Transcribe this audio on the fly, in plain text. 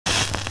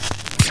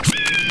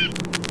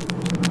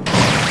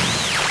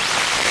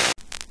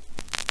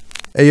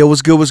Hey, yo,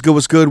 what's good, what's good,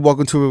 what's good?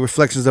 Welcome to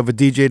Reflections of a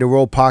DJ, the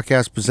R.O.A.D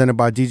podcast presented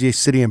by DJ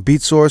City and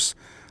Beat Source.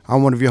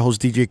 I'm one of your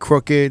hosts, DJ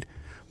Crooked.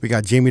 We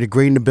got Jamie the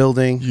Great in the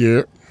building.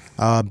 Yeah.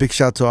 Big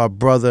shout to our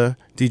brother,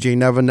 DJ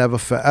Never Never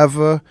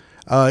Forever.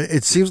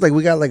 It seems like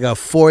we got like a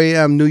 4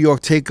 a.m. New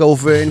York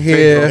takeover in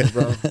here.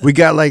 We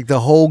got like the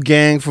whole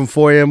gang from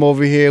 4 a.m.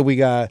 over here. We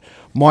got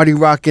Marty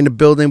Rock in the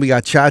building. We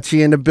got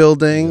Chachi in the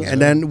building.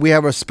 And then we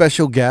have a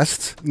special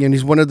guest. And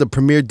he's one of the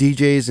premier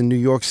DJs in New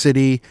York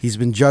City. He's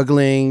been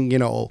juggling, you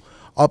know,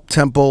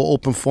 up-tempo,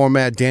 open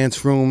format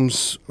dance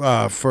rooms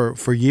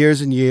for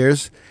years and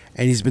years.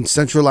 And he's been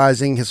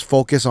centralizing his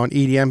focus on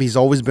EDM. He's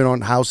always been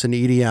on house and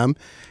EDM.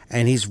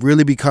 And he's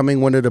really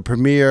becoming one of the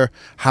premier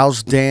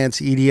house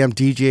dance EDM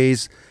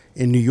DJs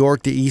in New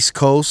York, the East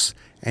Coast.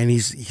 And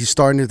he's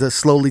starting to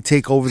slowly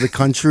take over the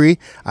country.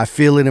 I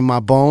feel it in my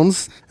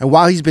bones. And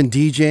while he's been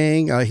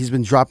DJing, he's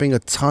been dropping a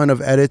ton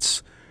of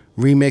edits,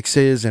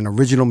 remixes, and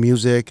original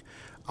music.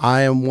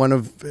 I am one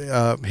of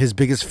his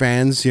biggest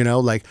fans, you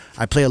know, like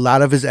I play a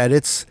lot of his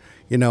edits,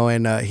 you know,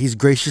 and he's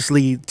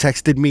graciously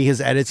texted me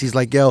his edits. He's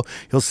like, yo,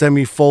 he'll send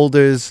me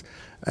folders.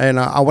 And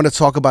I want to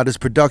talk about his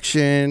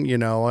production, you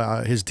know,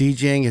 his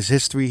DJing, his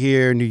history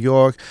here in New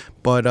York.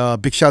 But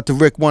big shout to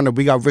Rick Wonder.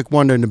 We got Rick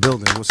Wonder in the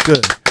building. What's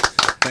good?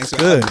 Thanks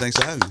for having me. Thanks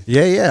for having me.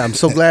 Yeah. I'm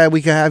so glad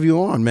we can have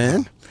you on,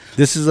 man.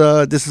 This is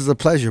a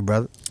pleasure,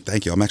 brother.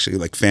 Thank you. I'm actually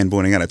like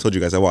fanboying out. I told you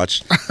guys I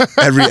watched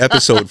every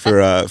episode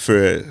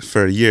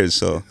for years.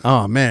 So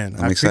oh man,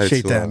 I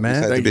appreciate that,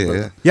 man. Thank you,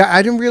 yeah. Yeah,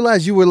 I didn't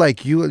realize you were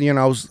like you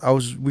know.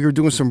 We were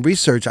doing some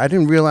research. I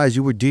didn't realize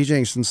you were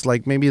DJing since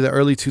like maybe the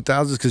early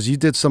 2000s because you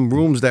did some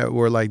rooms that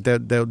were like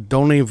that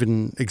don't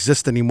even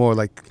exist anymore,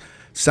 like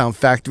Sound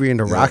Factory and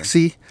the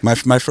Roxy. My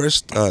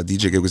first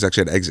DJ gig was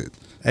actually at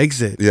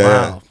Exit. Yeah.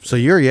 Wow. So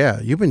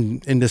you've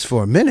been in this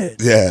for a minute.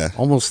 Yeah.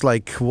 Almost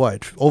like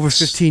what? Over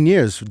 15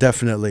 years,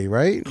 definitely,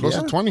 right? Close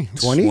to 20.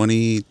 20?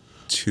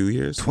 22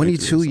 years.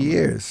 22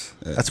 years.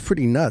 Yeah. That's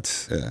pretty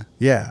nuts. Yeah.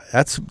 Yeah,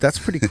 that's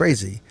pretty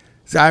crazy.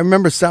 So I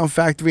remember Sound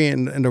Factory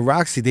and the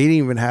Roxy, they didn't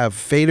even have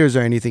faders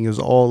or anything. It was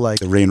all like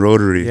the Rain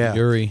Rotary. Yeah.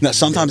 Yuri. No,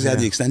 sometimes they had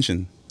the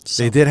extension.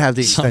 They did have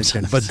the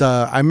extension, but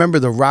I remember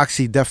the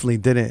Roxy definitely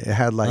didn't. It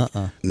had like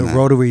the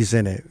rotaries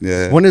in it.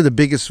 Yeah. One of the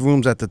biggest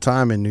rooms at the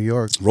time in New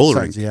York. Roller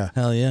rink. Yeah.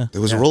 Hell yeah. It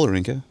was a roller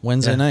rink, yeah.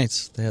 Wednesday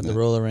nights, they had the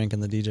roller rink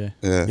and the DJ.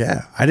 Yeah.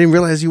 Yeah. I didn't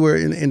realize you were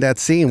in that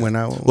scene when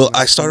I... Well,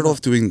 I started off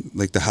doing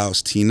like the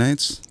house tea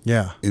nights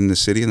in the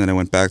city, and then I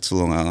went back to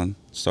Long Island,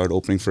 started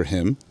opening for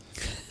him.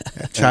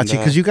 Chachi,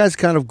 because you guys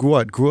kind of grew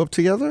up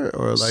together,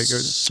 or like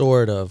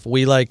sort of.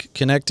 We like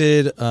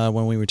connected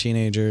when we were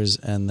teenagers,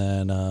 and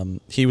then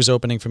he was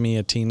opening for me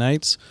at teen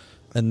nights,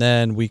 and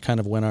then we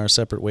kind of went our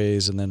separate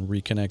ways, and then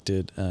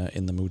reconnected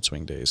in the Mood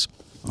Swing days.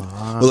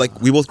 Well,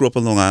 like we both grew up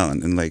in Long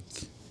Island, and like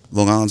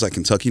Long Island's like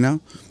Kentucky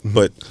now,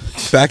 but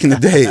back in the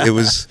day it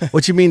was.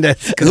 What you mean that?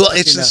 Well,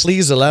 it's just,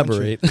 please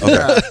elaborate.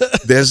 Okay.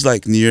 There's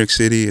like New York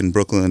City and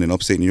Brooklyn and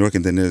upstate New York,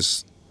 and then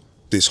there's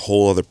this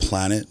whole other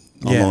planet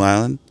on Long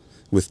Island.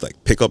 With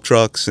like pickup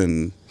trucks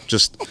and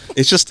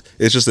it's just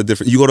a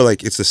different. You go to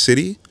like it's the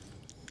city,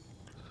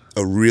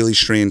 a really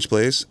strange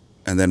place,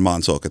 and then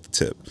Montauk at the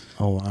tip.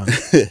 Oh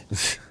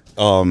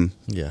wow.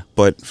 Yeah.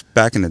 But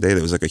back in the day,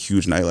 there was like a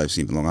huge nightlife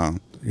scene in Long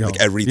Island. Yo.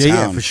 Like every town,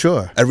 yeah, for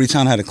sure. Every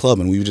town had a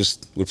club, and we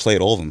would play at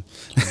all of them.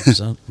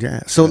 Yeah.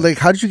 So like,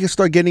 how did you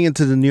start getting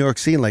into the New York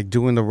scene? Like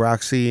doing the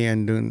Roxy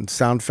and doing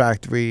Sound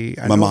Factory.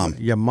 My mom.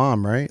 Your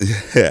mom, right?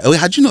 Yeah. Oh,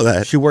 how'd you know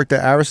that? She worked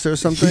at Arista or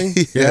something.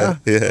 Yeah.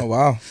 Oh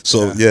wow.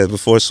 So yeah,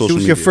 before social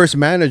media. She was your first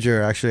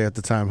manager actually at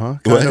the time, huh?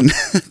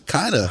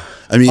 Kind of.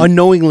 I mean,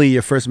 unknowingly,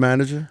 your first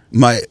manager.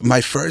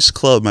 My first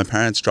club, my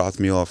parents dropped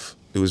me off.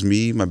 It was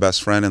me, my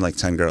best friend, and like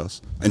 10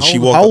 girls. And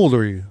how old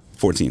are you?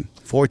 14.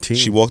 14.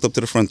 She walked up to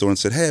the front door and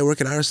said, "Hey, I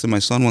work at Arista. My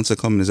son wants to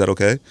come. Is that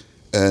okay?"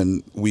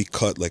 And we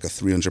cut like a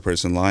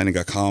 300-person line and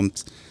got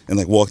comped and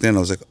like walked in. I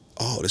was like,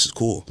 "Oh, this is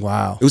cool."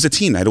 Wow. It was a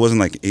teen night. It wasn't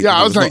like 8. Yeah,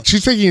 I was like,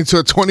 she's taking you to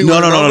a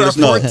 21. No,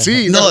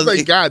 14. No, I was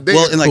like, God damn.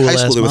 Well, in like Cool high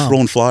school, ass they were mom.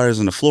 throwing flyers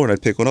on the floor, and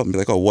I'd pick one up and be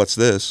like, "Oh, what's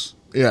this?"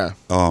 Yeah.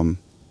 And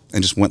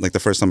just went like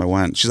the first time I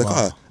went. She's like,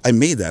 "Oh, I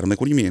made that." I'm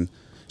like, "What do you mean?"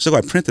 She's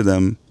like, "Oh, I printed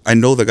them. I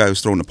know the guy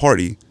who's throwing the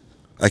party.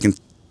 I can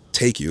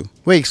take you."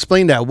 Wait,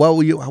 explain that.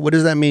 What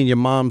does that mean? Your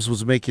mom's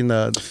was making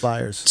the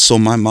flyers. So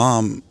my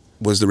mom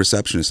was the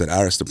receptionist at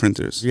Arista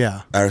Printers.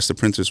 Yeah. Arista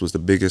Printers was the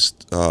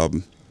biggest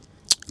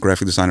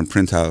graphic design and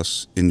print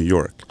house in New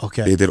York.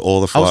 Okay. They did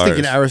all the I flyers. was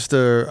thinking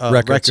Arista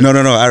Records. No,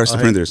 Arista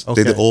Printers.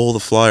 Okay. They did all the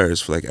flyers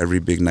for like every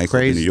big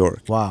nightclub in New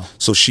York. Wow.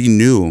 So she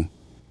knew,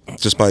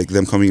 just by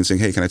them coming and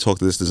saying, "Hey, can I talk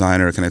to this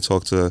designer? Can I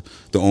talk to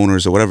the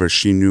owners or whatever?"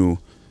 She knew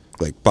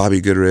like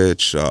Bobby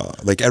Goodrich,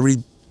 like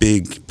every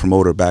big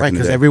promoter back in the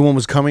because day. everyone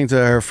was coming to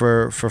her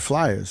for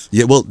flyers.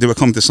 Yeah, well, they were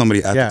coming to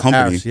somebody at the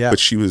company, Arista, but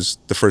she was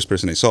the first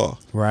person they saw.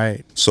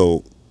 Right.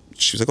 So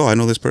she was like, "Oh, I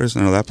know this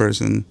person, I know that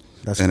person."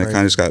 That's and crazy. it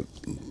kind of just got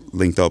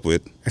linked up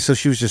with. And so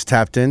she was just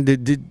tapped in.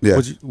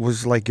 Yeah.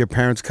 Was like your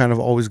parents kind of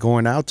always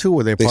going out too?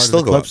 Were they They part still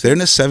of the go club? out. They're in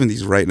their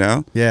 70s right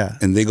now. Yeah.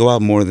 And they go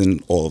out more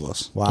than all of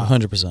us. Wow.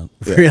 100%.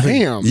 Yeah. Really?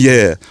 Damn.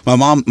 Yeah. My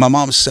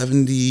mom's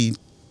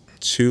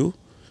 72.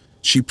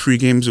 she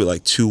pre-games with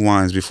like 2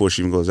 wines before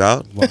she even goes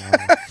out. Wow.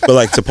 But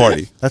like to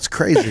party. That's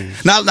crazy.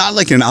 Not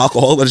like an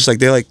alcohol, but just like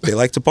they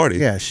like to party.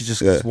 Yeah, she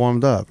just gets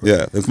warmed up. Right?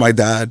 Yeah, like my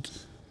dad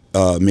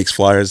makes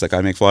flyers, like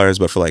I make flyers,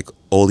 but for like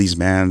all these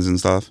bands and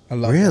stuff. I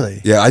love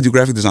really? Yeah, I do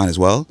graphic design as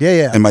well.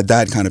 Yeah. And my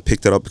dad kind of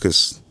picked it up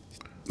because,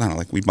 I don't know,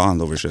 like we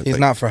bond over shit. He's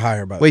like, not for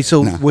hire, by the way. Wait,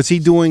 so was he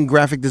doing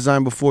graphic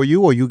design before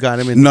you, or you got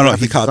him in? No,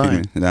 he copied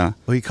me. Yeah.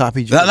 Oh, he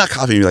copied you. Not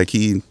copied me. Like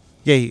he.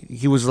 Yeah,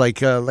 he was like,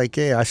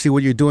 hey, I see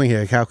what you're doing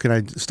here. How can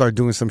I start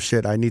doing some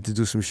shit? I need to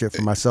do some shit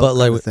for myself. But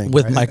like with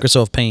right?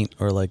 Microsoft Paint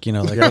or like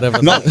like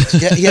whatever. No,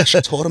 yeah, she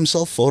taught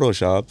himself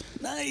Photoshop.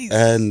 Nice.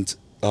 And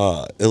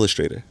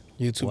Illustrator.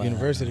 YouTube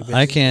University.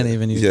 Basically. I can't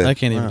even use. Yeah. I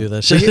can't even do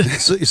that So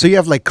shit. so you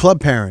have like club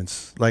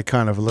parents, like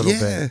kind of a little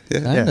bit.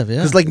 Yeah. Kind of, yeah.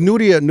 Because like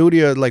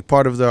Nudia, like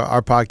part of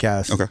our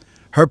podcast. Okay.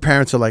 Her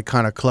parents are like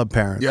kind of club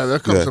parents. Yeah, they'll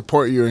come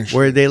support you and shit.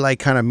 Where they like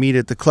kind of meet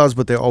at the clubs,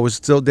 but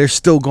they're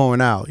still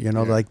going out. You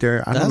know, like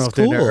I don't know if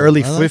they're in their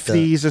early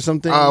 50s or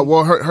something.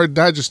 Well, her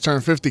dad just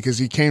turned 50 because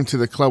he came to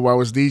the club while I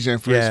was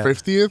DJing for his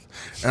 50th,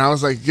 and I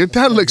was like, your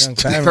dad looks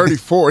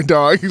 34,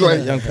 dog. He's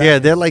like, yeah,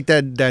 they're like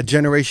that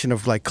generation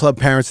of like club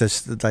parents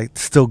that like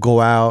still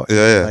go out.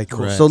 Yeah. Like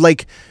cool. Right. So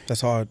like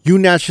that's hard. You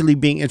naturally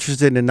being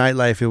interested in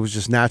nightlife, it was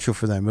just natural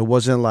for them. It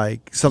wasn't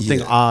like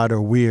something odd or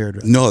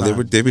weird. No,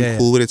 they've been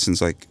cool with it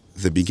since like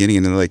the beginning,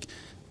 and then like,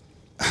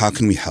 how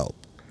can we help?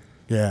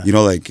 Yeah, you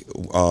know, like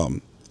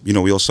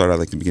we all started out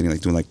like the beginning,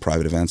 like doing like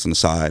private events on the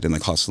side and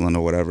like hustling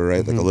or whatever,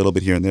 right? Like a little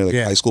bit here and there, like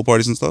high school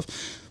parties and stuff.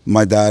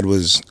 My dad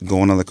was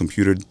going on the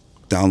computer,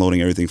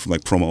 downloading everything from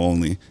like promo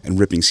only and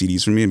ripping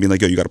CDs from me and being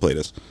like, yo, you got to play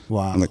this.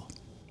 Wow. I'm like,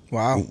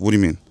 wow, what do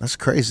you mean? That's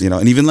crazy. You know,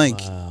 and even like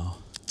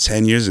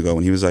 10 years ago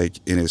when he was like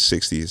in his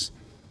 60s,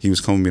 he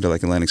was coming with me to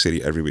like Atlantic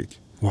City every week.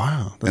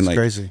 Wow, that's and, like,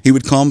 crazy. He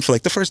would come for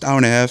like the first hour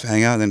and a half,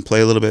 hang out, and then play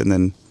a little bit, and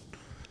then.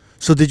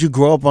 So did you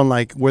grow up on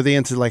like, were they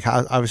into like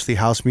obviously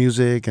house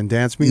music and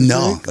dance music?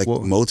 No, like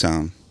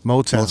Motown and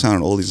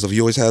oldies stuff.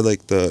 You always had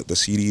like the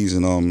CDs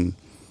and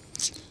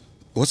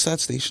what's that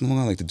station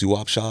on? Like the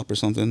Doo-Wop Shop or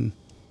something?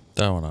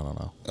 That one I don't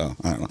know. Oh,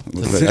 I don't know.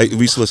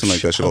 We used to listen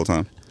like that shit all the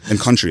time. And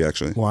country,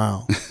 actually.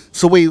 Wow.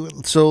 So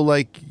wait, so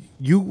like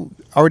you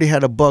already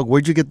had a bug.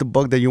 Where'd you get the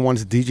bug that you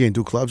wanted to DJ and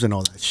do clubs and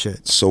all that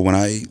shit? So when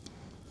I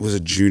was a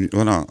junior,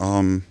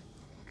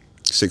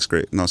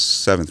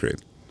 seventh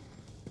grade.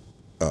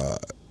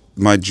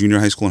 My junior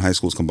high school and high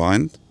schools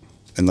combined,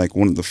 and like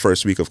one of the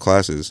first week of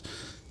classes,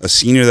 a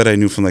senior that I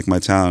knew from like my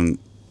town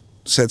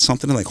said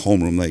something in like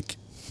homeroom, like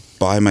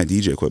buy my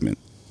DJ equipment.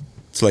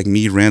 It's like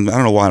me random. I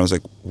don't know why. I was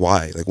like,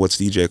 why? Like, what's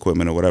DJ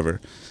equipment or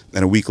whatever?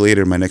 And a week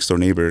later, my next door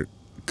neighbor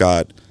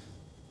got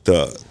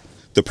the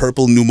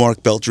purple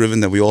Newmark belt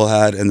driven that we all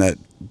had, and that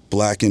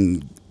black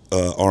and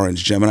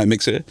orange Gemini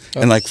mixer,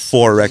 and like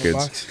 4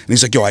 records. And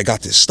he's like, yo, I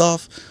got this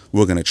stuff.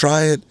 We're gonna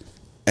try it,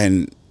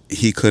 and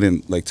he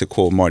couldn't, like, to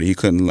quote Marty, he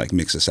couldn't like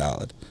mix a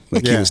salad.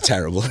 Like he was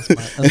terrible.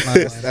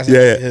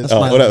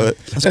 Whatever.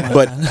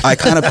 But I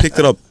kind of picked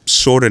it up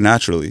sort of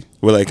naturally,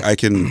 where like I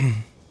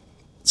can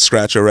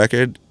scratch a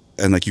record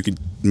and like you could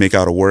make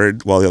out a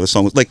word while the other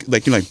song was like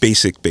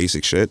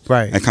basic shit.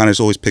 Right. I kind of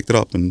just always picked it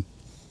up and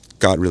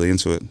got really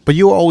into it. But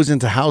you were always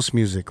into house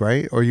music,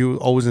 right? Or you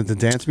always into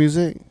dance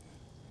music?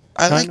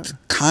 I liked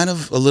kind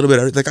of a little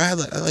bit. Like I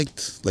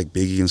liked like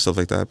Biggie and stuff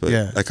like that, but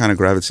I kind of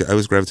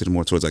gravitated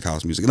more towards like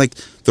house music and like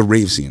the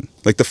rave scene.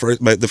 Like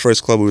the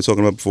first club we were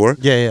talking about before.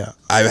 Yeah.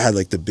 I had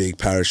like the big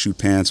parachute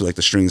pants with like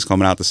the strings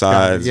coming out the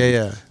sides.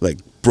 Yeah. Like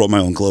brought my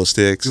own glow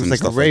sticks and like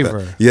stuff a raver.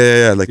 like that.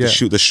 Yeah. Like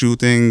the shoe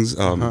things.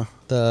 The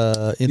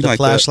like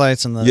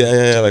flashlights and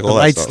the like all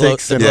light that stuff.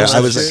 sticks. And Yeah, all I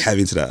that was like shit.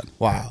 heavy into that.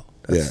 Wow.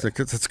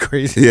 That's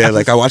crazy. Yeah,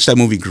 like I watched that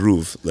movie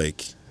Groove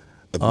like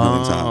a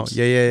million times.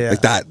 Yeah.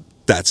 Like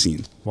that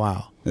scene.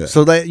 Wow. Yeah.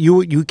 So that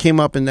you came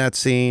up in that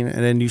scene,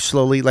 and then you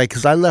slowly, like,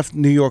 because I left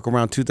New York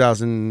around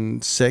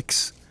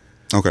 2006.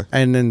 Okay.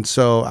 And then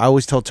so I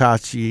always tell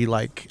Tachi,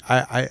 like,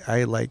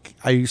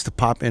 I used to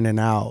pop in and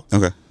out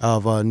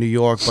of New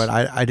York, but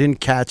I didn't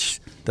catch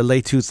the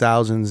late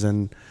 2000s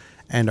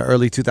and the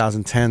early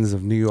 2010s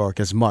of New York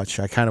as much.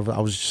 I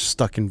was just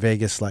stuck in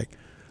Vegas, like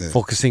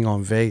focusing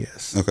on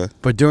Vegas. Okay.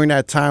 But during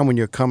that time when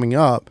you're coming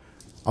up,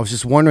 I was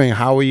just wondering,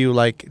 how are you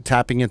like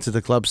tapping into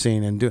the club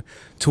scene and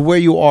to where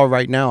you are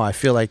right now? I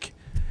feel like,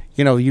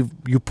 you know,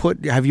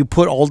 have you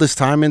put all this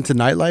time into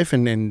nightlife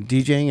and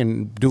DJing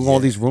and doing all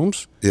these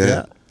rooms?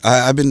 Yeah.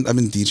 I've been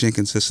DJing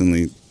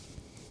consistently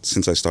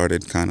since I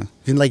started, kind of.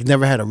 You like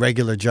never had a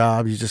regular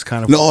job? You just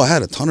kind of No, I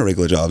had a ton of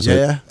regular jobs.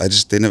 Yeah.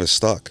 They never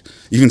stuck.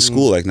 Even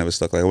school, like never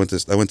stuck. Like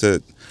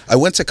I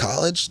went to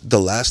college the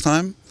last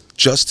time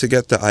just to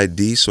get the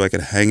ID so I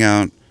could hang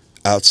out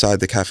outside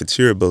the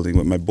cafeteria building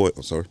with my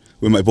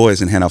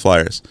boys and hand out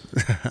flyers.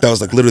 That was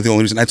like literally the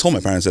only reason. I told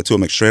my parents that too.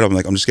 I'm like straight up, I'm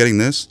like, I'm just getting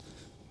this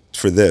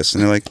for this,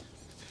 and they're like,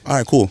 all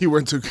right, cool. He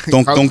went to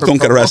don't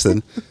get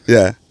arrested.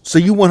 Yeah. So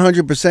you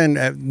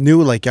 100%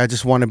 knew, like, I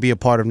just want to be a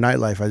part of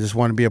nightlife. I just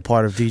want to be a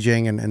part of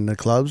DJing and the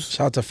clubs.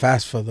 Shout out to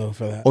Fast for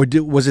that. Or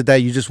was it that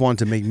you just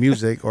wanted to make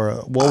music, or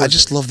what? I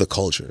just love the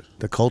culture.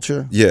 The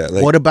culture. Yeah.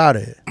 Like, what about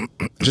it?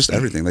 Just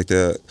everything. Like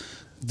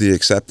the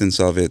acceptance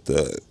of it,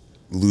 the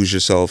lose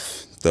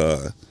yourself,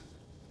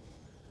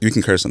 you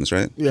can curse on this,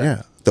 right?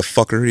 Yeah. The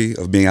fuckery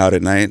of being out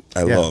at night,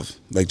 I love.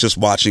 Like just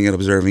watching it,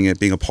 observing it,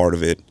 being a part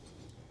of it.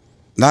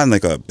 Not in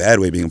like a bad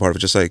way being a part of it,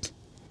 just like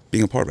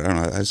being a part of it. I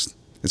don't know.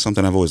 It's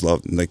something I've always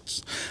loved. And like,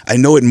 I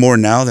know it more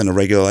now than a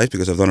regular life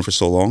because I've done it for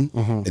so long.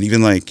 And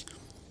even like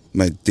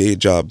my day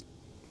job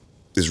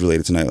is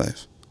related to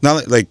nightlife.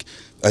 Not like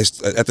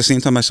at the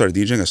same time I started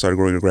DJing, I started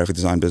growing a graphic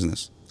design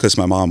business because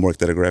my mom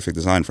worked at a graphic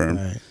design firm.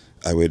 Right.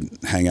 I would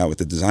hang out with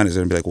the designers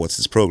and be like, what's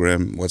this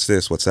program? What's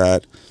this? What's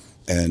that?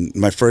 And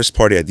my first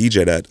party I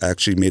DJ'd at, I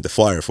actually made the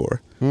flyer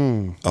for.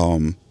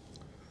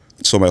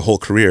 So my whole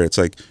career, it's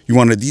like, you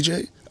wanted a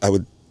DJ? I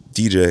would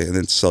DJ and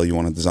then sell you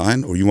on a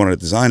design. Or you wanted a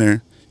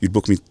designer, you'd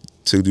book me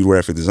to do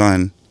graphic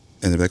design.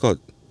 And they'd be like, oh,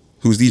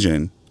 who's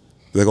DJing?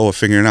 They're like, oh,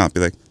 figuring it out. Be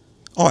like,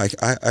 oh,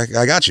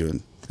 I got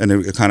you. And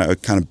it kind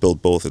of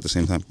built both at the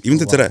same time, even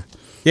to today.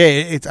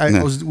 Yeah,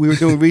 we were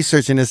doing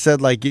research and it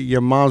said like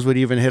your moms would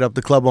even hit up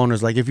the club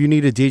owners like, if you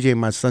need a DJ,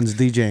 my son's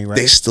DJing, right?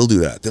 They still do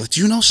that. They're like, do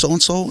you know so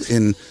and so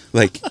in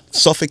like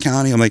Suffolk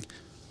County? I'm like,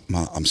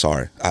 Mom, I'm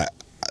sorry,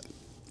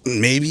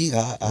 maybe.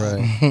 Right.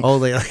 Oh,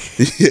 they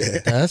Yeah,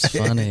 That's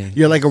funny.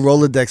 you're like a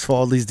Rolodex for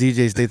all these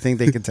DJs they think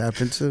they can tap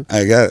into.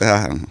 I don't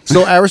know.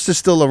 So Aris is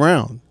still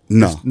around?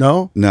 No,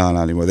 No, not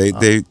anymore.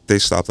 They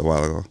stopped a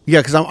while ago. yeah,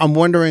 because I'm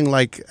wondering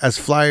like as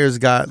Flyers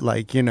got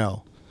like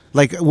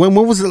like when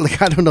was it?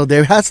 Like I don't know.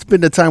 There has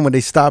been a time when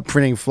they stopped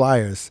printing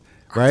flyers,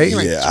 right?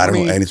 Like Yeah, I don't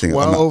know anything.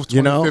 2012,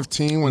 You know?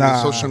 2015, when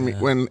the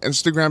when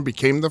Instagram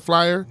became the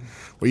flyer,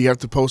 where you have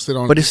to post it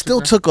on. But it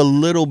still Instagram. took a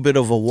little bit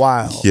of a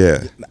while.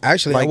 Yeah.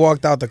 Actually, I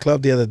walked out the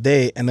club the other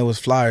day and there was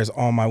flyers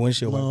on my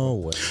windshield. No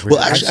way. Well,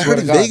 actually, I heard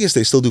in Vegas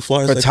they still do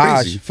flyers for like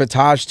Taj, crazy, for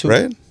Taj too.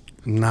 right?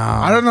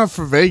 Nah, I don't know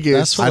for Vegas.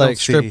 That's for I don't like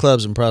strip see-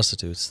 clubs and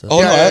prostitutes. Though.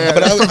 Oh Yeah, no, but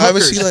that's for I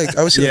would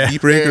hookers. see Yeah. a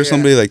beat breaker Yeah, or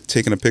somebody like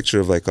taking a picture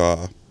of like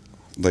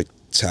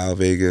Tal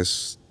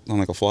Vegas on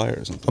like a flyer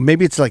or something. or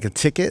maybe it's like a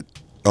ticket.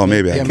 Oh,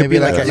 maybe. Yeah, I maybe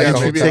like a Yeah, hotel.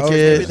 maybe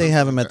Maybe they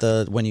have them at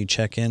when you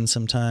check in.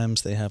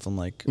 Sometimes they have them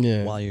like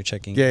Yeah. while you're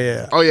checking.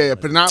 Yeah. Oh yeah,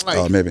 but not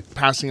like maybe.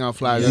 passing out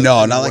flyers.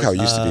 No, not like how it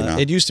used to be now.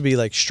 It used to be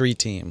like street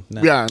team.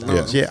 Now- Yeah, no.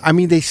 Yeah. Yeah, I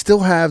mean, they still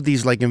have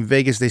these, like in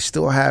Vegas, they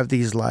still have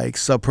these like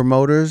sub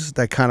promoters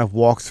that kind of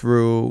walk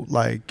through,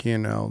 like,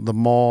 the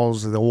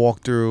malls, they'll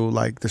walk through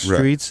like the Right.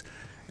 streets,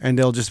 and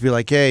they'll just be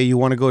like, hey, you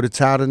want to go to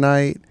Tao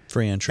tonight?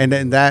 Free entry. And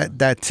then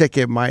that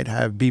ticket might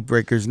have Beat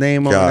Breaker's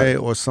name on Got it it.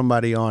 or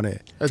somebody on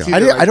it. It's I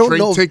either don't- I don't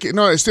drink know. Ticket.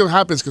 No, it still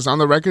happens because on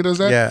the record does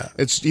that. Yeah.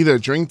 It's either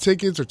drink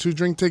tickets or 2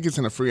 drink tickets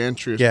and a free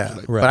entry. Or Yeah, something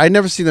like Right. but I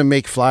never see them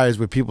make flyers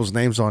with people's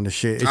names on the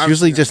shit. It's I've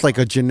usually seen just that. like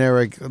a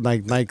generic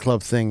like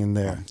nightclub thing in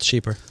there. It's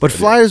cheaper. But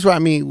flyers, I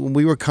mean, when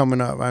we were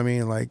coming up, I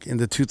mean, like in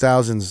the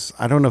 2000s,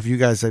 I don't know if you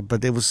guys,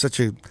 but it was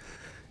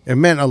it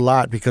meant a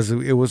lot because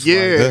it was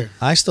Yeah. like,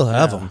 I still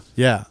have them.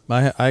 yeah.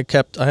 I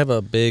have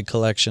a big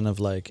collection of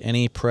like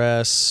any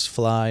press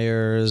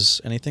flyers,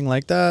 anything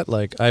like that.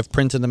 Like I've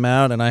printed them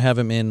out and I have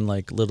them in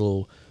like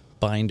little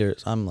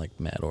binders. I'm like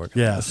mad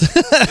organized.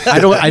 Yeah. I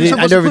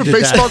never put did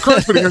baseball that.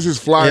 cards, but he has his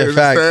flyers.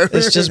 fact. instead.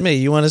 It's just me.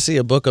 You want to see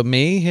a book of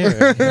me?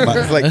 Here.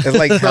 It's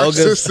like Helga's.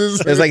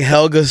 Narcissus. It's like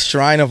Helga's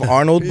shrine of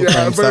Arnold.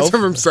 Yeah, for but it's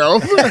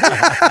himself. of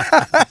himself.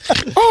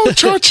 Oh,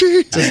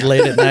 Chachi. Just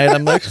late at night,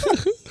 I'm like,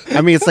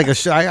 I mean, it's like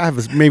I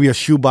have maybe a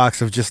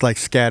shoebox of just like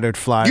scattered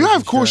flyers. You have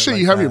and cool shit.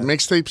 like you have that. your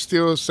mixtape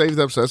still saved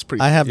up, so that's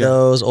pretty. I have Yeah.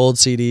 those old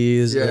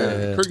CDs.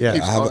 Yeah, Cricket Yeah,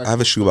 keeps all that I have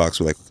a cool shoebox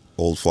with like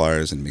old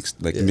flyers and mixed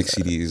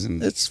CDs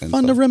and It's and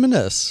fun to stuff.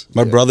 reminisce.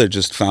 My brother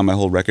just found my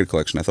whole record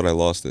collection. I thought I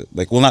lost it.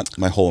 Like, well, not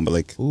my whole, but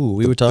like Ooh,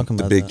 we were talking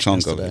the about big that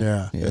chunk of it.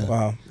 yesterday. Yeah.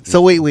 Wow.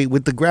 So wait,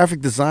 with the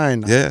graphic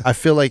design, Yeah. I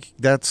feel like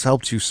that's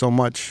helped you so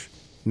much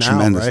now,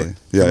 Tremendously. right?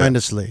 Yeah, yeah.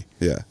 Tremendously.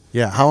 Yeah.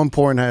 Yeah. How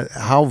important?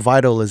 How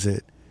vital is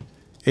it?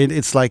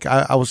 It's like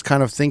I was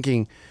kind of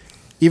thinking,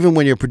 even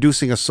when you're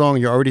producing a song,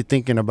 you're already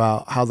thinking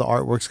about how the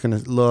artwork's gonna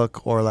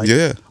look, or like,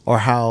 Yeah. or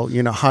how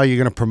how you're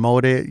gonna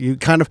promote it. You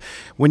kind of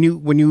when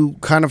you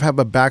kind of have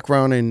a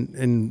background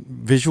in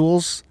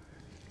visuals,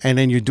 and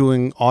then you're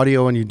doing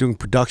audio and you're doing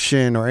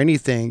production or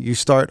anything, you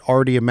start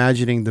already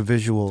imagining the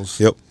visuals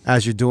Yep.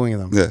 as you're doing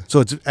them. Yeah. So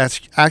it's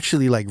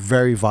actually like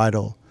very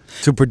vital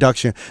to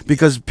production,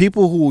 because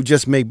people who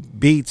just make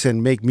beats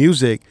and make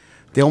music,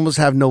 they almost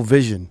have no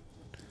vision.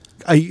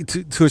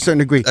 To a certain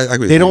degree, I agree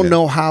with they you, don't yeah.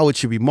 know how it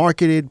should be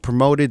marketed,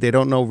 promoted. They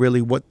don't know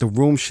really what the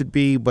room should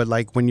be. But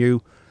like when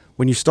you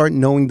start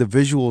knowing the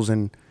visuals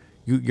and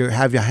you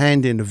have your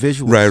hand in the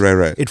visuals,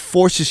 Right. it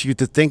forces you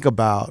to think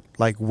about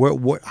like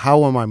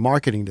how am I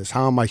marketing this?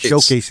 How am I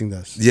showcasing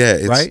this?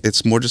 Yeah, right.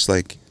 It's more just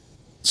like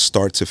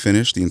start to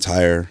finish. The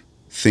entire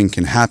thing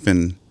can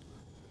happen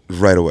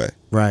right away.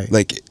 Right.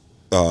 Like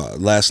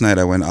last night,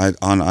 I went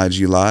on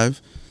IG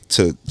Live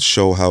to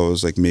show how I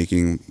was like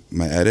making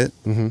my edit.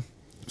 Mm-hmm.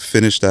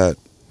 Finished that,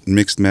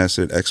 mixed,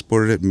 mastered,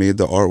 exported it, made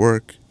the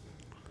artwork,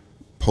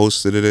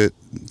 posted it.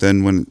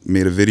 Then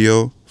made a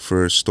video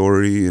for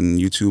story and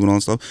YouTube and all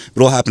that stuff.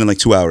 It all happened in like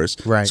 2 hours.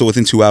 Right. So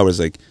within 2 hours,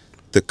 like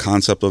the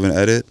concept of an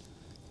edit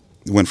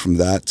went from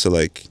that to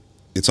like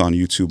it's on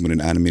YouTube with an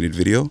animated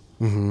video.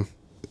 Mm-hmm.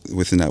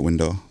 within that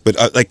window. But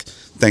like,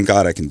 thank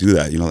God I can do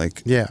that. You know,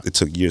 like Yeah. it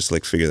took years to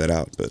like figure that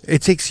out. But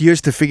It takes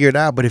years to figure it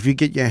out, but if you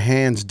get your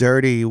hands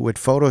dirty with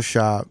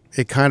Photoshop,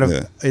 it kind of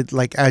Yeah. it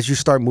like as you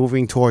start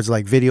moving towards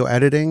like video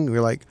editing,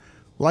 you're like,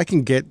 well, I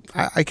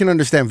can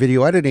understand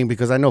video editing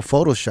because I know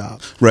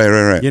Photoshop.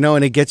 right. You know,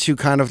 and it gets you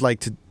kind of like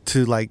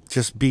to like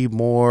just be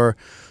more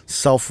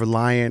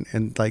self-reliant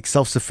and like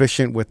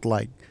self-sufficient with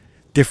like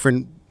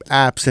different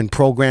apps and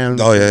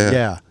programs. Oh,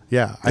 yeah.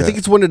 Yeah. I think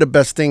it's one of the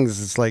best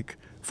things it's like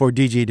for a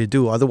DJ to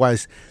do.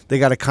 Otherwise, they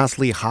got to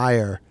constantly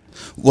hire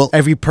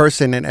every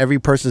person, and every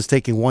person's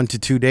taking 1 to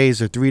 2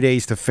 days or 3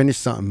 days to finish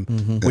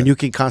something when you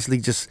can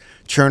constantly just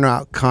churn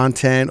out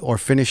content or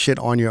finish it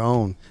on your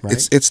own.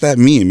 Right? it's that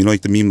meme, you know,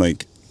 like the meme,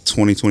 like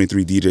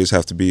 2023 DJs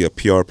have to be a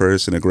PR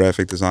person, a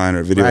graphic designer,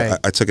 a video. Right.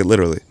 I took it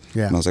literally.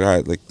 Yeah. And I was like, all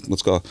right, like,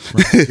 let's go.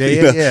 Yeah,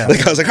 You know? yeah.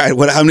 Like, I was like, all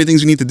right, how many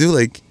things we need to do?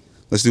 Like,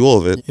 let's do all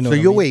of it. You know So what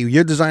I you're mean?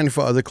 you're designing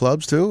for other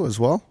clubs too as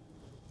well?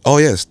 Oh,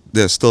 yes.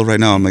 Yeah, still right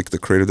now, I'm like the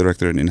creative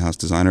director and in-house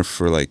designer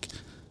for like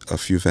a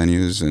few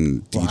venues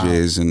and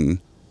DJs and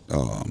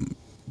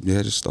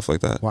yeah, just stuff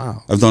like that.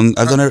 Wow. I've done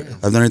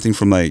everything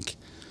from like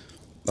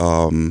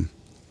in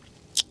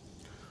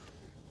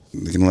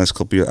the last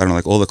couple of years, I don't know,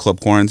 like all the club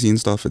quarantine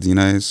stuff at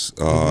D-Nice.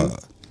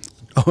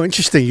 Oh,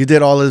 interesting. You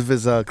did all of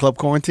his club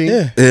quarantine?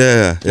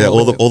 Yeah. Yeah.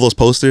 All those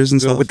posters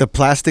and stuff. With the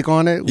plastic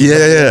on it?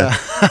 Yeah.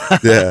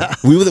 Yeah.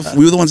 We were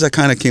the ones that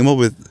kind of came up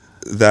with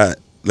that,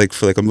 like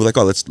for like we were like,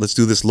 oh, let's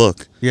do this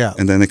look. Yeah.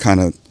 And then it kind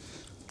of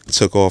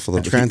took off a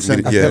little bit.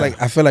 transcended.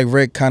 I feel like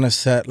Rick kind of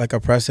set like a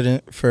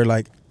precedent for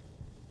like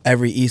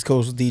every East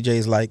Coast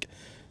DJ's like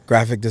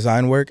graphic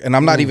design work, and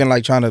I'm not even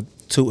like trying to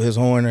toot his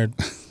horn or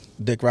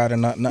dick ride or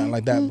nothing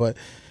like that, but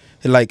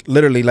like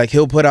literally like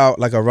he'll put out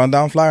like a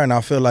rundown flyer, and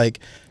I feel like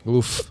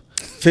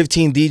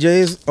 15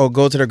 DJs or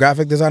go to the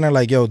graphic designer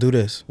like, yo, do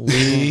this.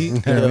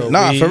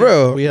 For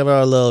real. We have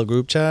our little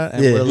group chat,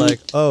 and Yeah. we're like,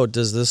 oh,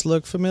 does this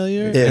look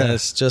familiar? Yeah. And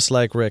it's just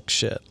like Rick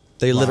shit.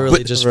 They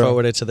literally just Bro.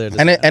 forward it to their And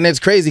designer. and it's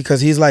crazy because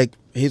he's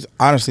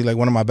honestly like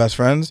one of my best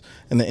friends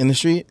in the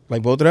industry,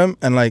 like both of them,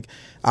 and like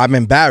I'm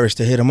embarrassed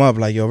to hit him up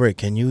like, yo, Rick,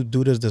 can you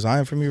do this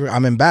design for me? Rick?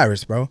 I'm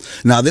embarrassed, bro.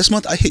 Now this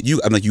month I hit you.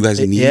 I'm like, you guys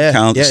need Yeah,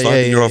 calendar. Start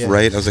the year off yeah.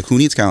 right. I was like, who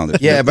needs calendar?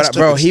 Yeah, Let's but start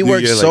bro, this he new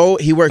worked year, so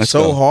like, he worked let's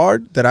so go.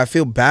 hard that I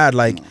feel bad,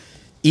 like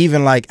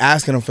even like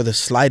asking him for the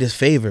slightest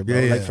favor, bro.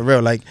 Yeah, Like yeah. for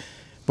real, like.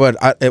 But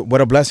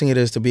what a blessing it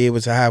is to be able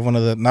to have one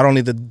of the not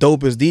only the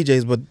dopest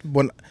DJs,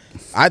 but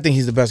I think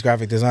he's the best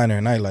graphic designer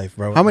in nightlife,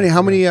 bro. How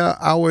many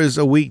hours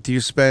a week do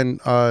you spend,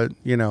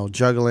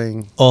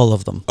 juggling? All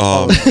of them.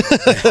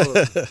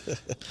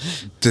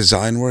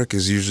 Design work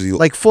is usually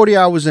Like 40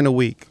 hours in a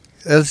week.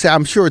 Let's say,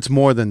 I'm sure it's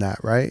more than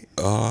that, right?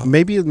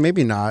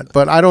 Maybe not,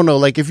 but I don't know.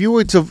 Like if you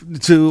were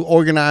to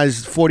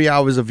organize 40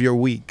 hours of your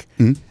week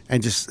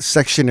and just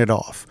section it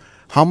off,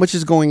 how much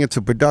is going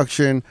into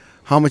production?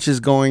 How much is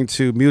going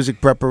to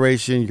music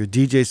preparation, your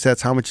DJ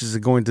sets? How much is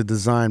it going to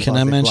design? Can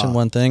blah, I blah, mention blah?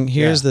 one thing?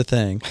 Here's Yeah. the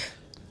thing.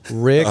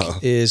 Rick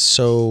is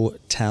so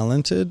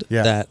talented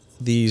Yeah. that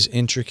these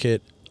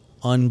intricate,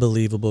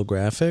 unbelievable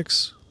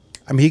graphics,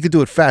 I mean, he could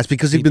do it fast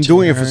because he's He been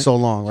doing it for turn- so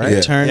long, right? he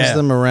Yeah. turns Yeah.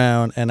 them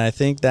around, and I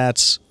think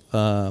that's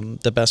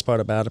the best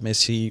part about him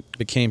is he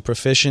became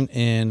proficient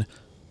in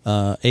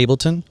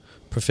Ableton,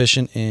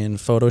 proficient in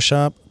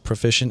Photoshop,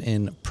 proficient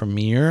in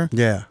Premiere,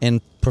 Yeah.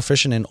 and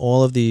proficient in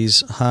all of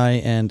these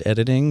high-end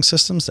editing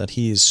systems that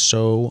he is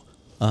so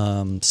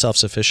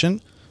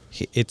self-sufficient.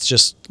 It's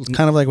just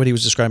kind of like what he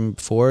was describing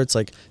before. It's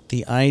like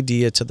the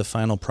idea to the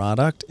final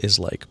product is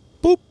like,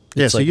 boop.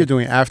 Yeah, It's so like you're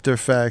doing After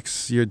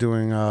Effects, you're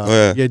doing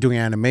yeah. you're doing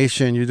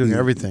animation, you're doing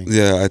everything.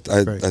 Yeah,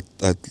 Great.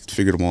 I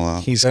figured them all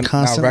out. He's And now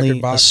constantly Record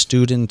a Box.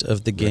 student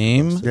of the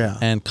game Yeah.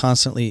 and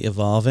constantly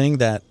evolving.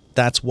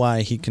 That's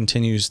why he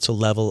continues to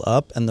level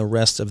up, and the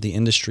rest of the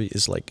industry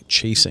is like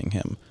chasing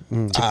him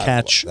to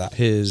catch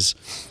his.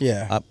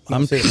 Yeah,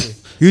 I'm seriously.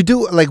 You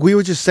do, like we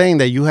were just saying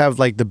that you have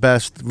like the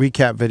best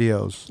recap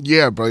videos.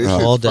 Yeah, bro. This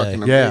shit's All day.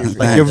 fucking Yeah, amazing.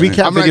 like your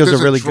recap I'm like, videos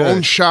there's are really a drone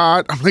good.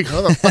 shot. I'm like,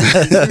 how the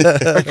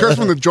fuck? I curse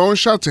from the drone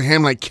shot to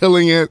him like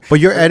killing it. But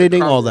you're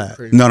editing all that.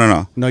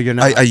 No. No, you're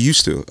not. I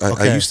used to. I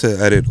Okay. used to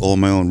edit all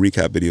my own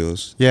recap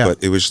videos. Yeah.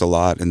 But it was just a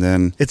lot, and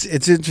then It's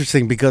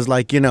interesting because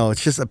like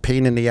it's just a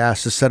pain in the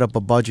ass to set up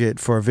a budget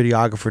for a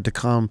videographer to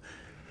come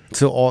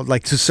to all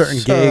like to certain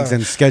gigs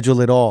and schedule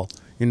it all.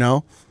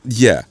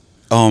 yeah.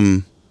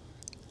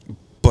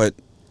 But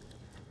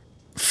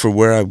for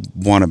where I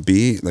want to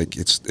be, like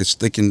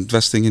it's like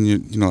investing in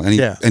your,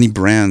 any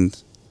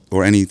brand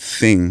or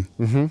anything.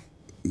 Mm-hmm.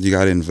 You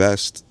got to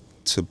invest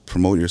to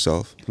promote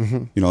yourself.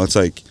 Mm-hmm. It's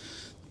like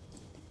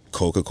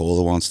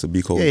Coca-Cola wants to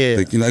be Coca. Yeah.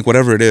 Like, like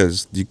whatever it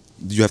is,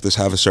 you have to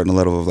have a certain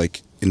level of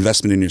like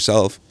investment in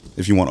yourself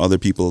if you want other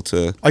people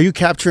to. Are you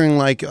capturing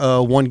like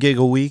 1 gig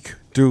a week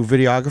through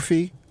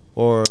videography,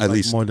 or At like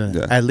least, more than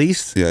yeah. at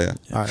least? Yeah.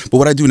 All right. But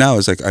what I do now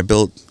is like I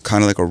built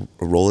kind of like a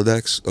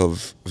Rolodex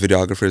of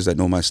videographers that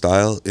know my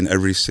style in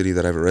every city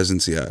that I have a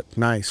residency at.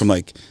 Nice. From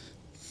like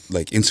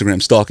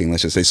Instagram stalking,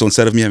 let's just say. So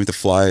instead of me having to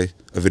fly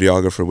a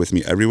videographer with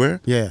me everywhere,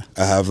 Yeah.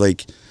 I have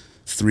like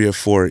 3 or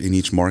 4 in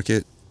each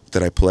market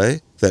that I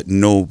play that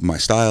know my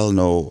style,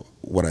 know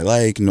what I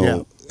like,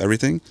 know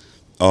everything.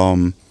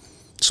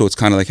 So it's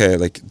kind of like, hey,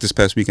 like this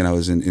past weekend I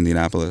was in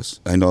Indianapolis.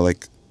 I know,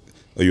 like,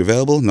 are you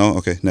available? No.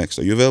 Okay, next.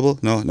 Are you available?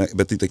 No. Next.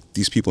 But like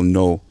these people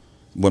know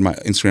what my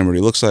Instagram already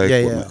looks like.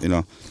 You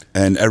know,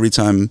 and every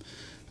time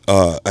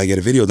I get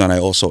a video done, I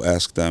also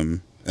ask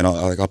them, and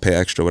I'll pay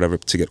extra, whatever,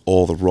 to get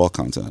all the raw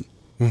content.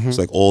 It's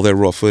like all their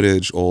raw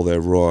footage, all their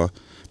raw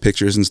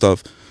pictures and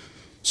stuff,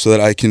 so that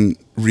I can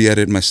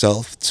re-edit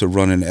myself to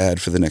run an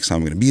ad for the next time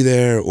I'm going to be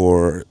there,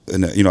 or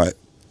you know,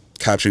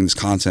 capturing this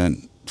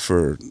content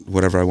for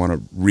whatever I want to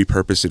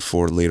repurpose it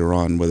for later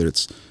on, whether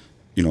it's,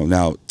 you know,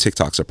 now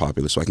TikToks are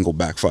popular, so I can go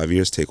back 5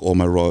 years, take all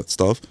my raw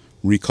stuff,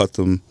 recut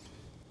them,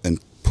 and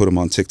put them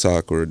on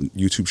TikTok, or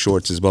YouTube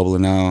Shorts is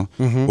bubbling now,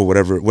 or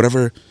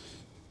wherever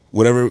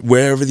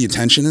the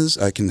attention is,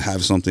 I can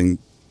have something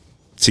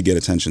to get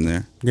attention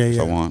there if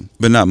I want.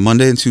 But not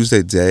Monday and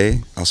Tuesday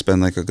day, I'll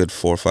spend like a good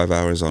 4 or 5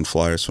 hours on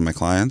flyers for my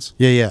clients.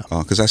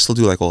 Because I still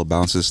do like all the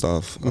bounces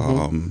stuff.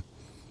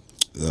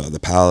 The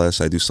Palace,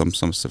 I do some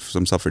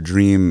stuff for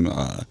Dream,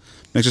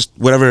 like just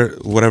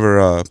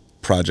whatever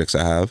projects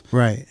I have.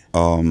 Right.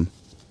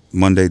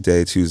 Monday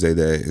day, Tuesday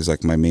day is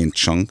like my main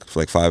chunk for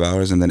like 5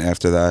 hours, and then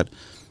after that,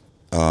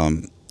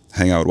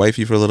 hang out with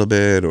wifey for a little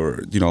bit,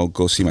 or, you know,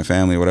 go see my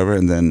family or whatever,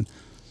 and then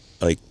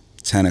like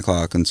 10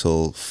 o'clock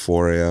until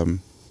 4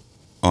 a.m.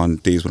 on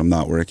days when I'm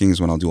not working is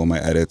when I'll do all my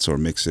edits or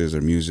mixes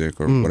or music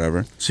or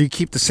whatever. So you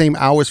keep the same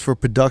hours for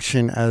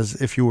production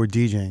as if you were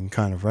DJing,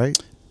 kind of, right?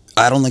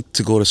 I don't like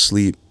to go to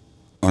sleep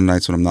on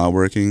nights when I'm not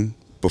working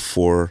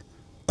before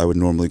I would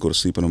normally go to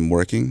sleep when I'm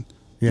working.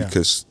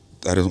 Because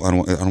I don't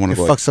want to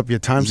go. It fucks up your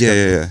time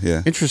schedule.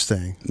 Yeah.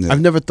 Interesting.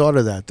 I've never thought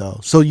of that though.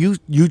 So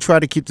you try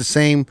to keep the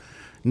same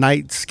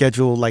night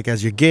schedule like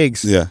as your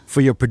gigs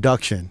for your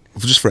production.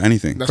 Just for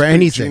anything. For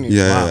anything.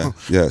 Yeah.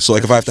 So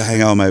like if I have to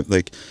hang out if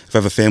I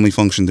have a family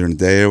function during the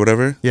day or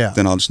whatever,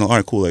 then I'll just know, all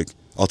right, cool, like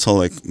I'll tell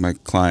like my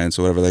clients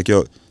or whatever, like,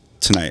 yo,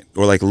 tonight,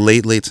 or like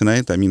late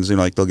tonight, that means, you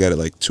know, like they'll get it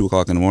like 2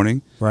 o'clock in the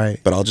morning. Right.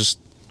 But I'll just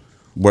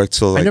work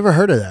till like, I never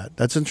heard of that.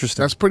 That's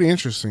interesting. That's pretty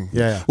interesting.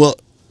 Yeah. Well,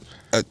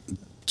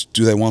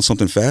 do they want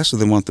something fast, or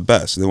they want the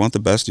best? If they want the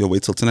best, you'll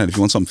wait till tonight. If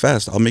you want something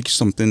fast, I'll make you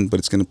something, but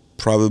it's going to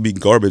probably be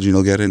garbage, and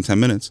you'll get it in 10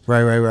 minutes.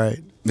 Right.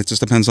 It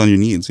just depends on your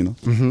needs, you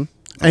know?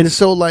 And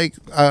so, like,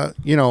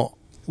 you know,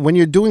 when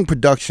you're doing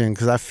production,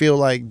 because I feel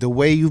like the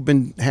way you've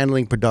been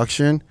handling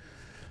production,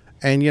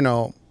 and, you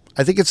know,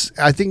 I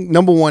think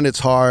number one, it's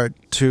hard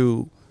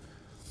to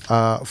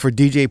for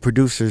DJ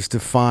producers to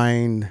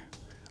find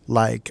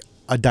like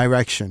a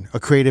direction, a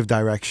creative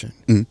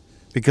direction,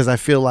 because I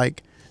feel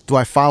like, do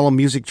I follow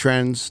music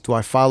trends? Do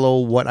I follow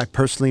what I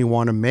personally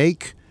want to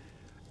make?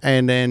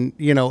 And then,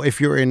 you know,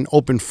 if you're in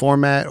open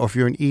format or if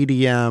you're in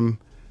EDM,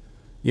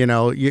 you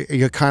know,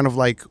 you're kind of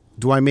like,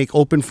 do I make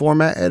open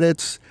format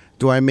edits?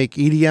 Do I make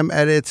EDM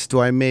edits? Do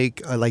I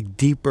make like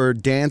deeper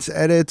dance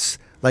edits?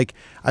 Like,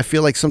 I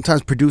feel like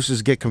sometimes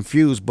producers get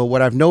confused, but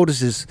what I've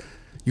noticed is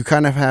you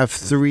kind of have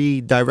 3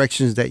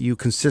 directions that you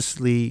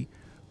consistently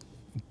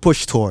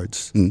push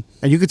towards. And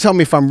you can tell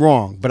me if I'm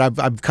wrong, but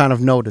I've kind of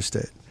noticed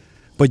it.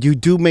 But you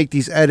do make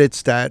these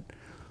edits that,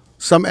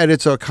 some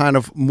edits are kind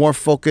of more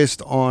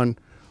focused on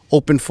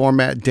open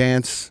format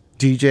dance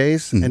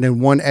DJs,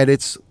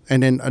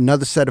 and then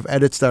another set of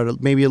edits that are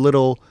maybe a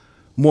little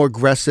more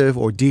aggressive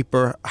or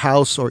deeper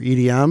house or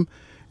EDM,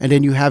 and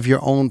then you have your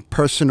own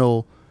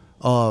personal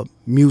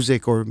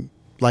music or,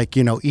 like,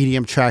 you know,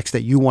 EDM tracks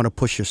that you want to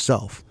push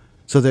yourself.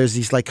 So there's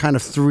these like kind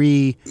of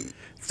three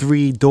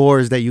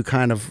doors that you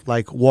kind of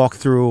like walk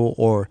through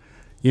or,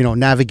 you know,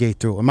 navigate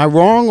through. Am I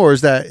wrong, or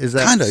is that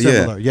kinda,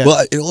 similar? Yeah.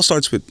 Well, it all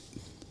starts with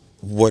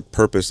what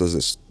purpose does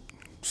this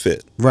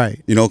fit?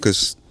 Right. You know,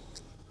 because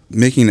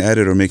making an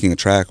edit or making a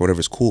track or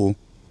whatever is cool,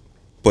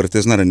 but if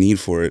there's not a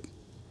need for it,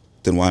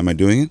 then why am I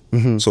doing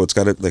it? So it's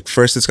got to, like,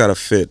 first it's got to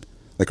fit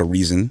like a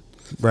reason.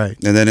 Right.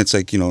 And then it's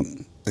like, you know,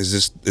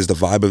 is the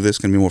vibe of this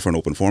going to be more for an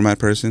open format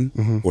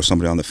person or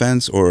somebody on the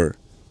fence, or,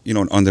 you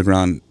know, an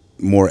underground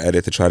more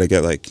edit to try to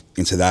get like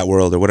into that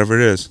world or whatever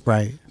it is.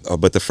 Right.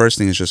 But the first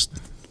thing is just,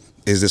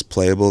 is this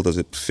playable? Does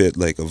it fit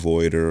like a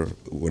void or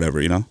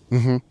whatever, you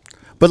know?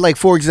 But like,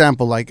 for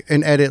example, like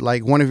an edit,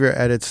 like one of your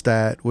edits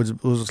that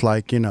was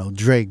like, you know,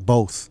 Drake,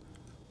 Both,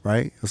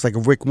 right? It's like a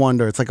Rick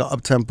Wonder. It's like an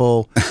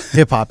up-tempo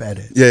hip-hop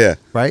edit. Yeah.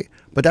 Right?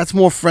 But that's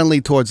more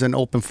friendly towards an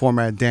open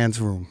format dance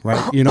room,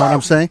 right? You know what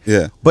I'm saying?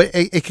 Yeah. But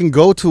it can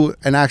go to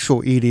an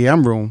actual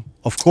EDM room,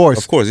 of course.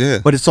 Of course, yeah.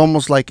 But it's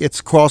almost like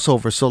it's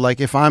crossover. So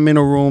like if I'm in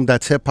a room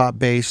that's hip-hop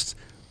based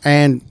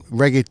and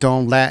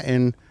reggaeton,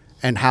 Latin,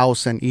 and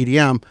house and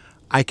EDM,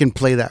 I can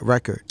play that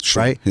record,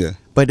 right? Yeah.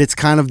 But it's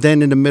kind of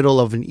then in the middle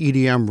of an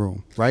EDM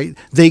room, right?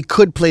 They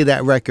could play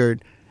that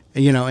record,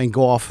 you know, and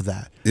go off of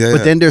that. Yeah.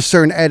 But then there's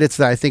certain edits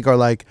that I think are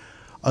like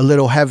a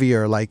little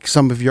heavier, like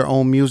some of your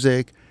own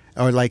music,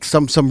 or like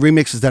some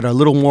remixes that are a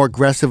little more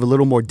aggressive, a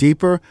little more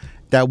deeper,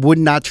 that would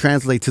not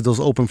translate to those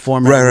open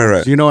format rooms.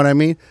 Right. You know what I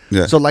mean?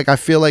 Yeah. So like I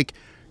feel like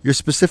you're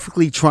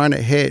specifically trying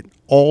to hit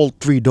all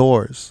 3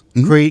 doors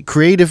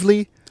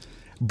creatively,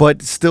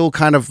 but still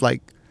kind of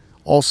like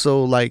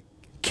also like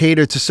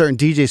cater to certain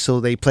DJs, so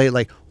they play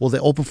like, well, the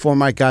open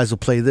format guys will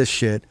play this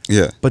shit.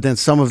 Yeah. But then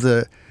some of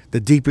the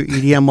deeper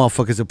EDM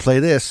motherfuckers will play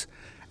this.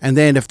 And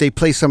then if they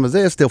play some of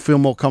this, they'll feel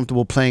more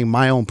comfortable playing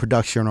my own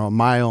production or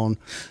my own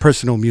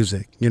personal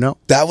music, you know?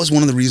 That was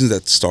one of the reasons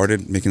that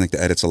started making like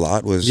the edits a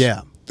lot was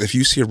if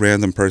you see a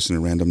random person, a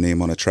random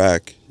name on a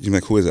track, you're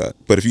like, who is that?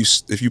 But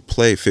if you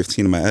play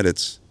 15 of my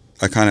edits,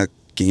 I kind of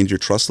gained your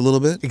trust a little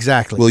bit.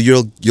 Exactly. Well,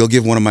 you'll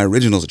give one of my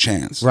originals a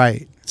chance.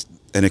 Right.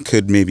 And it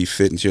could maybe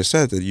fit into your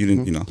set that you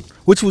didn't, you know.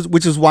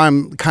 Which is why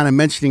I'm kind of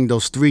mentioning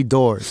those 3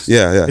 doors.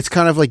 Yeah, yeah. It's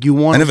kind of like you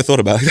want. I never thought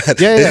about that.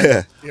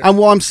 Yeah.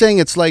 I'm saying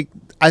it's like,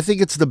 I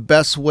think it's the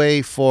best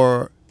way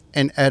for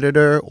an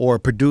editor or a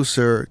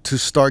producer to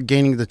start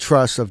gaining the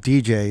trust of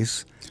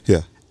DJs.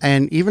 Yeah.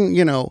 And even,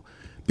 you know,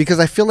 because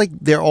I feel like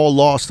they're all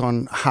lost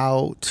on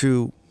how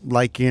to,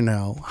 like, you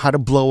know, how to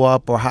blow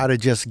up or how to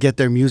just get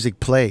their music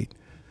played.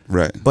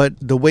 Right. But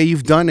the way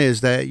you've done is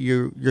that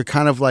you're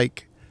kind of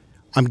like,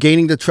 I'm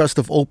gaining the trust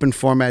of open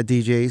format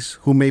DJs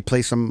who may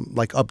play some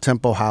like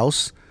up-tempo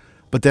house,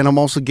 but then I'm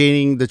also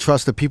gaining the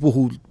trust of people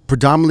who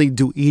predominantly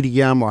do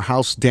EDM or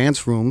house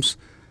dance rooms.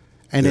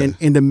 And then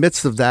in the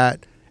midst of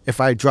that,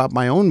 if I drop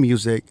my own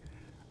music,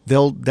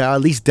 they'll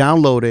at least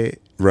download it.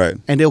 Right.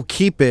 And they'll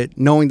keep it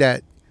knowing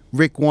that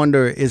Rick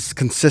Wonder is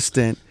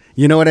consistent.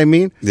 You know what I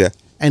mean? Yeah.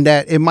 And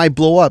that it might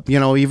blow up, you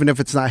know, even if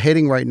it's not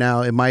hitting right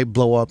now, it might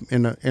blow up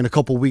in a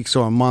couple weeks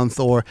or a month,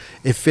 or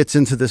it fits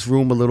into this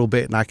room a little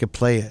bit and I could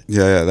play it.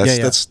 Yeah.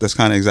 That's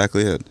kind of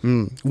exactly it.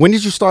 When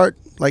did you start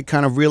like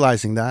kind of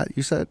realizing that,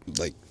 you said?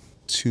 Like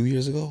 2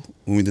 years ago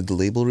when we did the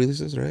label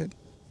releases, right?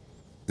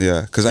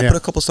 Yeah, because I put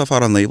a couple stuff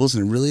out on labels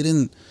and it really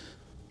didn't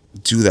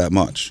do that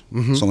much.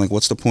 So I'm like,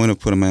 what's the point of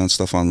putting my own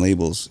stuff on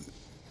labels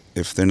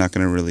if they're not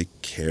going to really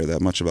care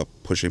that much about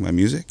pushing my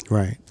music?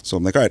 Right. So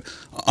I'm like, all right,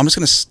 I'm just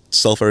going to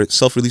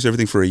self-release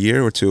everything for a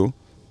year or two.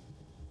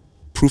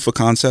 Proof of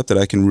concept that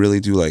I can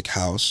really do like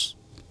house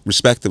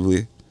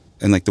respectively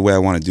and like the way I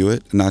want to do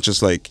it, and not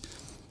just like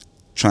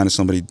trying to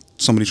somebody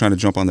trying to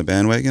jump on the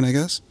bandwagon, I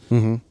guess.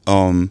 And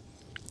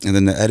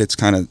then the edits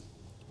kind of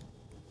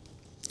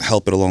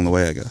help it along the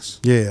way, I guess.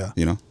 Yeah.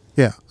 You know?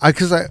 Yeah.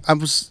 Because I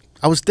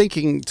was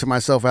thinking to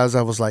myself as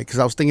I was like, because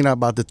I was thinking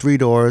about the 3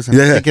 doors and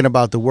thinking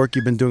about the work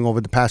you've been doing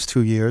over the past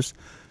 2 years.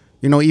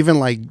 You know, even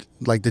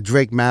like the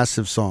Drake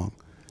Massive song.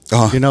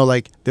 You know,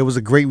 like there was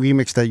a great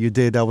remix that you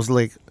did that was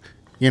like,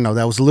 you know,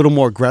 that was a little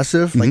more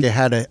aggressive. Like it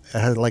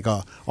had like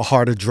a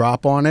harder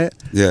drop on it.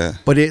 Yeah.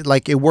 But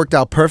it worked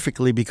out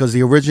perfectly because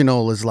the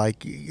original is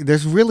like,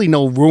 there's really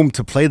no room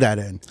to play that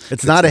in.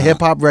 It's not a hip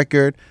hop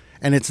record,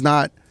 and it's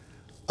not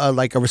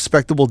like a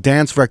respectable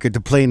dance record to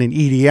play in an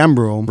EDM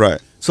room.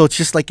 Right. So it's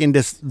just like in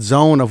this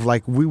zone of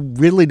like, we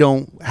really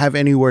don't have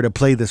anywhere to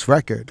play this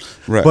record.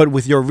 Right. But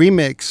with your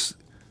remix,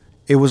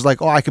 it was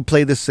like, oh, I could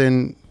play this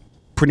in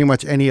pretty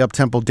much any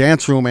up-tempo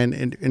dance room, and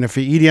if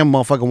an EDM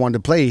motherfucker wanted to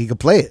play it, he could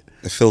play it.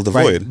 It filled the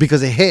void.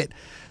 Because it hit.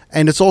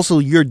 And it's also,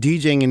 you're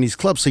DJing in these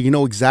clubs, so you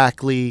know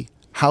exactly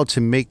how to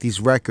make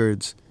these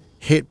records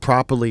hit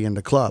properly in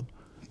the club,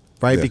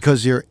 right? Yeah.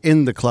 Because you're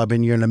in the club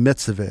and you're in the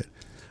midst of it.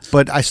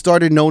 But I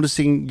started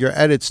noticing your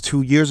edits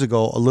 2 years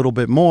ago a little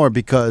bit more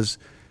because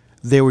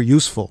they were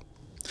useful.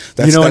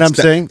 You know what I'm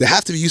saying? They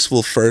have to be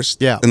useful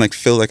first, and like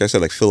fill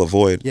a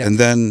void, and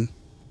then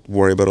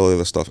worry about all the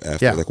other stuff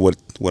after. Yeah. Like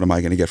what am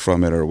I going to get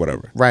from it or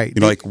whatever. Right.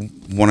 You know, like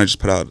one I just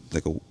put out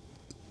like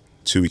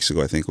 2 weeks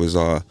ago, I think, was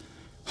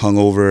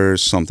Hungover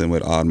something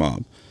with Odd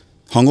Mob.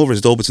 Hungover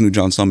is dope. It's a new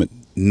John Summit.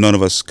 None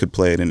of us could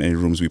play it in any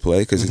rooms we play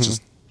because it's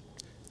just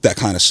that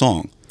kind of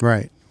song.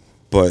 Right.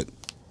 But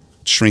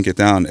shrink it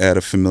down, add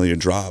a familiar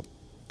drop,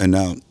 and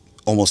now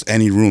almost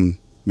any room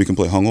we can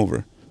play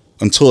Hungover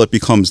until it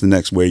becomes the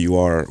next Where You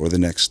Are or the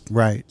next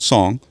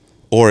song,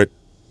 or it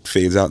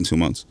fades out in 2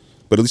 months.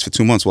 But at least for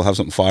 2 months, we'll have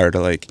something fire to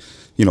like,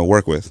 you know,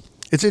 work with.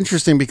 It's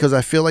interesting because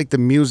I feel like the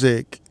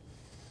music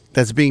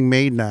that's being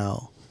made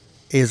now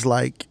is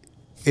like,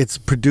 it's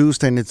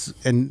produced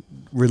and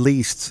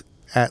released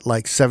at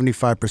like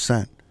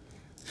 75%.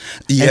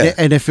 Yeah.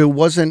 And if it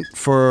wasn't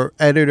for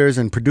editors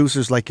and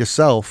producers like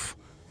yourself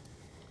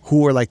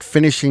who are like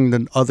finishing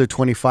the other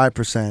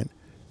 25%,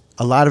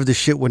 a lot of the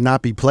shit would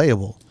not be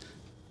playable.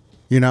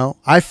 You know,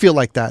 I feel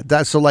like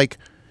that. So like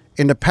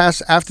in the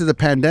past, after the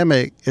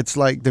pandemic, it's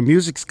like the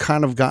music's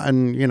kind of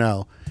gotten, you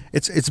know,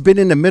 it's been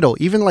in the middle.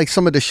 Even like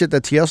some of the shit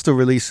that Tiesto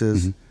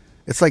releases,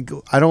 it's like,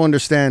 I don't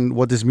understand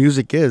what this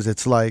music is.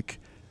 It's like,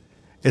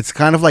 it's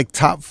kind of like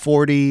top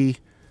 40,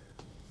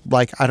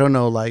 like, I don't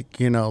know, like,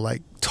 you know,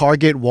 like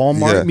Target,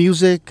 Walmart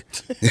music.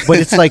 But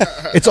it's like,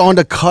 it's on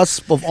the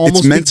cusp of almost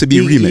it's meant to be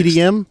remixed.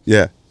 EDM.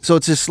 Yeah. So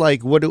it's just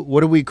like, what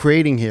are we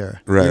creating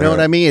here? Right. You know what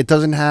I mean? It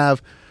doesn't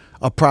have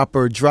a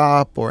proper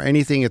drop or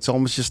anything. It's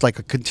almost just like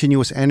a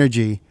continuous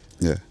energy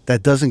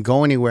that doesn't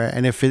go anywhere.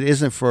 And if it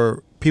isn't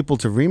for people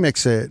to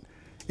remix it,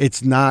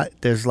 it's not,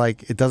 there's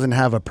like, it doesn't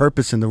have a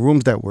purpose in the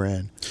rooms that we're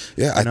in.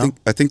 Yeah,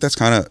 I think that's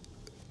kind of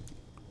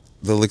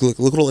the look at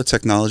all the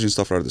technology and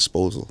stuff at our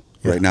disposal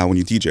right now when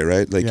you DJ,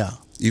 right? Like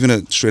even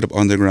a straight up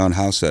underground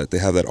house set, they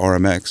have that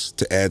RMX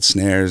to add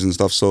snares and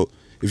stuff. So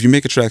if you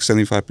make a track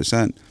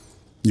 75%,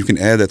 you can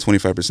add that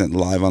 25%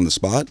 live on the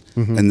spot,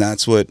 and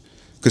that's what.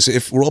 Because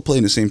if we're all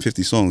playing the same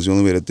 50 songs, the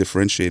only way to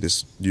differentiate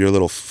is your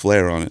little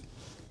flair on it.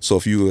 So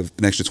if you have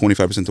an extra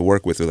 25% to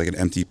work with, or like an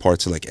empty part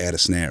to like add a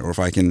snare, or if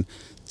I can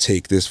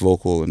take this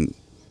vocal and,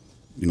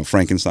 you know,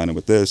 Frankenstein it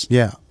with this,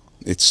 Yeah.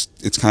 it's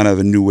kind of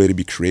a new way to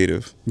be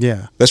creative.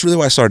 Yeah. That's really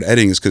why I started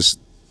editing, is because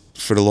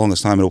for the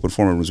longest time in open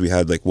format rooms, we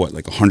had like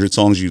 100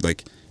 songs you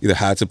like either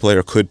had to play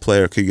or could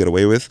get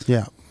away with.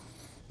 Yeah.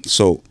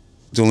 So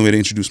the only way to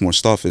introduce more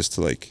stuff is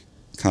to like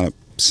kind of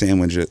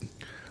sandwich it.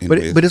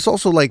 But it's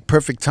also like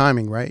perfect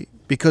timing, right?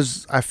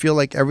 Because I feel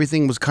like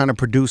everything was kind of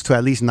produced to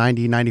at least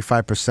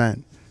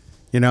 90-95%.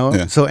 You know,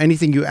 Yeah. so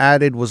anything you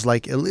added was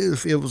like it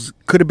was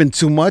could have been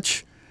too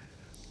much,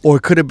 or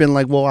it could have been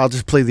like, well, I'll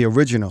just play the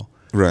original.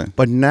 Right.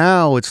 But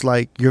now it's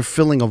like you're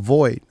filling a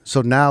void.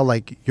 So now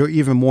like you're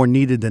even more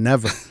needed than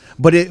ever.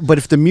 But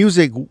if the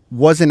music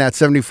wasn't at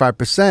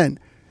 75%,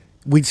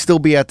 we'd still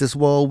be at this.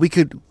 Well, we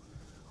could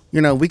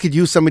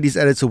use some of these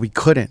edits, or we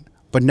couldn't.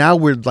 But now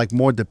we're like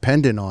more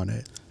dependent on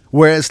it.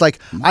 Whereas like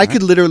I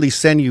could literally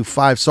send you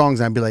 5 songs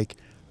and I'd be like,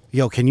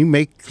 yo, can you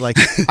make like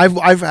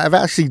I've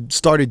actually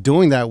started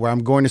doing that, where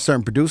I'm going to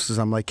certain producers.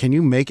 I'm like, can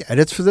you make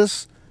edits for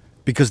this?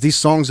 Because these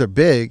songs are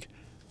big,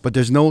 but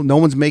there's no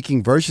one's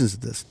making versions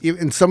of this.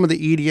 In some of the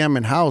EDM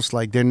and house,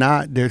 like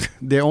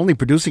they're only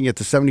producing it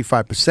to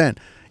 75%.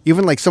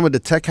 Even like some of the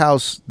tech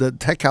house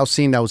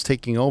scene that was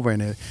taking over,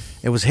 and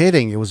it was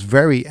hitting. It was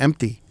very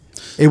empty.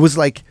 It was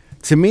like,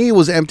 to me, it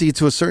was empty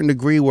to a certain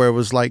degree, where it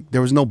was like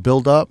there was no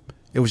build up.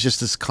 It was just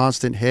this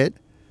constant hit.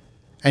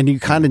 And you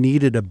kind of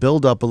needed a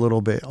build up a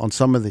little bit on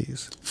some of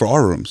these. For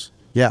our rooms.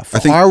 Yeah,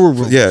 for our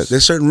rooms. Yeah,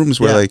 there's certain rooms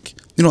where like,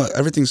 you know,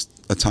 everything's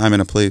a time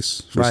and a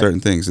place for certain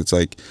things. It's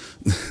like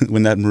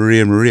when that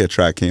Maria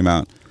track came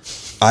out,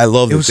 I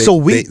loved it. It was so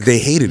weak. They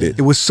hated it.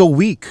 It was so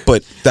weak.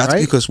 But that's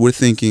because we're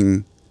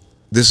thinking,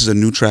 this is a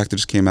new track that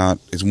just came out.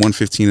 It's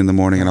 1:15 in the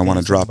morning and I want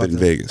to drop it in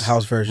Vegas.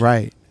 House version.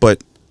 Right.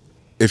 But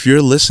if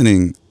you're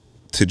listening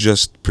to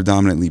just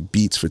predominantly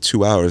beats for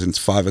 2 hours and it's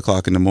 5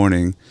 o'clock in the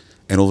morning,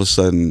 and all of a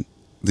sudden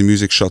the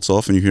music shuts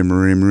off and you hear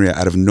Maria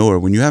out of nowhere,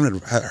 when you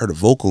haven't heard a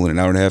vocal in an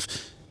hour and a half,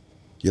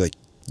 you're like,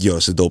 yo,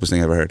 it's the dopest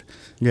thing I ever heard.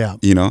 Yeah.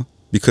 You know?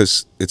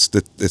 Because it's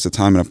a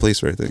time and a place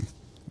for everything.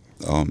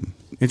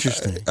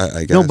 Interesting.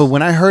 I guess. No, but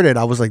when I heard it,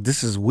 I was like,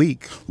 this is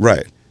weak.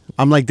 Right.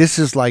 I'm like, this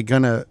is like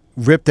gonna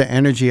rip the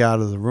energy out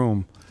of the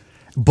room.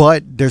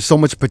 But there's so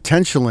much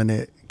potential in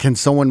it. Can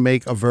someone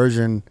make a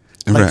version?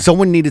 Like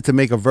someone needed to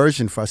make a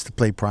version for us to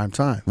play prime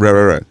time.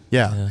 Right.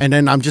 Yeah. And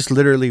then I'm just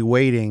literally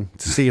waiting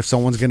to see if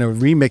someone's gonna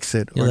remix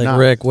it or You're like, not.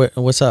 Rick,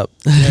 what's up?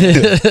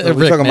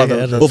 We're talking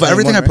about Well, for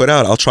everything I put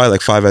out, I'll try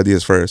like 5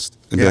 ideas first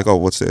and be Yeah. like, oh,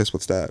 what's this?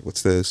 What's that?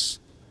 What's this?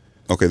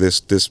 Okay,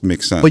 this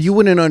makes sense. But you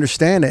wouldn't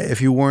understand it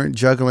if you weren't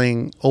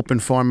juggling open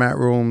format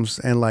rooms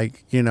and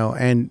like, you know,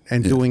 and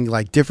doing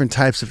like different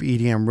types of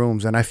EDM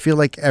rooms. And I feel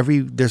like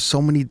there's so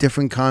many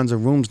different kinds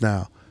of rooms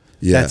now.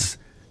 Yeah.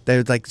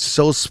 They're like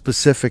so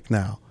specific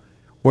now,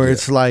 where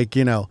it's like,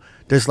 you know,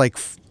 there's like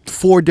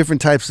 4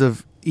 different types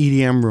of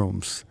EDM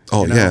rooms.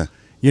 Oh, you know? yeah.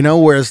 You know,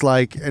 whereas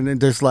like, and then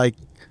there's like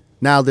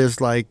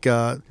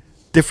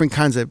different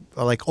kinds of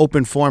like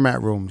open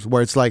format rooms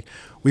where it's like,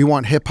 we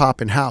want hip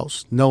hop and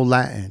house, no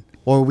Latin.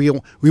 Or we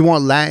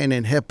want Latin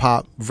and hip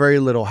hop, very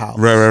little house.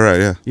 Right,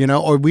 yeah. You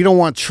know, or we don't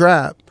want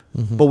trap,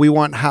 but we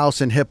want house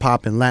and hip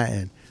hop and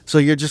Latin. So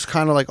you're just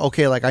kind of like,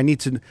 okay, like I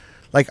need to,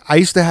 like I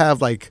used to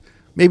have like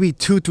maybe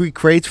 2-3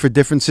 crates for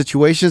different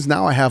situations.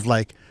 Now I have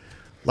like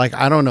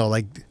I don't know,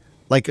 like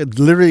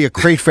literally a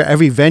crate for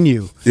every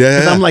venue.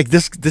 Yeah. I'm like,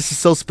 this is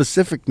so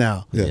specific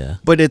now. Yeah.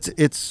 But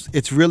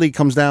it's really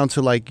comes down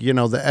to like, you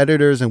know, the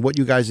editors and what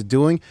you guys are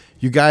doing.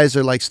 You guys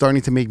are like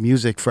starting to make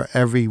music for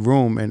every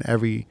room and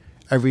every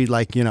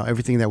like, you know,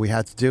 everything that we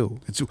had to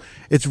do.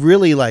 It's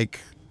really like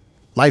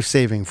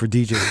life-saving for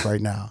DJs right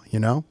now, you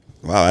know?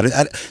 Wow.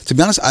 To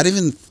be honest, I didn't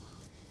even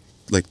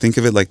like think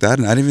of it like that,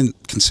 and I didn't even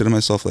consider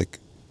myself like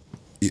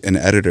an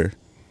editor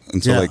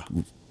until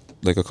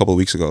like a couple of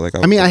weeks ago. Like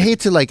I mean, I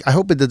hate to like. I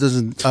hope it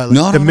doesn't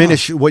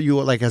diminish what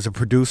you like as a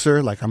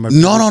producer. Like I'm a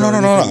no.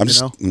 I'm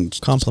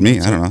just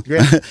compliments. me. I don't know.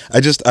 Yeah.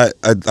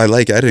 I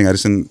like editing.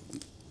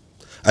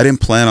 I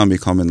didn't plan on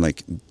becoming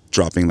like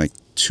dropping like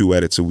 2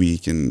 edits a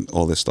week and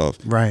all this stuff.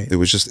 Right. It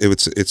was just it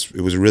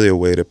was really a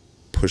way to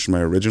push my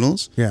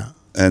originals. Yeah.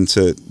 And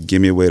to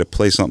give me a way to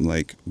play something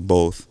like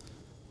both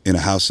in a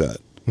house set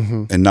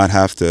and not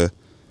have to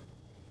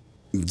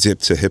dip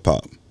to hip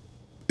hop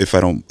if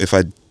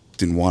I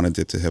didn't want to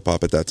dip to hip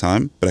hop at that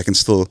time, but I can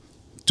still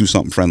do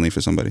something friendly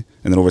for somebody.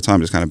 And then over time,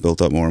 just kind of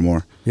built up more and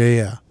more.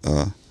 Yeah.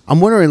 I'm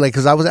wondering, like,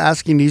 because I was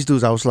asking these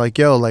dudes, I was like,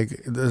 yo,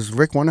 like, does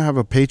Rick want to have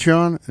a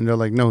Patreon? And they're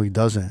like, no, he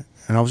doesn't.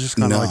 And I was just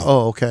kind of like,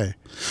 oh, okay.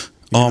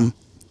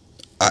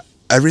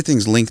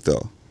 Everything's linked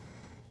though.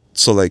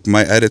 So like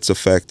my edits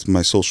affect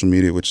my social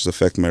media, which is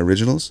affect my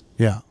originals.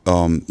 Yeah.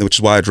 Which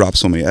is why I drop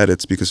so many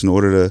edits, because in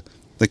order to,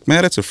 like, my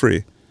edits are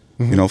free,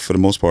 you know, for the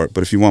most part.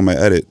 But if you want my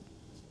edit,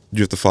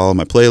 you have to follow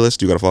my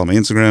playlist. You got to follow my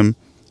Instagram.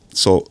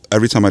 So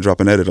every time I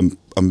drop an edit,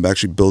 I'm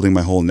actually building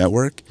my whole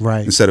network,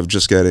 Right. instead of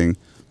just getting,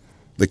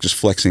 like, just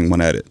flexing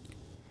one edit.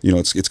 You know,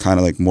 it's kind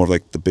of like more of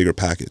like the bigger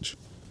package.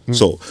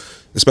 So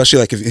especially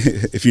like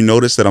if you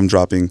notice that I'm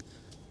dropping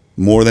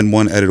more than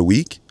one edit a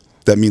week,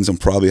 that means I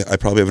probably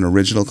have an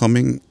original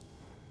coming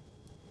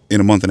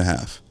in a month and a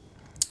half.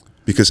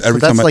 Because every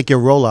So that's time like your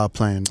rollout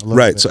plan. A little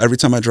right. bit. So every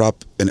time I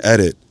drop an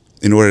edit,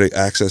 in order to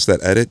access that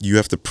edit, you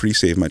have to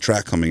pre-save my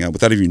track coming out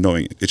without even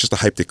knowing it. It's just a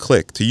hype to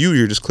click. To you,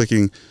 you're just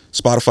clicking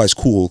Spotify's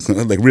cool.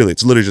 Like really,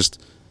 it's literally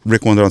just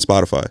Rick Wonder on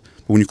Spotify.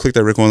 But when you click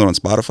that Rick Wonder on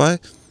Spotify,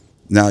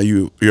 now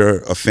you're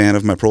a fan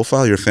of my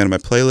profile, you're a fan of my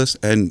playlist,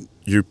 and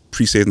you're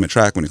pre-saved my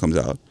track when it comes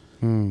out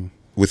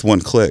with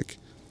one click.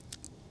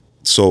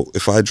 So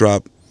if I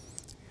drop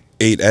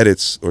 8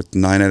 edits or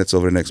 9 edits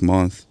over the next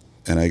month,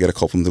 and I get a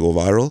couple of them to go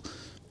viral,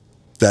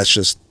 that's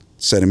just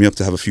setting me up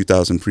to have a few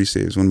thousand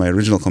pre-saves. When my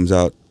original comes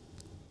out,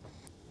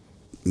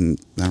 kind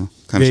of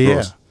scrolls.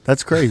 Yeah.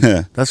 That's crazy.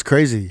 Yeah. That's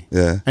crazy.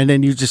 Yeah. And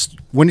then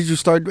when did you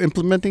start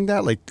implementing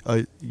that? Like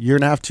a year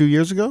and a half, 2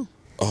 years ago?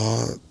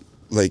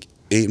 Like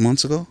 8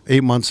 months ago,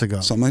 8 months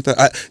ago. something like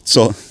that.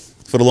 So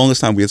for the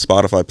longest time, we had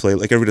Spotify play,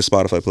 like every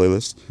Spotify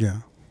playlist. Yeah.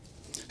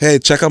 Hey,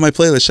 check out my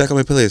playlist. Check out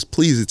my playlist,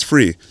 please. It's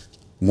free.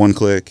 1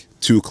 click,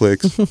 2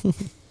 clicks.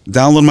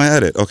 Download my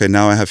edit. Okay,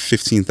 now I have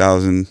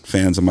 15,000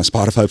 fans of my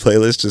Spotify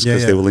playlist just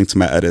because they will link to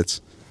my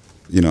edits.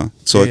 You know,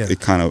 so it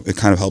kind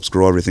of helps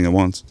grow everything at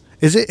once.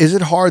 Is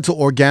it hard to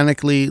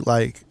organically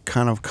like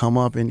kind of come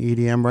up in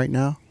EDM right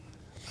now?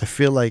 I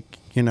feel like,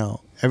 you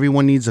know,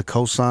 everyone needs a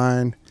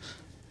cosign.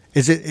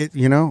 Is it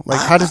you know,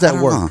 like how does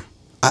that work?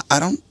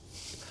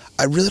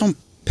 I really don't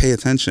pay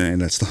attention to any of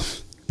that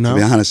stuff. No? To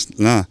be honest,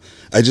 nah.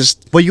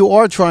 But you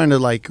are trying to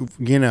like,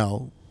 you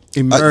know,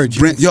 emerge.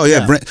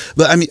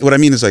 But I mean, what I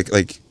mean is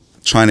like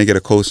trying to get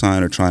a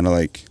cosign or trying to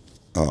like,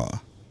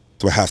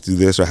 do I have to do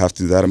this or I have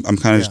to do that? I'm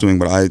kind of just doing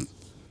what I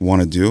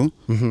want to do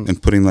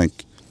and putting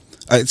like,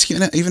 it's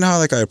even how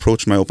like I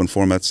approach my open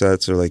format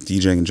sets or like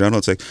DJing in general.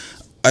 It's like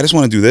I just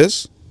want to do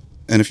this,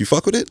 and if you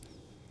fuck with it,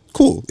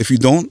 cool. If you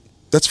don't,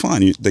 that's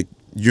fine.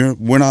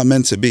 We're not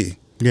meant to be.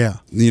 Yeah.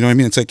 You know what I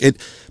mean? It's like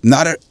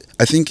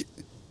I think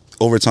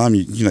over time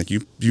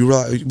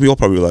we all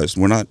probably realized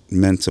we're not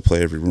meant to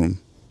play every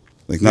room.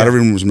 Like not every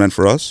room was meant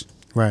for us.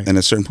 Right. And at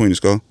a certain point you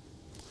just go,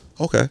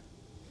 okay.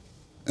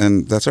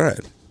 And that's all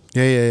right.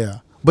 Yeah.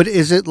 But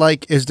is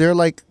there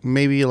like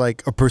maybe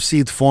like a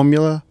perceived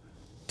formula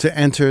to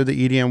enter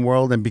the EDM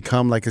world and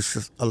become like a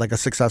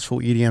successful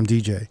EDM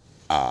DJ?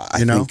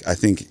 I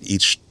think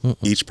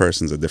each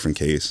person's a different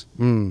case.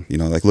 You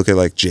know, like look at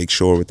like Jake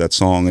Shore with that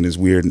song and his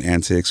weird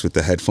antics with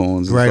the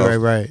headphones and stuff,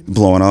 right.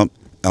 blowing up.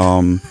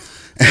 And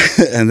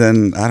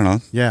then I don't know.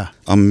 Yeah.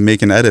 I'm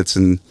making edits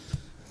and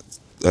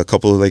a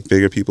couple of like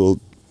bigger people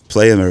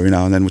play them every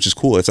now and then, which is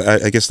cool. It's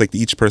I guess like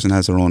each person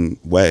has their own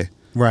way.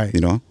 Right.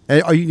 You know?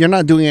 You're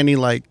not doing any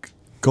like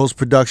ghost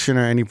production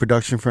or any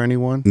production for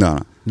anyone? No.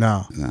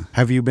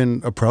 Have you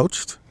been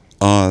approached?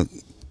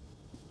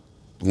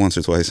 Once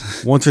or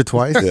twice. Once or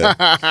twice?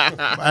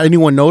 Yeah.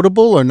 Anyone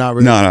notable or not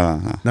really?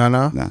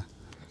 No.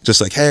 Just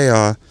like,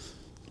 hey,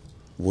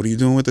 what are you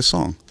doing with this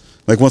song?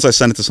 Like once I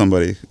send it to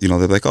somebody, you know,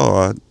 they're like,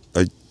 oh,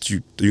 are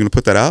you gonna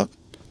put that out?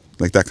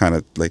 Like that kind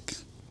of like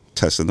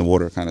testing the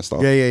water kind of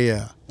stuff.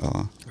 Yeah.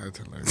 That's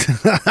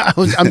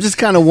hilarious. I'm just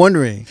kind of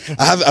wondering.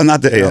 I'm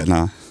not there yet,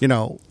 nah. You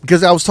know,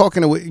 because I was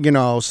talking with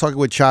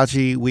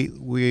Chachi.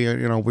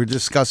 We're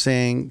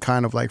discussing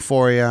kind of like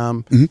 4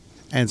 a.m.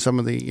 And some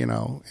of the, you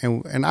know,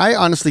 and I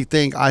honestly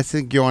think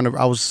you're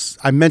on.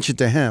 I mentioned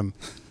to him,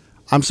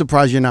 I'm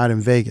surprised you're not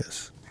in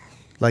Vegas.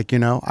 Like, you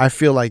know, I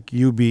feel like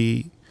you'd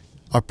be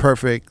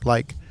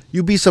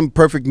you'd be some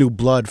perfect new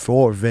blood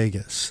for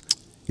Vegas.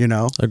 You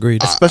know,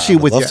 agreed. Especially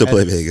with love your to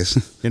play edit,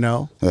 Vegas. You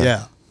know,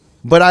 Yeah.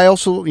 But I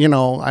also, you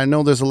know, I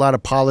know there's a lot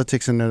of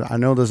politics in there. I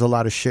know there's a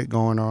lot of shit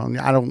going on.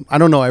 I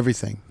don't know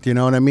everything. Do you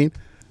know what I mean?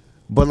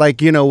 But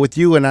like, you know, with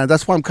you and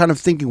that's why I'm kind of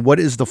thinking, what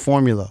is the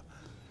formula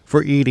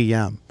for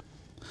EDM?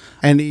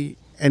 And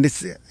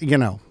it's, you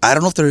know, I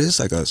don't know if there is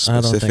like a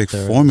specific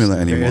formula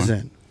anymore. there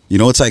isn't. You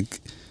know, it's like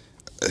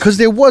because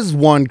there was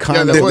one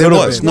kind of there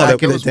was. No, back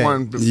there in the was day.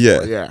 one before,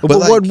 Yeah. But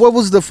like, what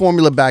was the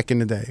formula back in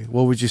the day?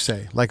 What would you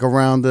say? Like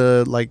around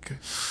the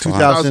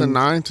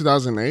 2009,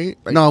 2008?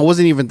 Like, no, it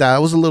wasn't even that.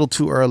 It was a little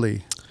too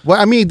early. Well,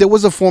 I mean, there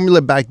was a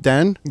formula back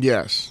then.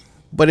 Yes.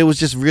 But it was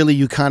just really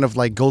you kind of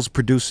like ghost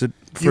produce it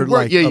for a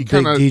big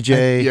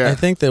DJ. I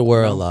think there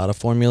were a lot of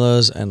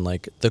formulas, and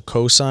like the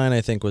cosign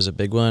I think was a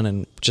big one.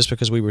 And just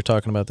because we were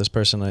talking about this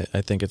person,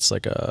 I think it's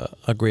like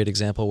a great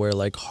example where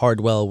like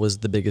Hardwell was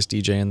the biggest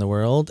DJ in the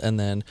world, and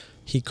then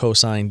he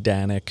cosigned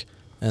Danik,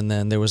 and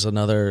then there was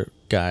another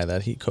guy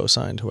that he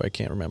cosigned who I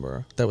can't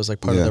remember. That was like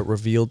part of the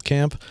Revealed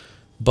camp.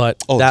 But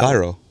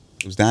Zyro.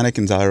 It was Danik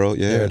and Zyro.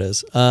 Yeah. There it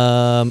is.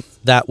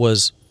 That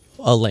was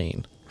a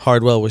lane.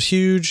 Hardwell was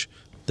huge.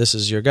 This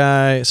is your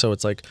guy. So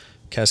it's like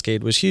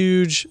Cascade was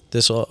huge.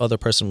 This other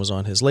person was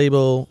on his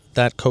label.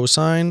 That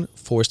cosign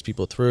forced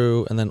people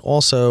through. And then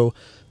also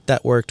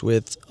that worked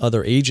with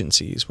other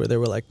agencies where they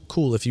were like,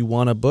 cool, if you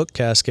want to book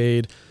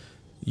Cascade,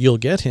 you'll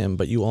get him,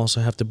 but you also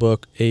have to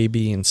book A,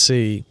 B, and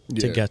C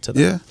to get to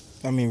them. Yeah.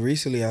 I mean,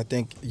 recently, I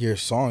think your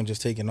song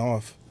just taken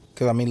off.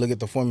 Because, I mean, look at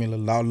the formula.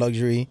 Loud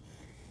Luxury,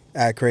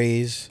 At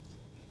Craze,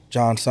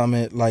 John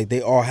Summit. Like,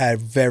 they all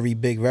had very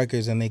big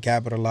records, and they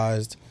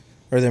capitalized,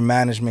 or their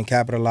management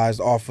capitalized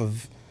off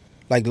of,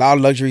 like,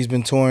 Loud Luxury's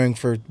been touring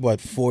for, what,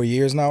 4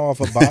 years now off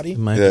of Body? It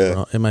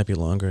might be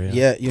longer, yeah.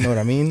 Yeah, you know what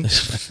I mean? I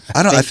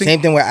think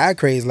same thing with At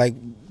Craze. Like,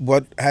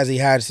 what has he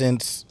had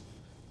since...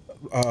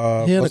 he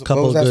had a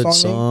couple of good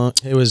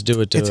songs. It was Do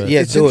It, Do It.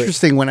 Yeah, It's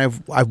interesting when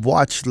I've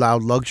watched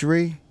Loud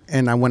Luxury,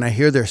 and when I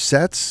hear their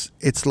sets,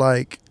 it's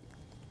like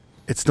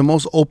it's the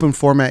most open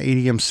format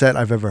EDM set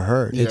I've ever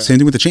heard. Yeah. Same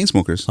thing with the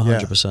Chainsmokers.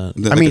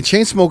 100%. I mean,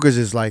 Chainsmokers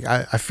is like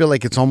I feel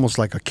like it's almost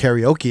like a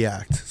karaoke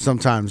act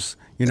sometimes.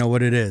 You know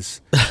what it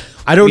is?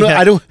 I don't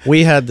know.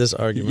 We had this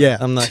argument. Yeah,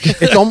 I'm not.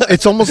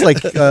 It's almost like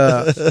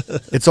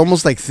it's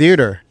almost like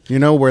theater. You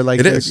know, where like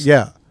it is.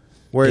 Yeah.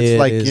 Where it's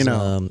like, is, you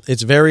know.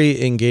 it's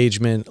very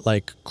engagement,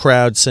 like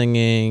crowd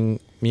singing,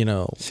 you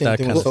know, that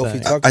kind of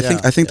thing.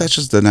 I think that's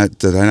just the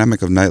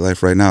dynamic of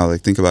nightlife right now.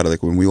 Like, think about it.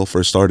 Like, when we all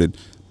first started,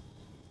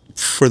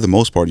 for the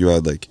most part, you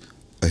had like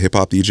a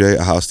hip-hop DJ,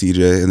 a house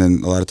DJ, and then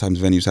a lot of times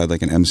venues had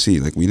like an MC.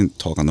 Like, we didn't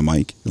talk on the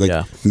mic.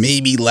 Like,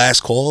 maybe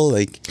last call,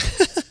 like,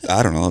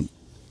 I don't know.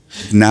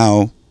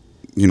 Now,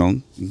 you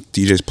know,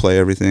 DJs play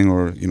everything,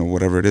 or, you know,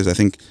 whatever it is. I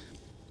think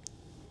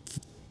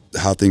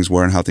how things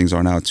were and how things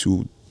are now are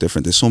too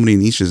different. There's so many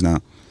niches now.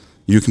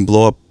 You can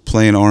blow up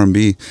playing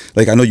R&B.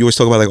 Like, I know you always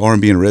talk about like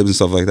R&B and ribs and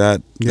stuff like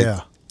that. Yeah,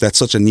 like, that's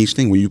such a niche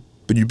thing where you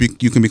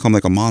can become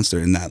like a monster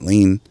in that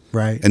lane,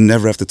 right? And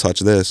never have to touch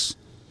this.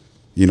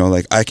 You know,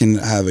 like, I could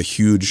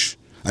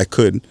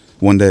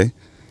one day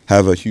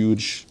have a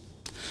huge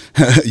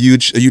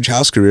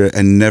house career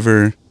and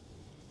never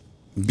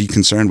be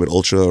concerned with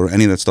ultra or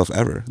any of that stuff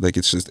ever. Like,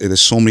 it's just, there's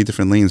so many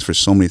different lanes for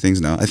so many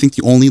things now. I think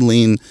the only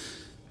lane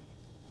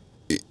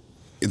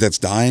that's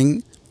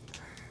dying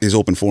is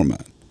open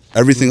format.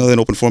 Everything other than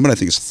open format, I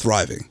think, is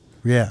thriving.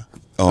 Yeah.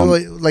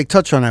 Like,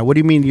 touch on that. What do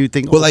you mean you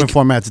think open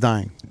format's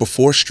dying?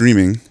 Before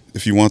streaming,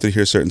 if you wanted to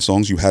hear certain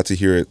songs, you had to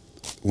hear it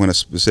when a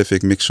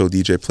specific mix show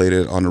DJ played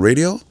it on the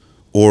radio,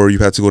 or you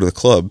had to go to the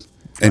club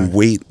and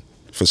wait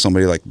for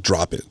somebody to like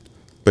drop it.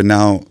 But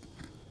now,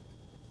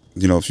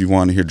 you know, if you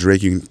want to hear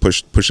Drake, you can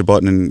push a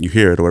button and you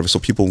hear it or whatever. So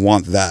people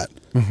want that.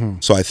 Mm-hmm.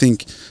 So I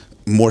think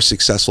more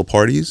successful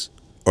parties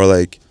are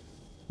like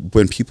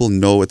when people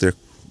know what they're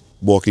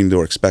walking into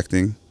or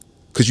expecting,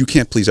 because you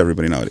can't please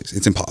everybody nowadays.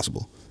 It's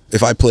impossible.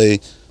 If I play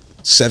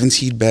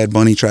 17 Bad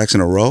Bunny tracks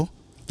in a row,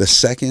 the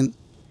second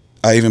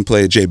I even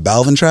play a J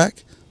Balvin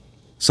track,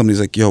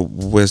 somebody's like, yo,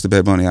 where's the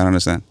Bad Bunny? I don't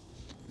understand.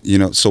 You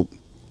know, so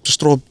just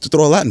throw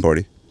a Latin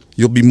party.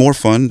 You'll be more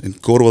fun, and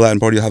go to a Latin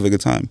party, you'll have a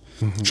good time.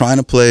 Mm-hmm. Trying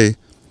to play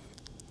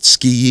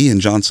Ski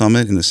and John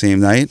Summit in the same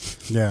night,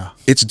 yeah,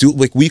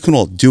 like, we can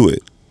all do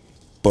it,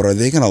 but are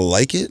they gonna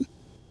like it?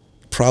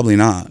 Probably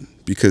not,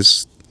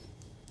 because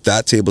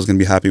that table's gonna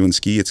be happy when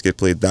Ski gets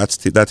played. That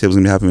table's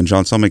gonna be happy when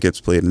John Summit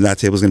gets played, and that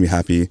table's gonna be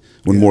happy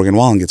when Morgan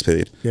Wallen gets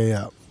paid.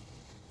 Yeah.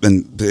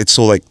 And it's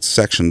so like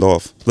sectioned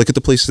off. Look at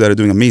the places that are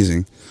doing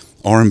amazing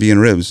R&B and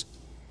ribs.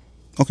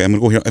 Okay, I'm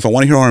gonna go here. If I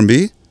want to hear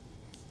R&B,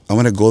 I'm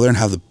gonna go there and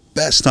have the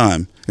best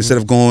time instead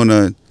of going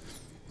to,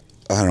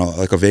 I don't know,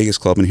 like a Vegas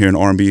club and hearing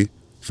R&B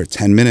for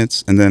 10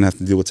 minutes and then have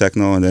to deal with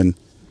techno and then,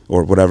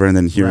 or whatever, and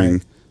then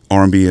hearing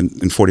R&B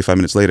in 45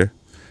 minutes later.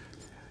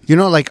 You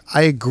know, like,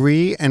 I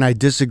agree and I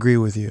disagree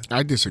with you.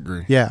 I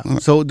disagree. Yeah.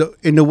 So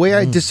in the way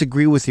I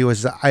disagree with you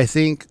is that I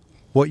think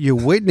what you're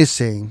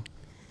witnessing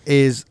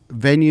is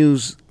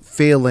venues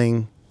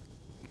failing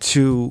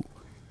to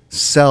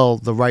sell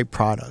the right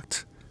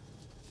product.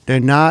 They're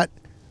not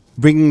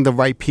bringing the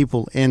right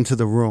people into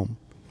the room,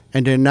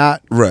 and they're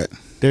not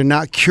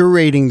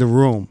curating the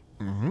room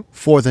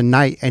for the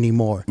night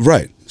anymore.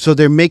 Right. So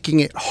they're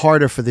making it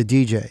harder for the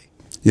DJ.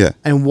 Yeah.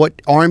 And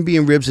what R&B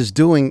and Ribs is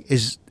doing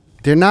is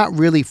they're not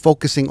really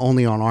focusing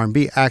only on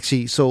R&B.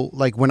 Actually, so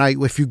like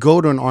if you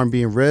go to an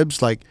R&B and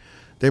Ribs, like,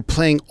 they're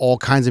playing all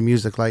kinds of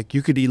music. Like,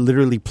 you could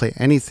literally play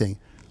anything.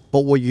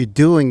 But what you're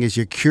doing is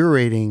you're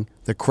curating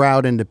the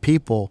crowd and the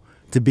people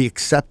to be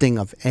accepting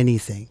of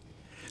anything.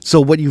 So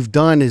what you've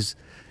done is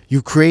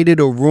you created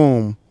a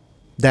room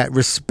that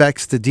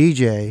respects the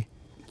DJ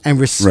and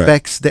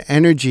respects the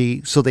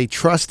energy, so they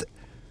trust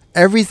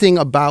everything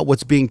about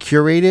what's being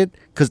curated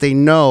because they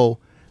know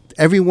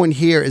everyone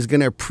here is going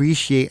to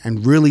appreciate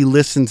and really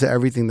listen to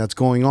everything that's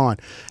going on.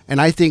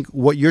 And I think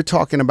what you're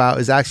talking about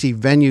is actually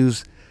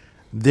venues,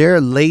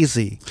 they're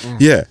lazy.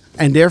 Yeah.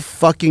 And they're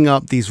fucking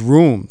up these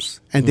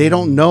rooms, and they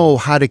don't know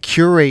how to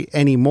curate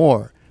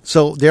anymore.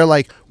 So they're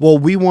like, well,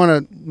 we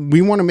want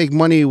to make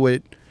money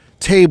with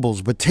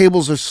tables, but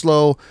tables are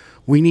slow.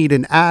 We need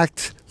an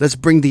act. Let's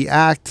bring the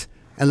act,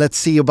 and let's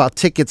see about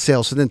ticket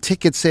sales. So then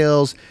ticket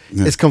sales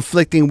is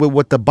conflicting with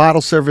what the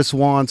bottle service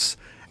wants.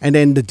 And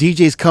then the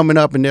DJ's coming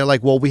up, and they're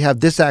like, well, we have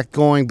this act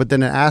going, but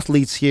then an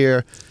athlete's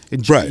here,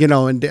 Right. You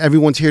know, and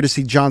everyone's here to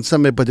see John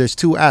Summit, but there's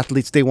 2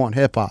 athletes, they want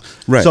hip hop.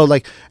 Right. So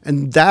like,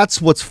 and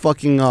that's what's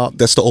fucking up.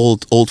 That's the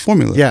old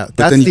formula. Yeah, But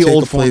that's then you the take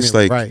old a place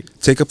formula, like,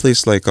 right. Take a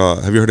place like,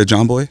 have you heard of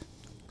John Boy?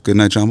 Good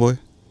Night John Boy?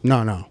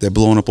 No. They're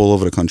blowing up all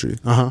over the country.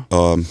 Uh-huh.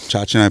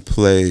 Chachi and I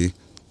play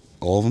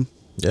all of them.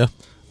 Yeah.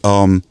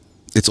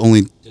 It's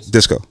only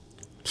disco.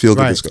 Feel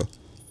good Right. disco.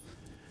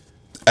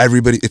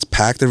 Everybody, it's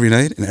packed every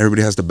night, and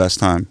everybody has the best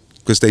time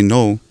because they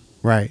know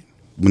Right.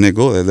 when they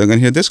go there, they're gonna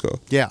hear disco.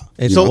 Yeah.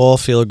 It's So, all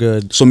feel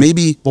good. So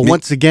maybe, but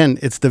once again,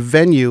 it's the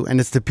venue and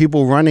it's the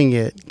people running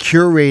it,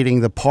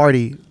 curating the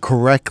party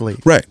correctly.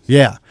 right?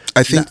 Yeah.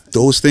 I think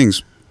those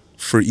things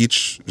for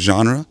each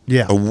genre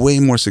Yeah. are way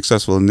more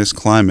successful in this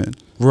climate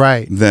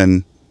Right.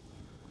 than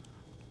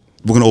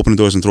we're gonna open the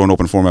doors and throw an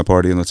open format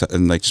party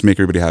and like just make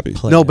everybody happy.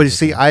 No, but you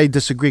see, I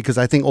disagree because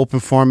I think open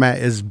format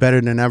is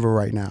better than ever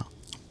right now.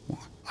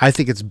 I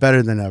think it's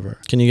better than ever.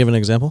 Can you give an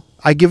example?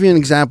 I give you an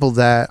example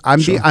that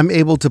I'm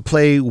able to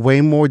play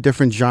way more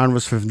different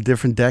genres from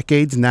different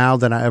decades now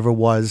than I ever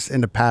was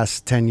in the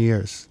past 10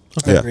 years.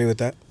 I Yeah. agree with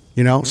that.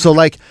 You know, so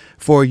like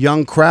for a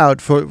young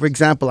crowd, for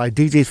example, I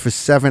DJed for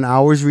 7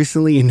 hours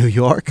recently in New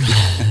York.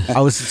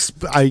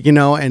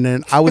 And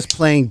then I was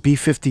playing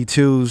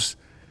B-52s,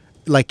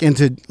 like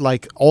into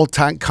like all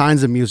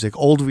kinds of music,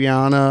 old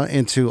Rihanna,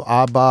 into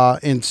ABBA,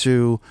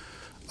 into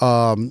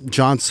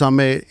John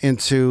Summit,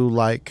 into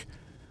like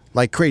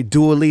great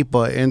Dua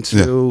Lipa,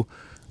 into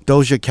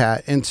Doja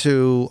Cat,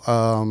 into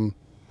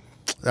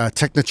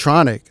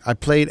Technotronic. I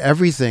played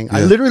everything.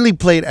 I literally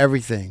played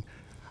everything.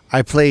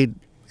 I played.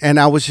 And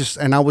I was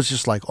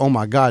just like, oh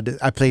my God!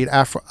 I played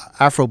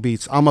Afro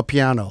beats. I'm a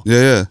piano.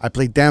 Yeah. I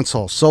played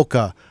dancehall,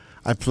 soca.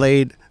 I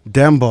played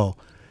dembo,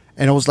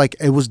 and it was like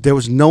there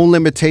was no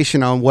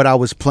limitation on what I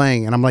was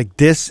playing. And I'm like,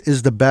 this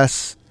is the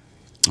best.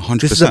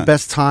 100%. This is the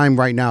best time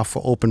right now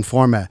for open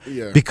format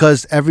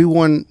because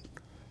everyone,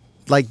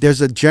 like,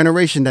 there's a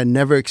generation that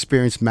never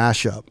experienced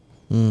mashup,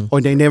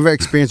 or they never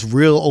experienced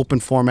real open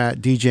format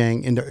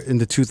DJing in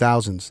the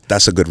 2000s.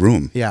 That's a good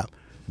room. Yeah,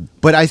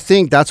 but I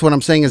think that's what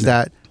I'm saying is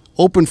that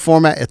open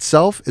format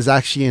itself is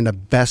actually in the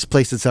best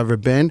place it's ever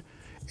been.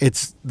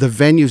 It's the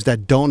venues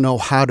that don't know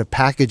how to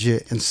package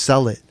it and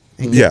sell it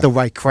and get the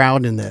right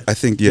crowd in there. I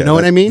think, you know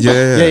what I mean?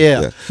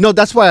 Yeah. No,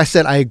 that's why I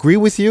said I agree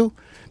with you,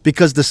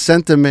 because the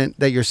sentiment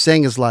that you're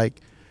saying is like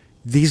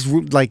these,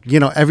 like, you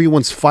know,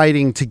 everyone's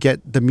fighting to get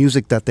the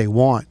music that they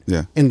want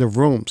in the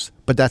rooms,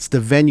 but that's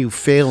the venue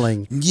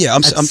failing. Yeah,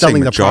 I'm selling saying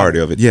the majority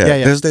product. of it.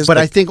 Yeah. There's but like,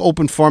 I think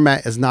open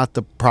format is not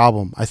the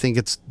problem. I think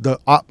it's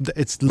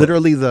it's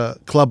literally the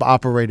club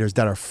operators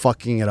that are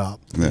fucking it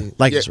up,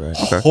 like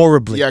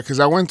horribly. Yeah,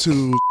 because I went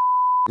to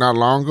not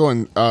long ago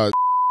and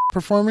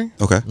performing.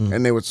 Okay.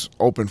 And it was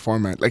open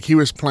format. Like he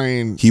was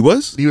playing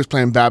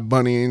playing Bad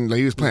Bunny and like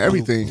he was playing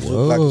everything.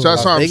 Whoa. So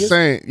that's what I'm Vegas?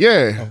 saying.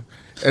 Yeah.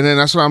 And then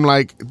that's what I'm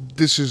like,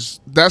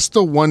 that's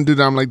the one dude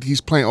I'm like, he's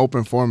playing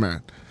open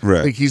format.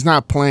 Right. Like he's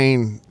not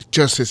playing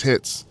just his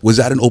hits. Was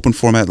that an open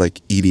format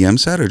like EDM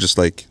set or just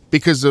like?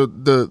 Because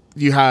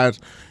you had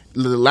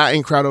the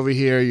Latin crowd over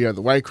here, you have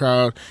the white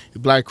crowd, the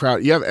black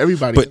crowd, you have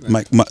everybody. But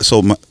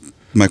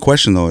my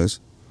question though is,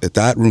 at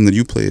that room that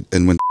you played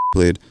and when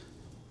played,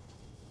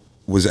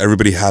 was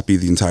everybody happy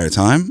the entire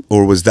time,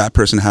 or was that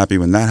person happy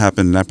when that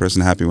happened and that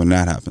person happy when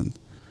that happened?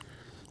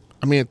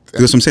 I mean,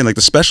 because I'm saying like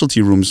the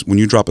specialty rooms, when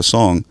you drop a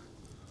song,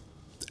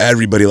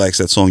 everybody likes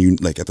that song you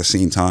like at the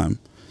same time.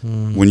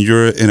 When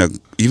you're in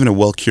even a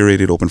well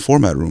curated open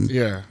format room,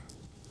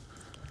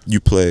 you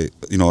play,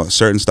 you know, a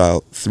certain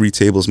style, 3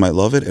 tables might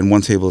love it and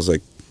 1 table is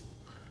like,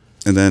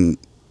 and then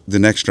the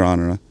next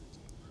genre,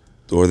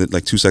 or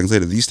like 2 seconds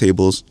later, these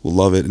tables will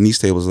love it and these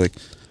tables like,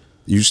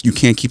 you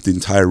can't keep the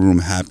entire room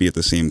happy at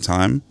the same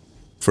time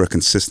for a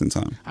consistent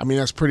time. I mean,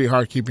 that's pretty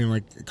hard keeping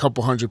like a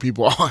couple hundred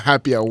people all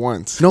happy at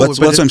once. No, but that's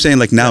what I'm saying.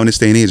 Like now in this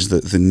day and age,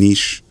 the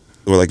niche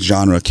or like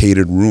genre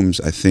catered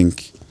rooms, I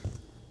think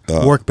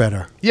work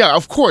better. Yeah,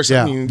 of course.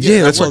 Yeah, I mean,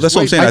 that's what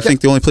I'm saying. I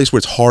think the only place where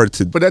it's hard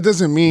to, but that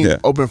doesn't mean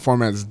open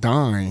format is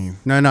dying.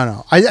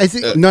 No. I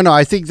think no.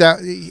 I think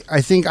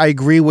I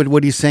agree with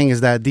what he's saying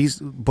is that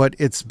but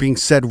it's being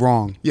said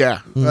wrong.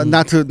 Yeah.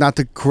 Not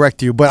to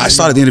correct you, but I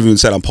started the interview and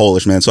said I'm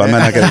Polish, man, so I might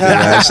not get it.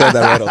 I said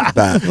that right off the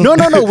bat.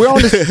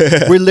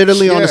 No. We're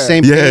literally on the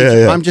same page.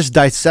 Yeah. I'm just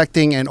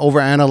dissecting and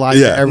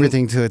overanalyzing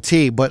everything to a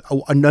T. But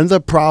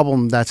another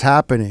problem that's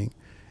happening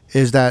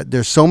is that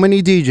there's so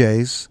many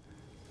DJs.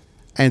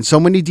 And so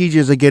many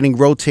DJs are getting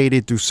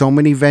rotated through so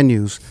many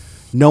venues.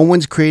 No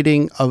one's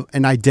creating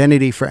an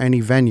identity for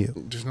any venue.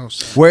 There's no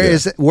sense.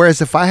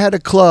 Whereas if I had a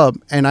club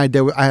and I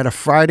had a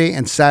Friday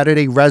and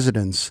Saturday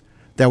residents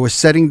that were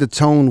setting the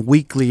tone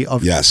weekly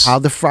of how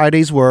the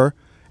Fridays were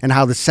and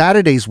how the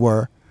Saturdays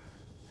were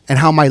and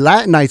how my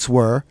Latin nights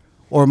were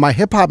or my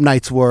hip hop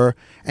nights were,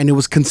 and it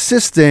was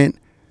consistent,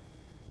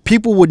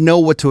 people would know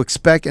what to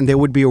expect and there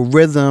would be a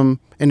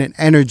rhythm and an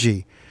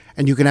energy.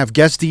 And you can have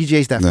guest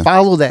DJs that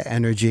follow that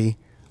energy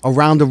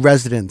around the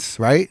residents,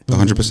 right?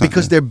 100%.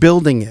 Because they're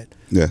building it.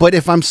 Yeah. But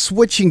if I'm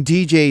switching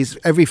DJs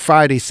every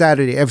Friday,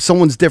 Saturday, if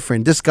someone's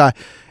different, this guy...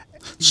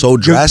 So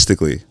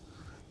drastically.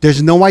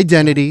 There's no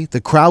identity.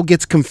 The crowd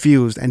gets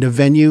confused, and the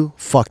venue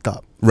fucked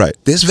up. Right.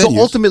 This So venues,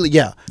 ultimately,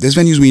 yeah. there's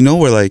venues we know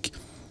where like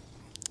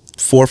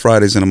 4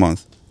 Fridays in a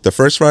month. The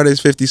first Friday is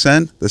 50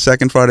 Cent. The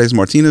second Friday is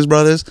Martinez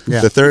Brothers.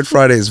 Yeah. The third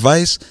Friday is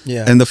Vice.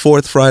 Yeah. And the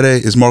fourth Friday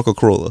is Marco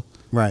Carolla.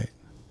 Right.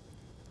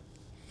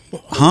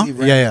 Huh?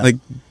 Yeah. Like,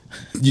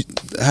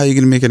 how are you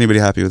gonna make anybody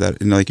happy with that?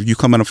 And like, if you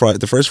come on a Friday,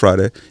 the first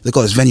Friday, like,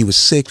 oh, this venue was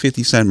sick.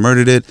 50 Cent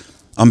murdered it.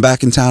 I'm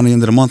back in town at the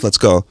end of the month. Let's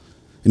go.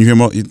 And you hear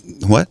more.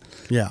 What?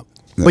 Yeah.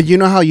 But you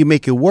know how you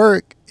make it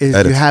work is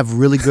Edits. you have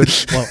really good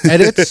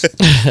edits,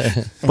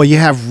 but you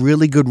have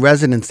really good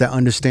residents that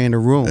understand the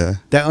room, Yeah.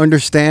 that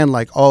understand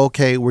like, oh,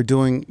 okay, we're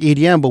doing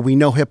EDM, but we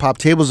know hip hop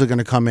tables are going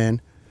to come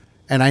in,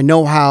 and I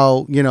know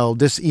how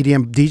this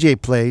EDM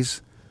DJ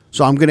plays,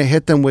 so I'm going to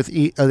hit them with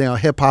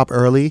hip hop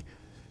early,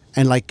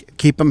 and like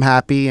keep them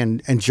happy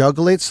and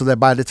juggle it so that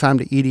by the time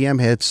the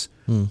EDM hits,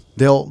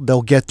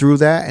 they'll get through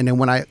that, and then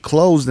when I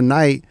close the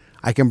night,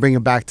 I can bring it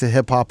back to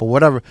hip hop or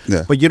whatever.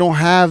 Yeah. But you don't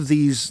have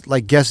these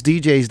like guest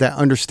DJs that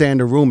understand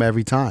the room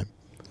every time.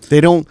 They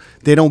don't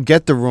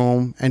get the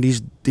room, and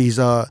these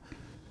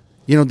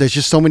there's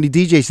just so many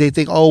DJs. They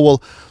think, oh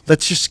well,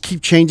 let's just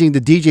keep changing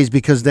the DJs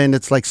because then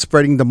it's like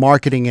spreading the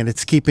marketing and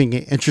it's keeping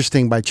it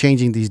interesting by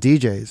changing these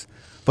DJs.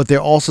 But they're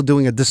also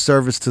doing a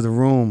disservice to the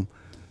room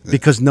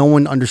because no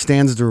one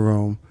understands the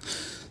room,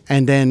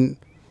 and then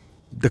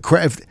the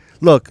crowd.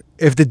 Look,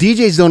 if the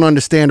DJs don't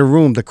understand the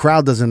room, the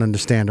crowd doesn't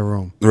understand the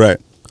room. Right.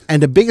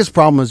 And the biggest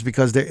problem is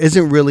because there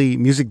isn't really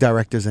music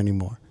directors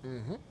anymore.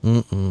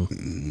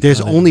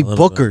 There's only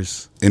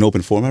bookers. In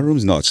open format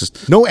rooms? No, it's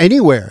just No,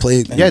 anywhere.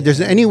 Play- Yeah,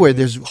 there's anywhere.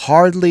 There's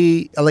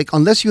hardly, like,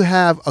 unless you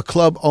have a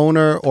club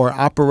owner or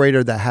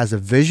operator that has a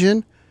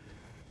vision,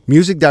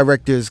 music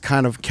directors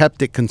kind of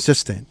kept it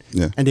consistent.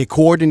 Yeah. And they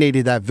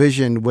coordinated that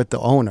vision with the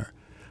owner.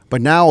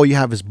 But now all you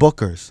have is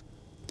bookers.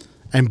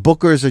 And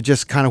bookers are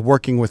just kind of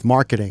working with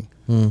marketing.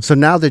 So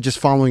now they're just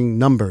following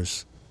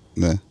numbers.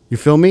 yeah. You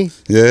feel me?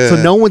 Yeah. So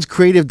no one's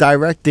creative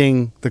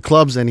directing the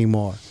clubs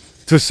anymore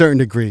to a certain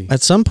degree.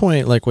 At some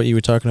point, like what you were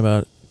talking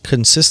about,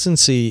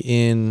 consistency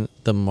in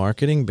the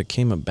marketing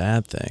became a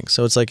bad thing.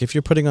 So it's like if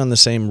you're putting on the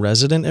same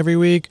resident every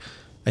week,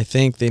 I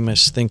think they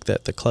must think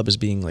that the club is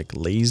being like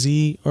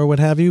lazy or what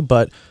have you.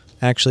 But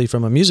actually,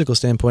 from a musical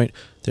standpoint,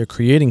 they're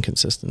creating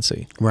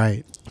consistency.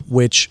 Right.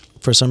 Which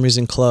for some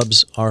reason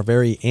clubs are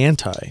very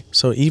anti.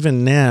 So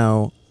even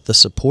now, the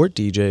support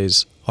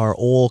DJs are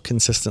all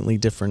consistently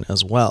different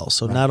as well.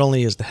 So not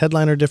only is the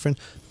headliner different,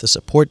 the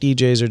support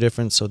DJs are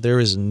different. So there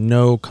is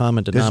no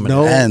common There's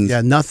denominator.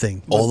 And-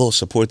 nothing. All those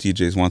support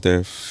DJs want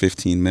their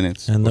 15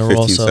 minutes And or they're 15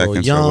 also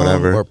seconds young or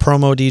whatever. or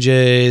promo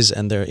DJs,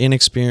 and they're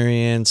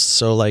inexperienced.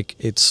 So like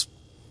it's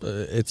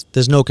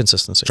there's no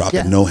consistency.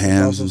 Dropping no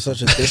hands. Also and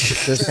such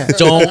a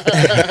Don't.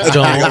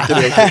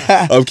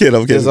 I'm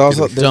kidding. There's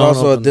also Don't a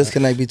open that.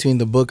 disconnect between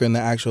the booker and the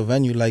actual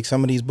venue. Like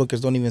some of these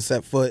bookers don't even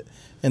set foot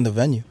in the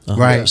venue.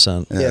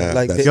 100%. Yeah,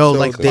 like that's- they, Yo, so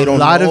like they a don't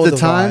lot know of the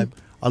time, vibe.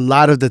 a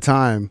lot of the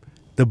time,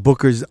 the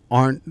bookers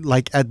aren't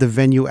like at the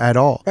venue at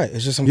all. Right,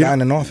 it's just some You guy know-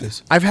 in an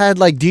office. I've had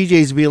like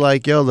DJs be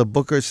like, "Yo, the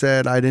booker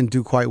said I didn't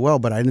do quite well,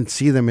 but I didn't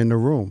see them in the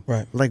room."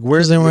 Right. Like,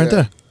 where's Because they weren't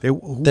there. They're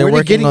They're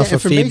working off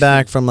of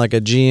feedback from like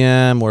a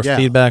GM or Yeah.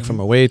 feedback from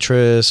a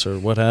waitress or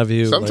what have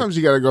you. Sometimes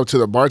you got to go to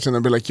the bartender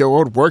and be like, "Yo,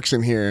 what works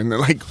in here?" And they're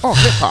like, "Oh,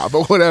 hip hop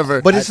or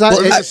whatever." But it's not.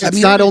 Well, It's, I it's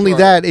mean- not only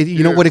that.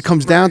 You know Yeah. what it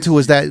comes down to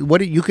is that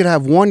you could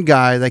have one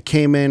guy that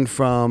came in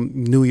from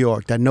New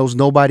York that knows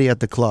nobody at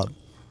the club,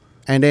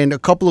 and then a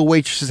couple of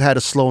waitresses had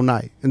a slow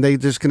night, and they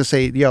just gonna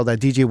say, "Yo, that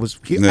DJ was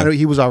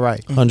he was all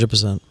right."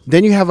 100%.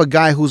 Then you have a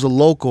guy who's a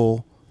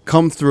local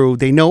come through.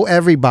 They know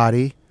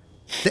everybody,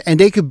 and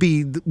they could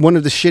be one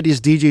of the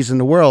shittiest DJs in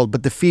the world,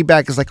 but the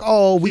feedback is like,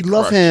 "Oh, we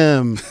love crushed.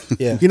 him."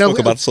 Yeah. You know, Talk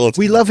about this all the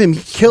we time. love him.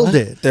 He killed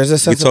it. There's a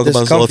sense talk of about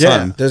this all the discomfort.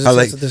 time. There's I a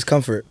like- sense of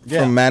discomfort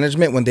Yeah. from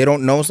management when they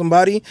don't know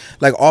somebody.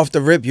 Like off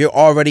the rip, you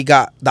already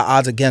got the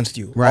odds against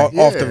you. Right.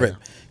 Off the Yeah. rip.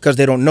 Because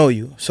they don't know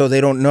you. So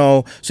they don't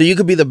know. So you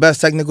could be the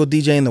best technical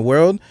DJ in the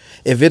world.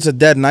 If it's a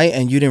dead night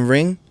and you didn't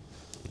ring,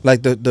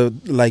 like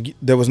like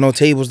there was no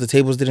tables, the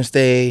tables didn't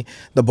stay,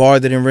 the bar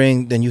didn't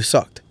ring, then you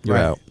sucked. You're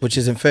out. Which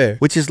isn't fair.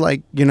 Which is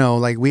like,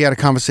 like we had a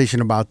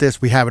conversation about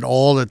this. We have it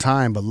all the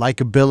time, but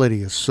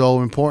likability is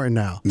so important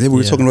now. Yeah, we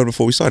were Yeah. talking about it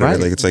before we started. Right.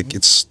 Right? Like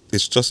it's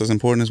just as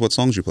important as what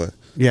songs you play.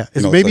 Yeah, it's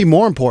You know, maybe like-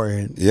 more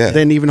important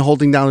than even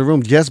holding down the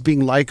room. Just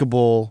being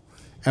likable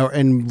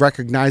and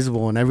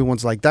recognizable, and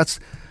everyone's like, "That's,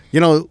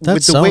 with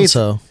That's the so way and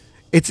so.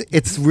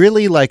 it's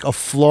really like a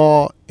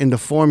flaw in the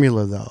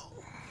formula, though.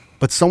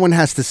 But someone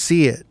has to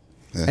see it,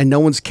 Yeah. and no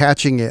one's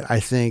catching it. I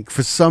think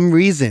for some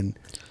reason,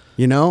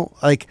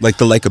 like. Like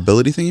the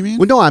likability thing, you mean?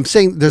 Well, no, I'm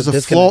saying there's The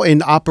a flaw disconnect.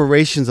 in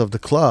operations of the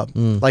club.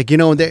 Like,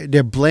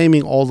 they're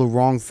blaming all the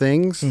wrong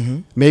things.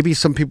 Maybe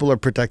some people are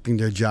protecting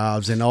their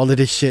jobs and all of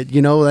this shit,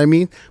 you know what I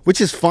mean? Which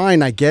is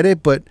fine, I get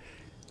it, but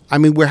I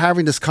mean, we're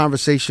having this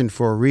conversation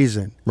for a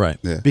reason. Right.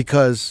 Yeah.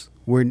 Because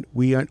we're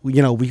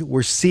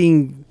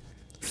seeing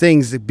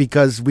things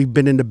because we've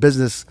been in the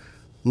business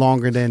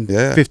longer than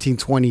Yeah. 15,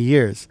 20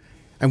 years.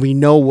 And we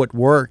know what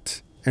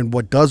worked and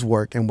what does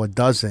work and what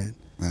doesn't.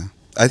 Yeah.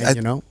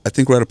 you know, I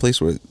think we're at a place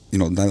where, you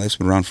know, nightlife's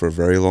been around for a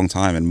very long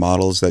time, and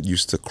models that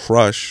used to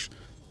crush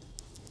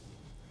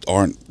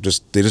aren't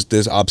just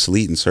they're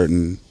obsolete in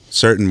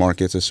certain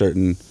markets or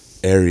certain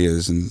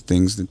areas and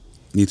things that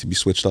need to be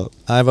switched up.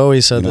 I've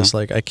always said this,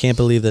 like, I can't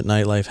believe that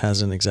nightlife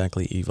hasn't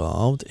exactly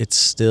evolved. It's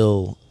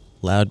still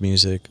loud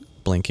music,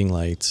 blinking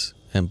lights,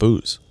 and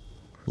booze.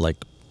 Like,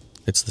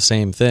 it's the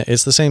same thing.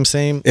 It's the same,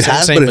 It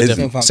has, same, but but it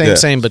different. isn't.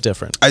 Same, but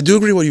different. I do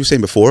agree with what you were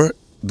saying before,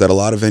 that a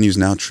lot of venues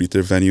now treat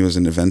their venue as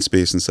an event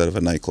space instead of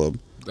a nightclub.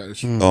 That is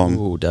true.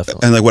 Ooh,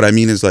 definitely. And like what I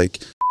mean is like,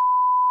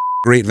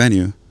 great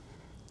venue,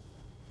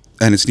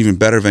 and it's an even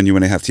better venue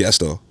when they have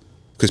Tiesto,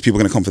 because people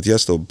are gonna come for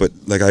Tiesto. But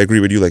like I agree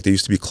with you, like there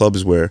used to be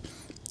clubs where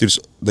there's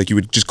like you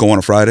would just go on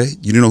a Friday,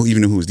 you didn't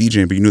even know who was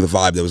DJing, but you knew the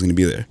vibe that was gonna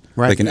be there.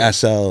 Right. Like an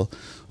SL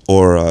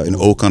or an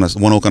Oak on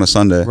a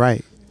Sunday.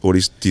 right. Or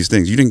these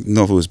things. You didn't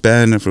know if it was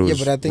Ben, if it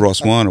was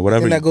Ross One or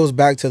whatever. I think that goes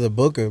back to the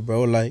booker,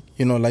 bro. Like,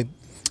 you know, like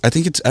I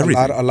think it's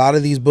everything. a lot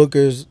of these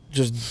bookers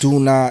just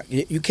do not.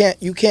 You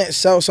can't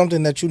sell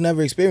something that you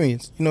never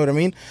experienced. You know what I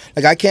mean?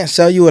 Like I can't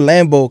sell you a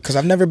Lambo because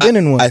I've never been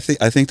in one. I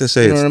think to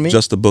say You know it's what I mean?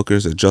 just the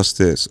bookers or just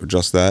this or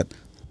just that,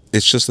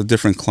 it's just a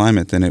different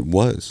climate than it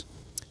was.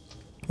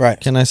 Right.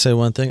 Can I say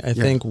one thing? I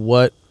think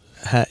what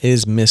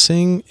is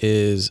missing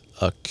is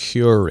a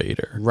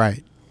curator,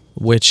 Right.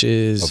 which A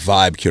is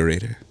vibe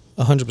curator.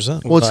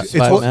 100%. Well, it's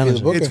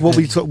manager.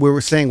 what we were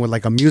saying with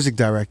like a music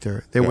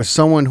director. There was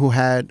someone who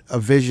had a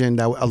vision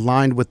that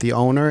aligned with the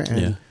owner,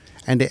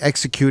 and they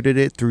executed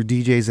it through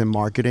DJs and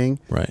marketing.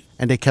 Right.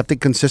 And they kept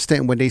it consistent.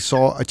 And when they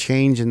saw a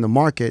change in the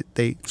market,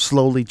 they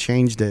slowly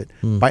changed it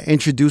by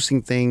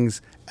introducing things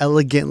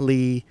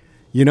elegantly.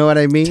 You know what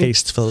I mean?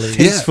 Tastefully.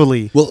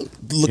 Tastefully. Well,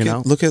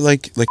 look at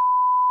like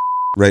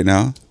right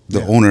now,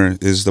 the owner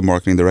is the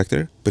marketing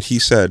director, but he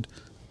said,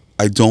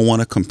 I don't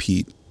want to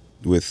compete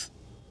with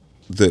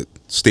the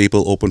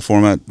staple open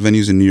format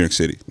venues in New York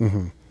City.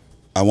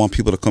 I want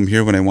people to come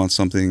here when they want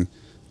something,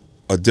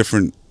 a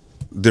different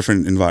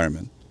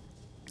environment.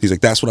 He's like,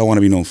 that's what I want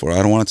to be known for.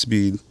 I don't want it to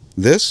be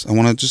this. I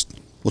want to just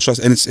trust,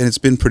 and it's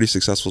been pretty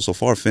successful so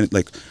far.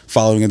 Like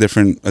following a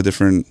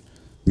different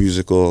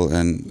musical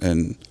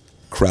and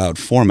crowd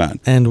format.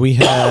 And we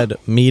had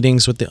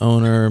meetings with the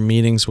owner,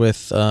 meetings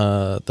with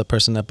the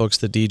person that books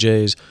the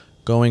DJs,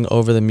 going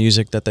over the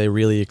music that they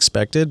really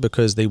expected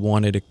because they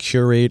wanted to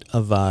curate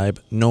a vibe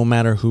no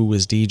matter who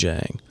was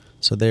DJing.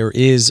 So there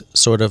is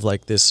sort of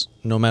like this,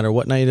 no matter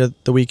what night of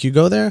the week you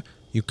go there,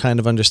 you kind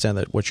of understand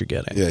that what you're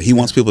getting. Yeah, he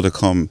wants people to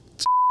come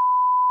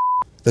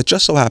that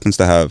just so happens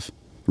to have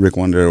Rick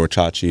Wonder or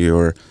Chachi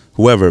or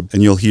whoever,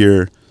 and you'll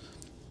hear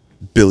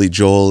Billy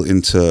Joel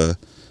into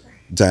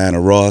Diana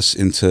Ross,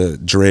 into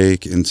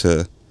Drake,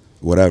 into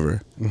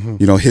whatever.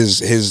 You know,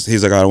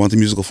 he's like, I want the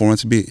musical format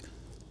to be,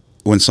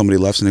 when somebody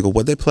left and they go,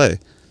 what'd they play?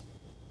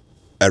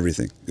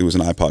 Everything. It was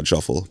an iPod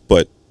shuffle,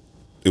 but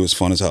it was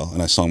fun as hell,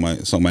 and I sung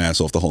my ass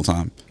off the whole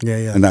time.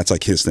 Yeah. And that's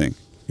like his thing.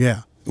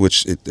 Yeah.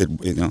 Which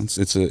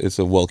it's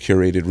a well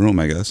curated room,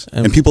 I guess,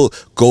 and people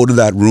go to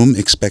that room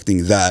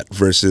expecting that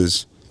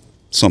versus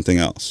something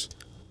else,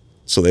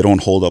 so they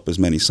don't hold up as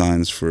many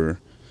signs for,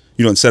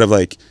 you know, instead of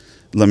like,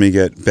 let me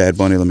get Bad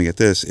Bunny, let me get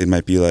this. It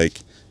might be like,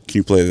 can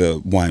you play the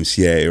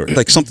YMCA or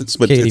like something?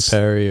 But Katy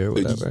Perry or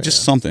whatever.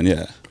 Just something,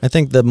 yeah. I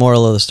think the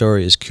moral of the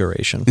story is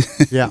curation.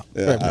 Yeah.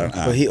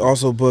 But he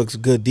also books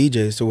good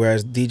DJs, so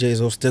whereas DJs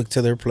will stick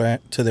to their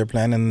plan,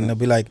 and they'll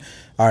be like,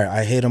 all right,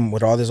 I hit them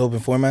with all this open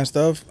format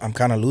stuff. I'm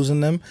kind of losing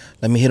them.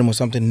 Let me hit them with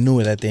something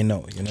new that they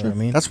know. You know what I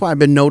mean? That's why I've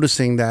been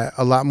noticing that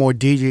a lot more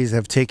DJs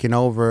have taken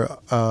over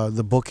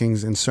the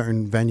bookings in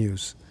certain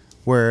venues,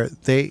 where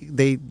they're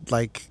the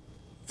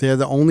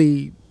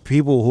only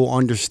people who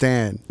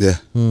understand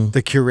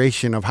the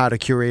curation of how to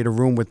curate a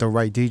room with the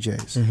right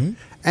DJs.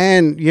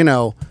 And, you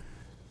know,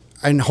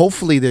 and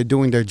hopefully they're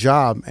doing their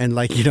job and,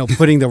 like, you know,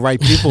 putting the right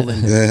people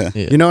in there.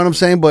 You know what I'm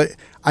saying? But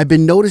I've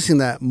been noticing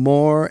that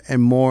more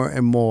and more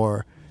and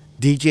more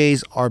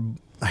DJs are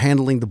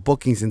handling the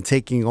bookings and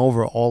taking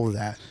over all of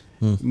that.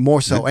 More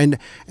so. And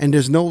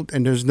there's no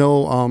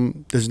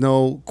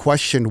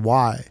question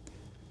why.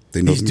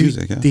 They know the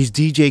music, These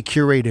DJ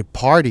curated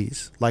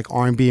parties like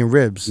R&B and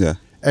Ribs,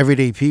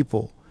 Everyday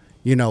People,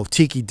 you know,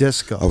 Tiki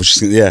Disco. I was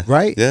just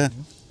right? Yeah.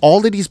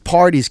 All of these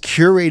parties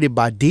curated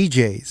by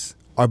DJs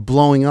are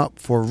blowing up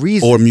for a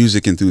reason. Or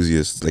music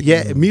enthusiasts. Like,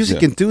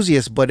 music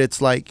enthusiasts, but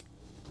it's like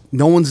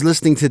no one's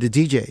listening to the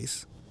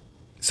DJs.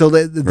 So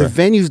the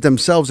venues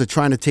themselves are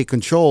trying to take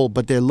control,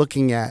 but they're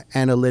looking at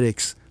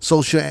analytics,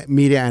 social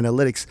media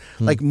analytics.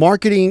 Like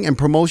marketing and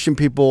promotion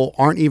people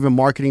aren't even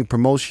marketing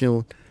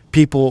promotional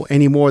people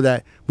anymore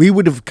that we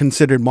would have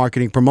considered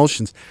marketing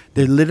promotions.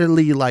 They're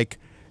literally like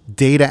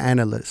data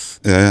analysts.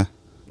 Yeah.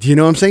 Do you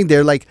know what I'm saying?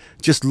 They're like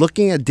just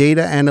looking at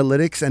data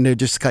analytics, and they're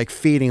just like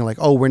feeding like,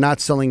 oh, we're not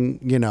selling,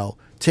 you know,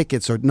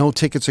 tickets, or no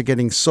tickets are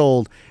getting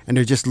sold, and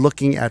they're just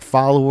looking at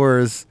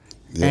followers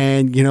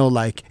and, you know,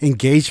 like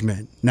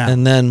engagement now.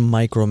 And then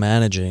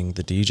micromanaging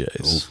the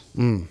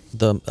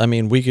DJs. I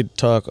mean, we could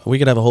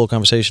have a whole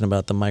conversation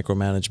about the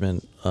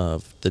micromanagement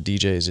of the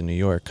DJs in New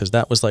York, because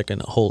that was like a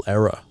whole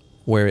era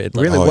where it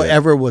Really, Oh,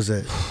 whatever was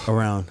it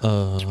around?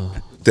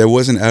 There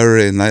was an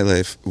era in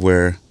nightlife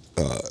where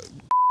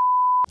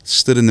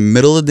stood in the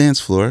middle of the dance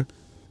floor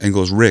and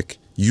goes, Rick,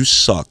 you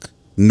suck.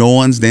 No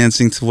one's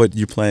dancing to what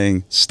you're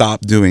playing.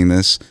 Stop doing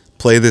this.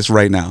 Play this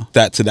right now.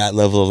 That to that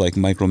level of like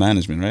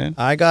micromanagement, right?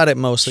 I got it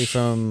mostly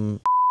from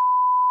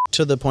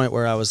to the point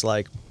where I was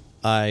like,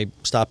 I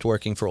stopped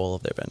working for all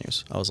of their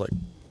venues. I was like,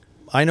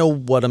 I know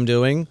what I'm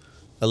doing.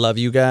 I love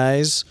you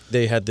guys.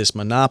 They had this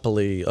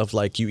monopoly of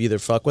like, you either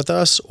fuck with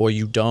us or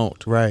you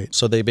don't. Right.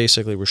 So they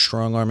basically were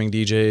strong-arming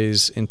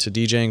DJs into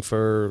DJing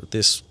for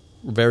this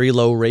very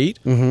low rate,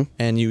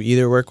 and you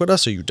either work with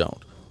us or you don't.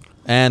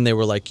 And they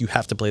were like, you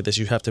have to play this,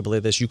 you have to play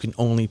this. You can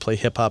only play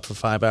hip-hop for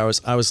 5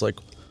 hours. I was like,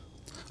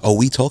 oh,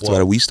 we talked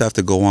about it. We used to have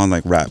to go on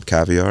like Rap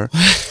Caviar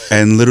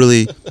and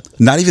literally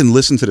not even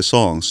listen to the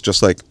songs,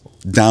 just like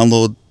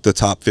download the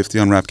top 50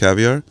 on Rap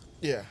Caviar.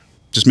 Yeah.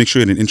 Just make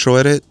sure you had an intro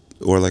edit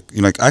or like,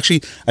 you know, like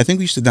actually, I think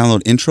we used to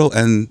download intro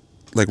and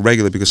like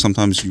regular because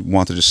sometimes you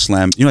want to just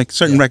slam, you know, like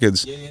certain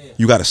records,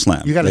 you got to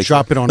slam. You got to like,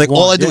 drop it on like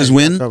one. all I do is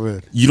win.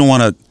 It. You don't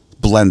want to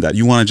blend that.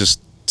 You want to just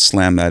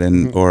slam that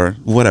in or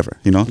whatever,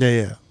 you know?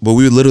 Yeah. But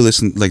we would literally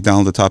listen, like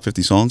download the top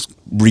 50 songs,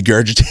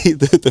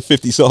 regurgitate the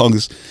 50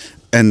 songs,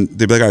 and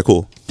they'd be like, all right,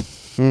 cool.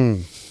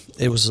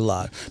 it was a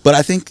lot. But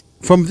I think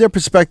From their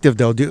perspective,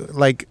 though,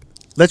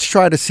 let's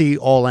try to see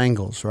all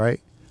angles, right?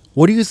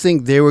 What do you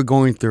think they were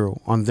going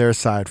through on their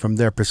side from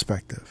their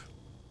perspective?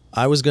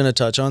 I was going to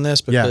touch on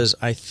this because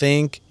I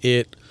think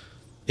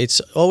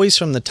it's always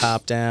from the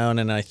top down,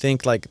 and I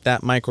think like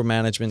that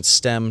micromanagement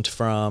stemmed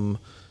from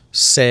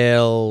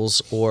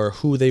sales or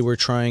who they were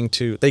trying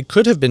to. They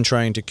could have been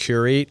trying to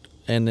curate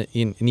an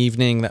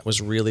evening that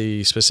was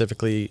really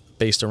specifically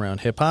based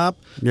around hip hop,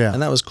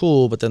 and that was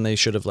cool. But then they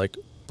should have like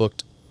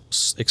booked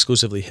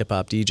exclusively hip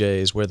hop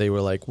DJs where they were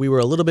like, we were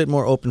a little bit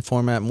more open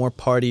format, more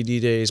party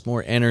DJs,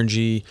 more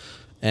energy,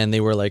 and they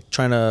were like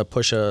trying to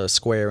push a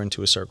square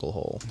into a circle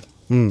hole.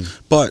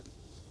 But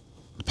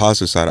the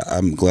positive side,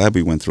 I'm glad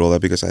we went through all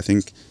that because I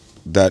think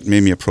that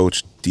made me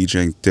approach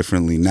DJing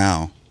differently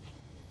now,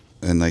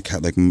 and like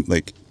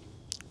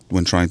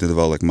when trying to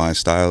develop like my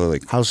style.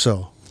 Like How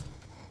so?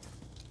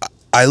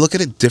 I look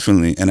at it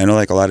differently, and I know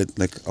like a lot of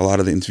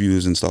the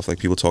interviews and stuff, like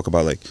people talk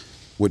about like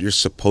what you're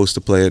supposed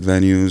to play at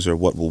venues or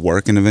what will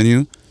work in a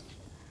venue,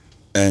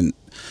 and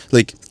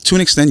like to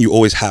an extent you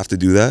always have to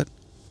do that.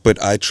 But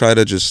I try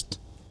to just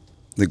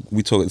like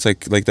we talk. It's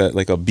like that,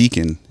 like a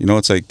beacon. You know,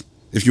 it's like.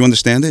 If you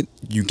understand it,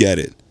 you get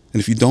it.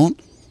 And if you don't,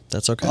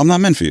 that's okay. I'm not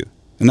meant for you.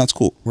 And that's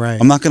cool. Right.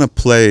 I'm not going to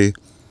play,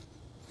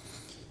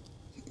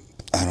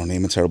 I don't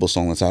name a terrible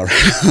song that's out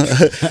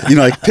right now. You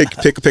know, like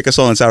pick a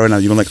song that's out right now.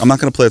 You know, like I'm not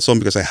going to play that song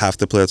because I have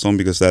to play that song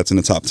because that's in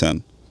the top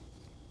 10.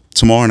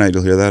 Tomorrow night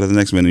you'll hear that, or the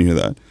next minute you'll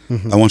hear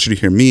that. I want you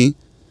to hear me,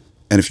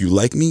 and if you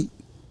like me,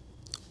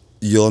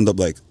 you'll end up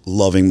like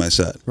loving my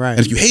set. Right. And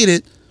if you hate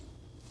it,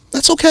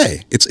 that's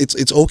okay.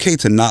 It's okay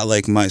to not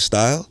like my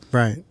style.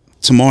 Right.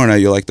 Tomorrow night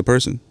you'll like the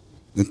person.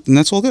 And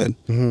that's all good.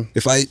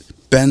 If I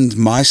bend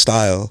my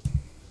style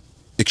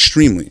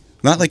extremely,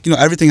 not like, you know,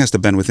 everything has to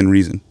bend within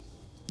reason.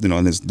 You know,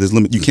 and there's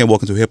limit. You can't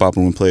walk into a hip hop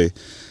room and play,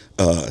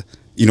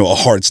 you know, a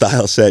hard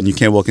style set, and you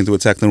can't walk into a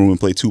techno room and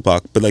play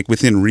Tupac. But like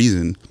within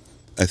reason,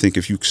 I think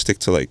if you stick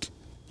to like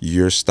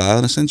your style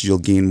in a sense, you'll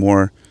gain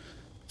more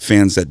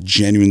fans that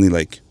genuinely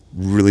like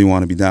really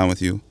want to be down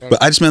with you.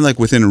 But I just meant like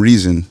within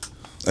reason,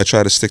 I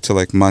try to stick to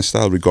like my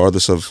style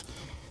regardless of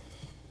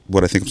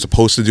what I think I'm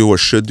supposed to do or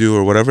should do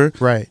or whatever.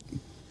 Right.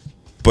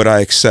 But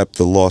I accept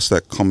the loss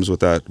that comes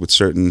with that with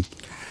certain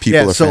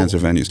people or fans or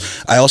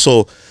venues. I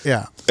also,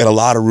 at a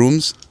lot of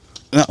rooms,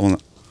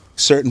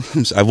 certain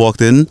rooms, I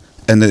walked in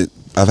and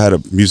I've had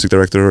a music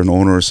director or an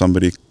owner or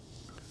somebody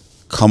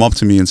come up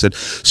to me and said,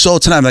 so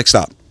tonight, I'm like,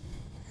 stop.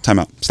 Time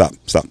out. Stop.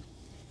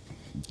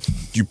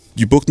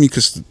 You booked me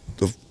because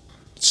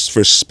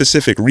for a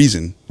specific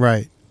reason.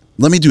 Right.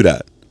 Let me do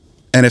that.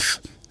 And if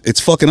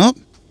it's fucking up,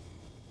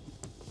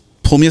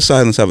 pull me aside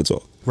and let's have a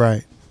talk.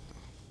 Right.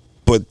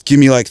 But give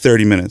me like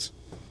 30 minutes.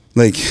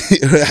 Like,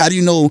 how do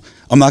you know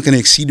I'm not going to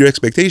exceed your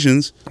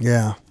expectations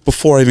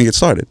before I even get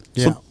started?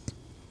 Yeah. So,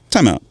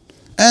 time out.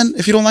 And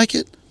if you don't like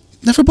it,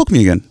 never book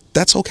me again.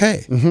 That's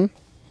okay.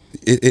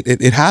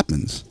 It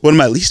happens. One of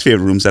my least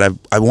favorite rooms that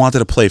I wanted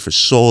to play for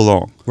so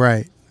long.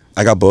 Right.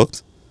 I got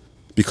booked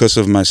because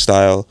of my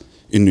style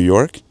in New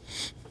York.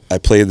 I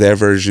played their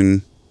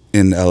version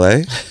in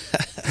LA.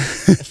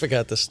 I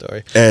forgot the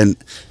story. And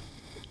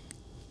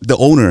the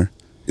owner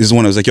is the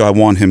one that was like, yo, I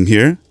want him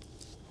here.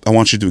 I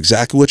want you to do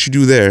exactly what you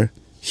do there,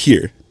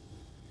 here.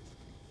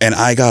 And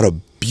I got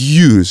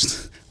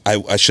abused.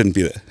 I shouldn't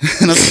be there.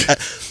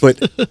 But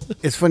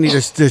it's funny.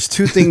 There's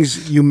two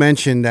things you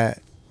mentioned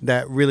that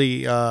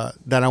really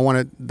that I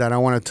want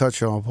to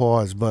touch on.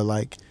 Pause. But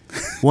like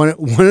one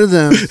of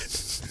them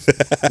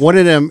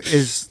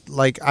is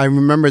like, I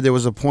remember there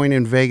was a point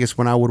in Vegas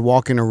when I would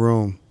walk in a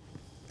room,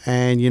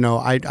 and you know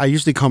I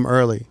usually come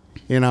early,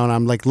 you know, and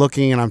I'm like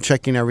looking and I'm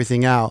checking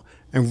everything out,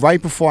 and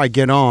right before I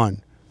get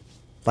on,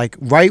 like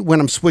right when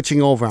I'm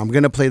switching over, I'm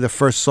gonna play the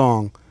first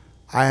song,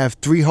 I have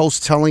 3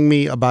 hosts telling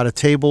me about a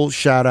table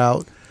shout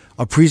out,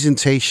 a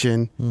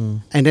presentation,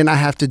 and then I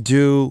have to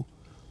do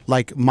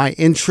like my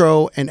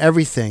intro and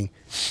everything.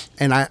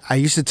 And I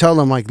used to tell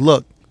them like,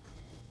 look,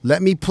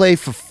 let me play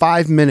for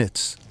 5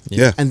 minutes,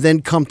 and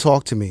then come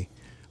talk to me.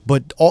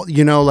 But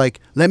you know, like,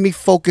 let me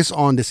focus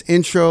on this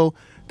intro,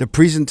 the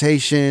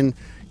presentation,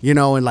 you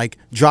know, and like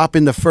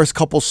dropping the first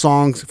couple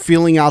songs,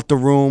 feeling out the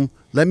room.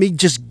 Let me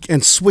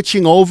and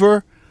switching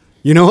over,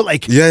 you know,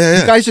 like you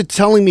guys are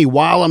telling me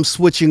while I'm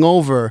switching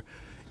over,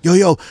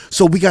 yo,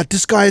 so we got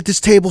this guy at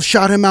this table,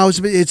 shout him out,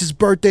 it's his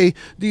birthday,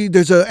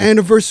 there's an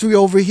anniversary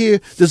over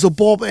here, there's a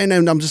ball, and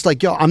I'm just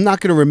like, yo, I'm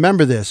not gonna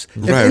remember this.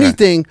 If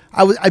anything,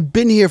 I've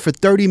been here for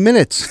 30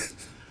 minutes.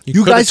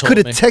 You guys could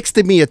have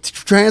texted me a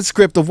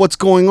transcript of what's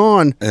going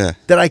on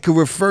that I could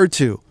refer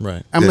to.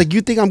 Right. I'm like,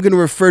 you think I'm going to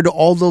refer to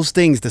all those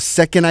things the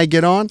second I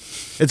get on?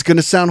 It's going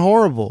to sound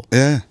horrible.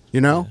 Yeah.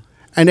 You know?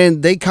 And then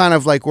they kind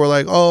of like were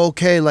like, oh,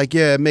 okay, like,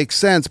 yeah, it makes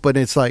sense. But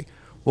it's like,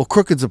 well,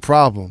 Crooked's a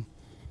problem.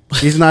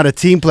 He's not a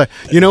team player.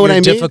 You know what I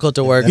mean? Difficult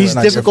to work with. He's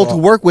difficult to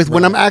work with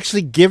when I'm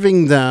actually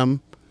giving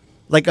them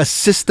like a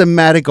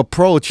systematic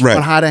approach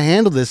on how to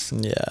handle this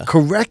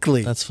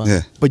correctly. That's fine.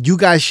 Yeah. But you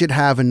guys should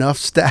have enough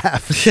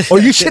staff, or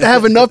you should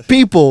have enough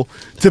people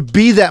to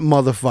be that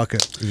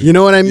motherfucker. You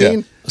know what I mean?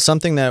 Yeah.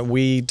 Something that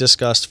we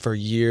discussed for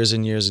years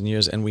and years and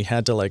years, and we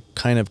had to like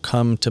kind of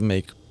come to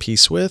make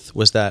peace with,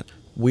 was that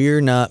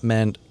we're not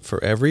meant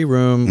for every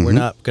room. We're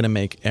not going to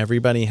make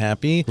everybody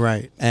happy.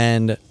 Right.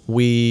 And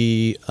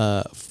we,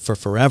 for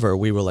forever,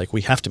 we were like,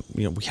 we have to,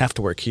 you know, we have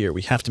to work here.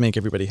 We have to make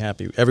everybody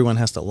happy. Everyone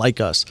has to like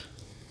us.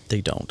 They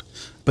don't.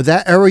 But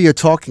that era you're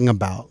talking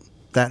about,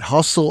 that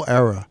hustle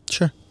era,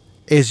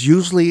 is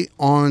usually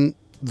on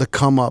the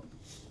come up.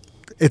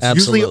 It's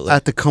usually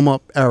at the come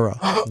up era.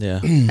 Yeah.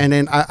 And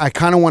then I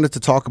kind of wanted to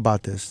talk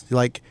about this.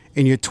 Like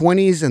in your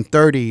 20s and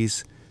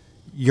 30s,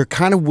 you're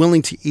kind of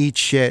willing to eat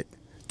shit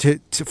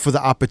for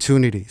the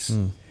opportunities.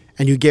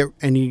 And you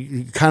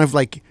kind of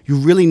like, you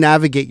really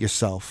navigate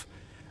yourself.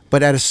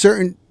 But at a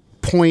certain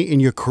point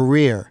in your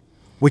career,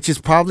 which is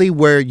probably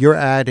where you're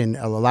at and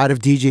a lot of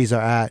DJs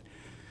are at,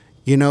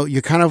 you know,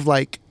 you're kind of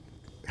like,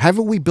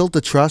 haven't we built the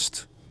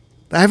trust?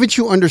 Haven't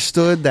you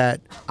understood that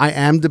I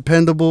am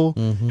dependable?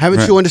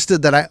 Haven't you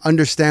understood that I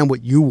understand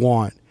what you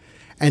want?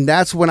 And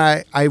that's when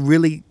I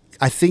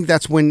think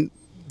that's when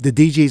the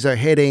DJs are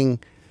hitting,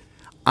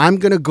 I'm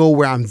going to go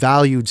where I'm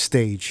valued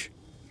stage.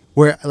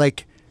 Where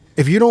like,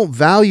 if you don't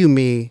value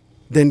me,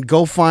 then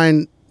go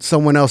find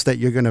someone else that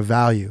you're going to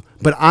value.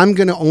 But I'm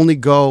going to only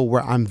go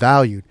where I'm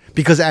valued.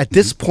 Because at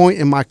this point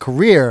in my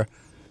career,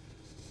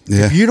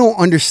 if you don't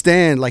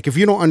understand, like if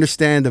you don't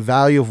understand the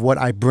value of what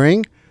I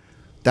bring,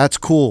 that's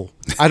cool.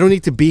 I don't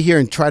need to be here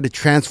and try to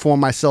transform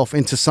myself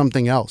into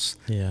something else.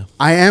 Yeah.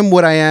 I am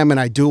what I am and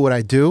I do what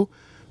I do.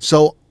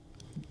 So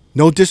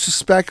no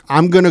disrespect,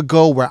 I'm going to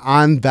go where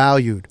I'm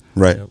valued.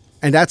 Right.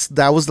 And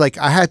that was like,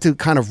 I had to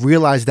kind of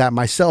realize that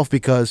myself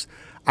because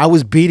I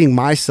was beating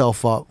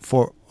myself up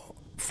for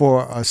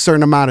a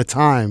certain amount of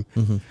time.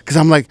 Because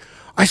I'm like,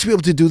 I should be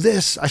able to do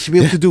this. I should be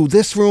able to do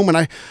this room.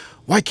 And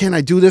why can't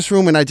I do this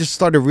room? And I just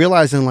started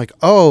realizing like,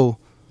 oh,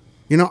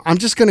 you know, I'm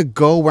just going to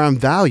go where I'm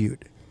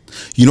valued.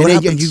 You know what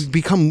happens? You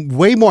become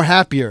way more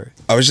happier.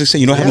 I was just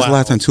saying, you know what happens a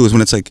lot of time too is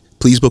when it's like,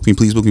 please book me,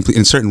 please,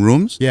 in certain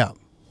rooms. Yeah.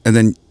 And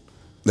then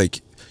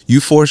like you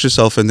force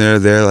yourself in there,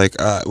 they're like,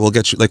 we'll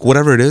get you, like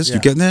whatever it is, you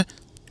get in there,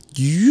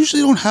 you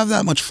usually don't have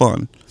that much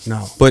fun.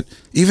 No. But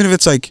even if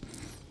it's like,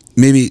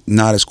 maybe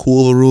not as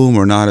cool a room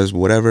or not as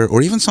whatever,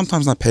 or even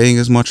sometimes not paying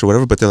as much or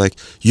whatever, but they're like,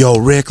 yo,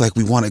 Rick, like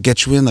we want to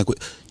get you in. Like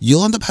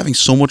you'll end up having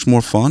so much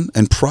more fun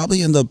and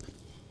probably end up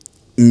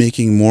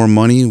making more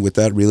money with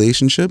that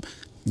relationship,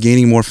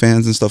 gaining more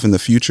fans and stuff in the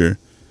future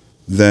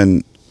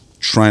than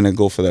trying to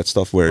go for that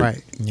stuff where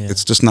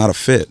it's just not a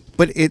fit.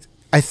 But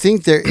I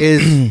think there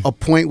is a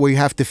point where you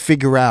have to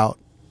figure out,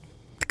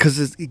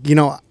 because, you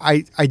know,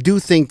 I do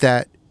think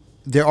that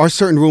there are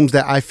certain rooms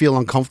that I feel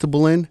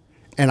uncomfortable in.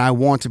 And I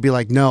want to be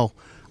like, no,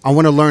 I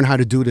want to learn how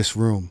to do this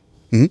room.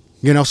 You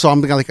know, so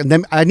I'm like,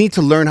 I need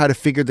to learn how to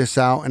figure this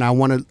out, and I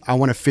want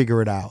to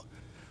figure it out.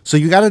 So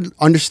you got to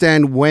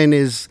understand when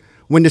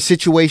the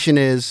situation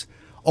is,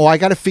 oh, I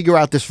got to figure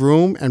out this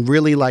room and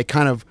really like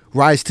kind of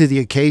rise to the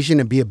occasion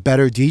and be a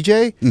better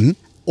DJ,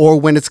 or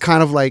when it's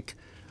kind of like,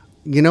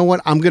 you know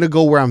what, I'm gonna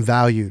go where I'm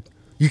valued.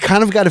 You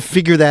kind of got to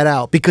figure that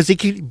out because it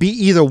could be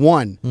either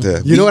one.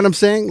 You know what I'm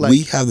saying? Like,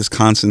 we have this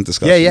constant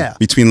discussion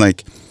between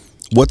like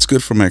what's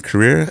good for my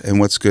career and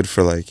what's good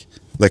for like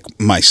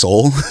my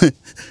soul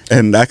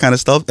and that kind of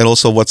stuff, and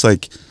also what's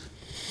like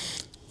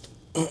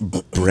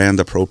brand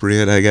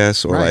appropriate, I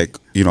guess, or like,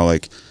 you know,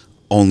 like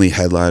only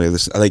headliner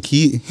this, like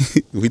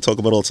we talk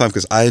about it all the time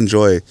because I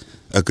enjoy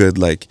a good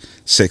like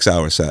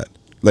 6-hour set,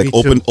 like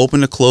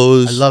open to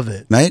close. I love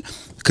it. Night,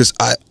 because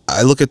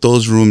I look at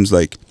those rooms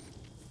like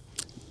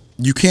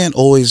you can't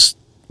always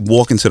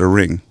walk into the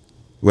ring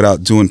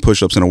without doing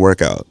push-ups and a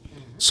workout.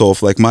 So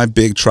if like my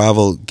big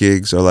travel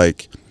gigs are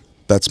like,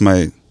 that's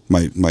my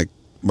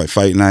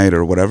fight night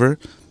or whatever,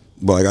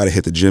 well, I got to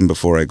hit the gym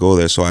before I go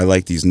there. So I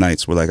like these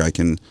nights where like I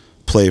can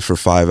play for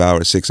 5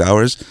 hours, 6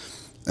 hours,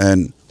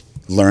 and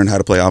learn how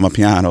to play on my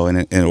piano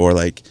or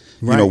like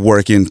you know,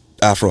 work in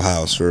Afro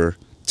house or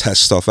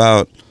test stuff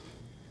out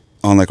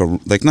on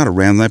like not a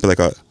random night, but like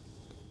a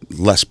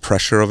less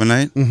pressure of a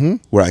night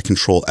where I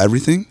control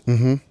everything.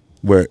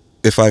 Where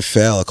if I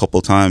fail a couple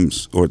of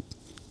times or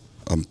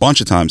a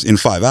bunch of times in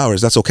 5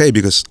 hours, that's okay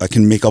because I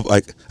can make up.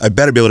 I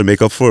better be able to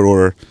make up for it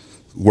or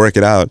work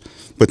it out.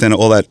 But then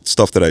all that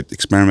stuff that I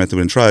experimented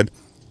with and tried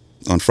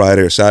on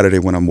Friday or Saturday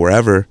when I'm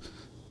wherever,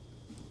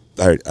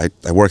 I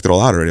worked it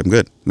all out already. I'm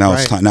good. Now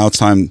it's time. Now it's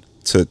time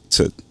to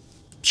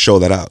show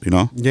that out. You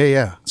know. Yeah,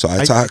 yeah. So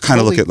I kind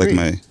of look at like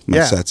my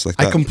sets like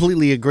that. I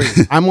completely agree.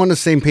 I'm on the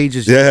same page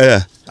as you.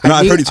 Yeah. No,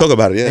 I've heard you talk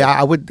about it. Yeah,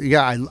 I would.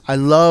 Yeah, I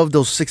love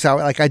those 6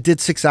 hours. Like I did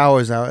 6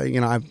 hours.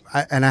 You know,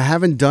 and I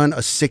haven't done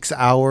a 6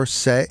 hour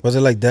set. Was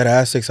it like dead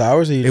ass 6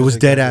 hours? Or it was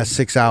dead ass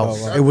 6 hours.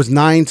 Oh, wow. It was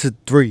 9 to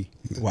 3.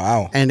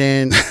 Wow. And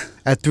then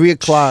at 3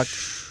 o'clock,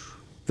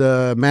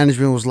 the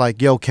management was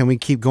like, "Yo, can we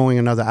keep going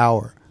another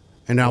hour?"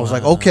 And I was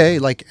like, "Okay."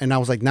 Like, and I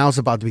was like, "Now it's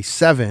about to be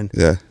 7."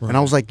 Yeah. And I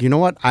was like, "You know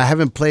what? I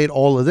haven't played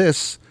all of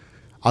this.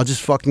 I'll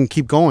just fucking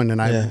keep going."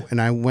 And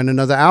I went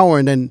another hour,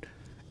 and then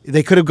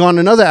they could have gone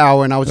another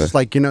hour, and I was just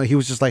like, you know, he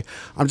was just like,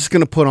 "I'm just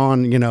gonna put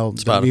on, you know,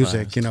 the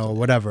music, you know,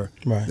 whatever."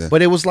 Right. Yeah.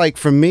 But it was like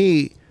for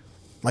me,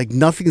 like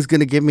nothing's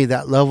gonna give me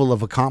that level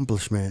of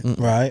accomplishment,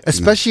 right?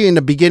 Especially in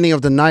the beginning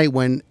of the night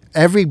when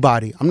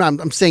everybody,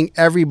 I'm saying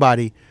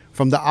everybody,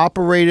 from the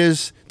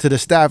operators to the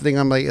staff thing,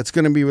 I'm like, it's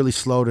gonna be really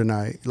slow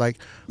tonight. Like,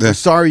 I'm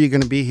sorry you're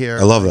gonna be here.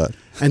 I love that.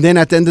 And then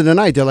at the end of the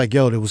night, they're like,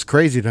 "Yo, it was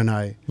crazy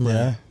tonight."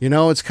 Yeah. You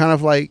know, it's kind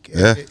of like,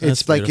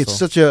 it's like, it's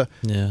such a,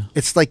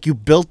 it's like you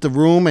built the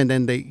room and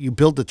then you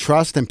built the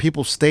trust and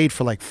people stayed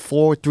for like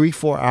 4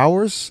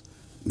 hours.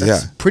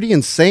 That's pretty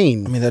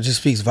insane. I mean, that just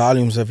speaks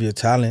volumes of your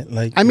talent.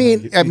 Like, I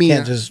mean, you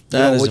can't just,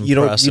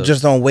 you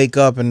just don't wake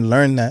up and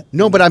learn that.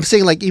 No, but I'm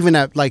saying like even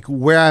at like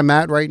where I'm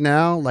at right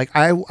now, like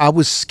I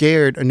was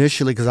scared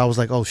initially because I was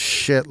like, oh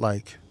shit,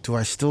 like do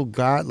I still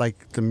got like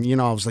the, you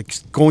know, I was like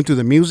going through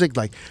the music,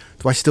 like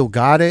do I still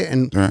got it?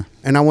 And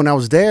when I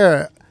was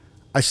there,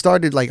 I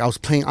started like I was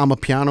playing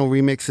piano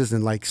remixes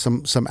and like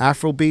some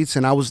Afro beats,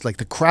 and I was like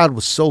the crowd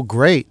was so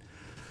great.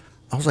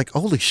 I was like,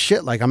 holy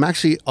shit, like I'm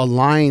actually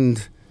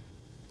aligned.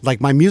 Like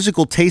my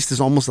musical taste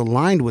is almost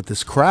aligned with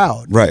this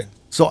crowd, right?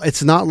 So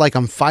it's not like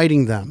I'm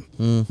fighting them,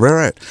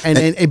 right. And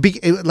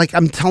it like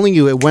I'm telling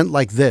you, it went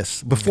like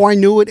this. Before I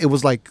knew it, it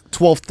was like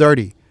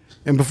 12:30,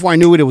 and before I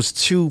knew it, it was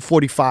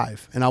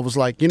 2:45, and I was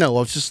like, you know,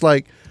 I was just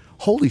like,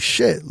 holy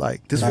shit,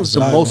 like this was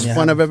the most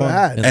fun I've ever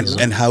had.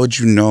 And how would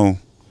you know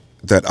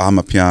that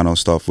piano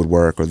stuff would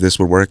work or this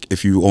would work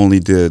if you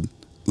only did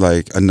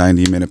like a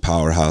 90-minute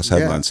powerhouse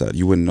headline set?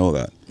 You wouldn't know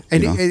that.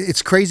 And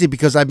it's crazy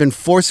because I've been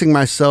forcing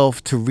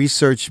myself to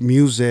research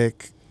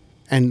music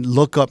and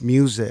look up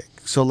music.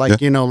 So like,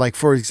 you know, like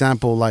for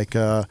example, like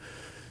I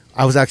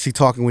was actually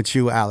talking with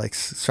you,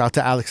 Alex. Shout out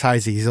to Alex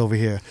Heisey. He's over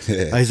here.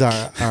 Yeah. He's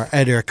our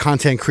editor,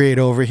 content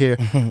creator over here.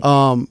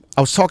 I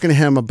was talking to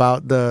him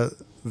about the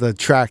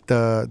track,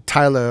 the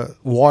Tyler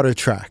Water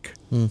track.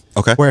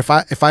 Okay. Where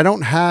if I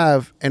don't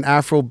have an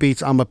Afro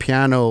beats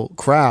piano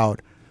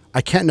crowd,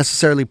 I can't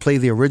necessarily play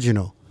the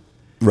original.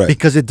 Right.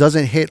 Because it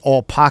doesn't hit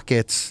all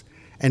pockets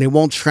and it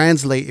won't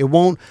translate. It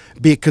won't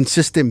be a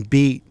consistent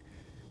beat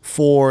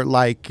for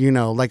like, you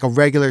know, like a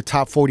regular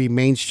top 40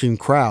 mainstream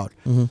crowd.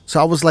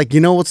 So I was like, you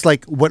know, it's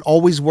like what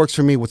always works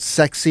for me, what's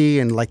sexy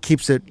and like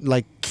keeps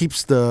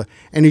the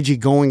energy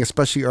going,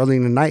 especially early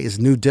in the night, is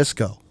new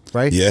disco,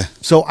 right? Yeah.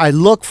 So I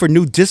look for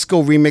new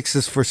disco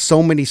remixes for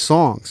so many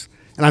songs.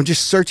 And I'm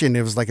just searching.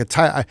 It was like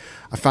I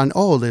found,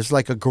 there's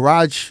like a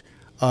garage,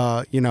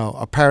 you know,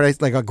 a paradise,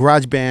 like a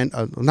garage band,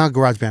 not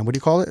garage band, what do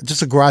you call it?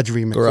 Just a garage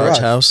remix. Garage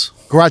house.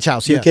 Garage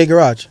house, yeah. UK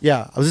garage.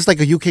 Yeah, it was just like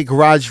a UK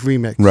garage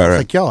remix. Right, I was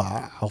like, yo,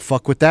 I'll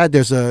fuck with that.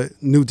 There's a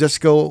new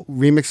disco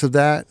remix of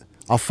that.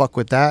 I'll fuck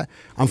with that.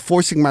 I'm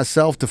forcing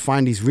myself to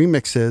find these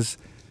remixes.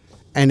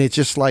 And it's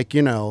just like,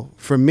 you know,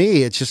 for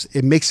me,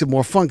 it makes it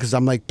more fun because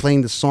I'm like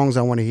playing the songs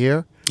I want to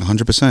hear.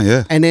 100%,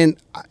 yeah. And then,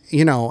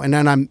 you know, and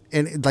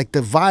like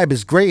the vibe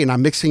is great. And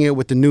I'm mixing it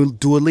with the new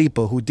Dua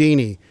Lipa,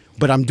 Houdini.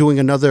 But I'm doing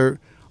another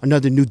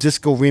new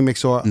disco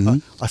remix or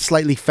a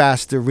slightly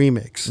faster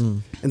remix.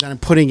 And then I'm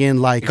putting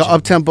in like an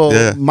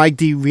up-tempo Mike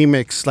D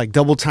remix, like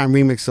double time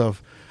remix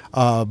of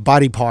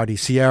Body Party,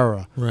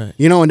 Sierra. Right.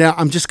 You know, and now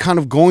I'm just kind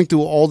of going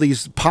through all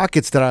these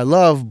pockets that I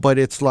love, but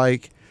it's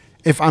like,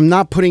 if I'm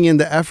not putting in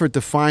the effort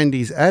to find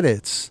these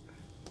edits,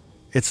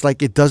 it's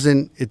like it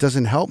doesn't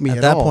help me at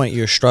all. At that point,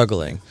 you're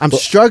struggling. I'm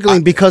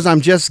struggling because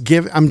I'm just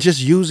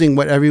using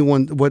what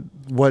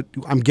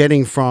I'm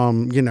getting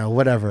from, you know,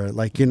 whatever,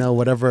 like, you know,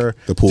 whatever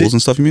the pools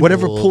and stuff. You mean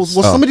whatever pools?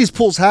 Well, some of these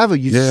pools have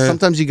it.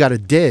 Sometimes you got to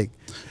dig.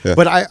 Yeah.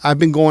 But I've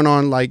been going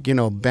on like, you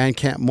know,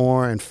 Bandcamp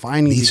more and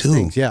finding these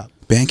things. Yeah.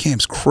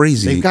 Bandcamp's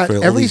crazy. They've got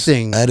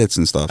everything, edits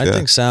and stuff. I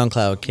think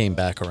SoundCloud came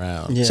back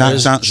around. Yeah.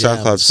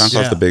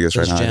 SoundCloud's the biggest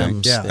right now.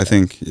 Gems. I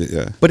think.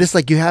 Yeah. But it's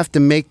like you have to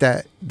make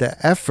the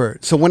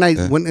effort. So when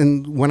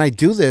I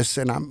do this,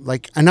 and I'm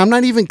like, and I'm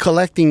not even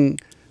collecting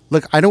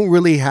look, I don't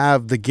really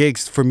have the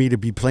gigs for me to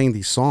be playing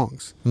these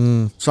songs.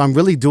 So I'm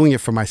really doing it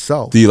for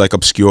myself. Do you like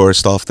obscure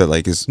stuff that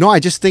like is? No, I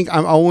just think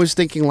I'm always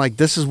thinking like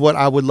this is what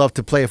I would love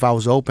to play if I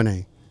was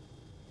opening,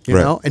 you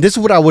Right. know, and this is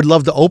what I would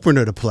love the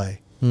opener to play.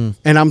 And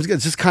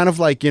it's just kind of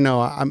like, you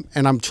know,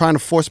 I'm trying to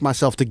force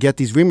myself to get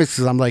these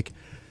remixes. I'm like,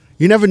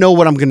 you never know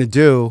what I'm gonna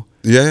do.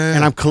 Yeah.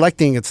 And I'm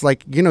collecting. It's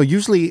like, you know,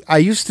 usually I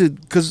used to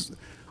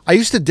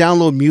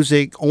download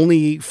music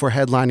only for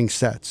headlining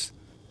sets.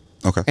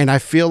 Okay. And I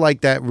feel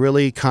like that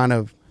really kind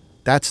of,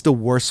 that's the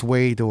worst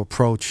way to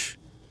approach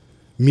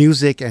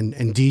music and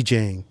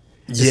DJing.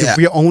 Is Yeah. if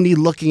we're only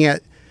looking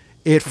at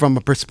it from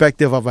a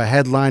perspective of a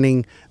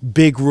headlining,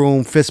 big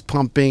room, fist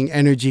pumping,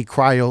 energy,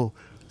 cryo,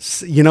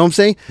 you know what I'm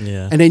saying?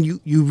 Yeah. And then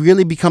you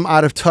really become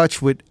out of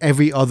touch with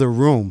every other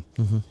room.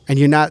 And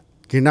you're not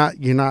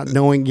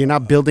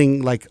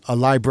building like a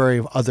library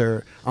of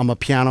other a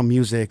piano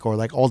music or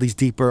like all these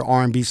deeper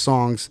R&B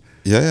songs.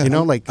 Yeah. You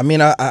know, like I mean,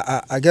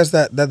 I guess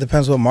that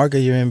depends what market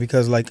you're in,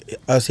 because like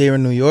us here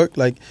in New York,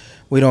 like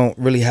we don't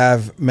really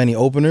have many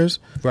openers.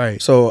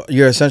 Right. So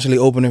you're essentially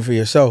opening for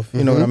yourself.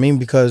 You know what I mean?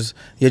 Because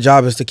your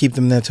job is to keep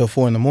them there till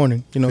 4 a.m.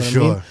 You know For what I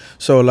sure. mean?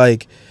 So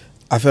like,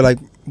 I feel like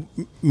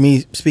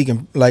me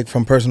speaking like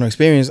from personal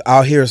experience,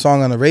 I'll hear a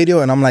song on the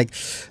radio and I'm like,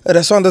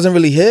 that song doesn't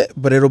really hit,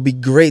 but it'll be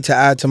great to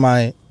add to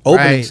my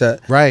opening Right, set.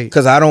 right.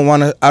 Because I don't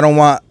want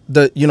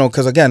the, you know,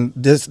 because again,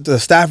 the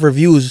staff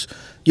reviews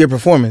your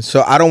performance,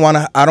 so I don't want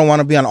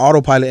to be on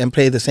autopilot and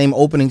play the same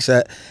opening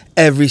set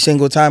every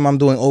single time I'm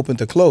doing open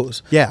to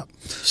close. yeah.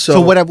 So,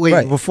 So what I wait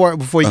right.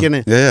 before you get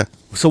in. Yeah.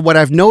 So what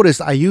I've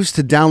noticed, I used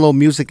to download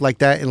music like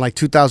that in like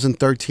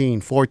 2013,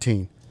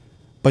 14.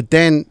 But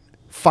then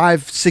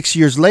 5-6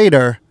 years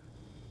later,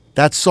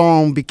 that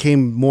song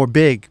became more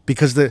big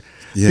because the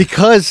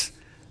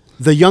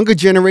younger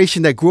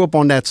generation that grew up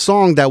on that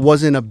song that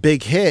wasn't a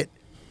big hit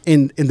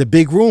in the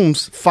big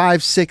rooms,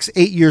 5, 6,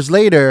 8 years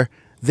later,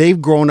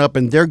 they've grown up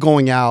and they're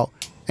going out,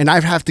 and I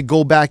have to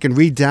go back and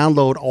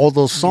re-download all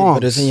those songs.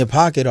 But it's in your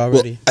pocket Well,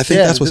 already. I think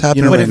Yeah, that's what's you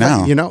happening know, right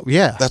now. You know,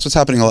 yeah. That's what's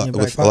happening a lot In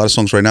your with back a lot of pocket.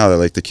 songs right now. That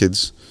like the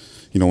kids,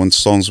 you know, when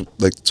songs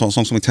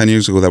from 10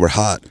 years ago that were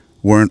hot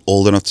weren't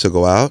old enough to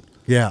go out.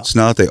 Yeah. So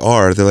now that they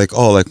are, they're like,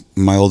 oh, like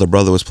my older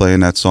brother was playing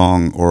that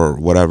song or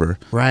whatever.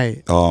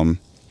 Right.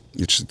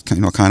 It just, you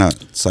know, kind of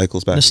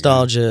cycles back.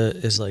 Nostalgia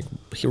is like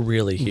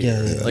really here.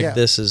 Yeah. Like Yeah.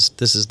 this is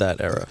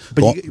that era.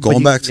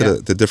 Going back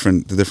to the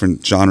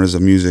different genres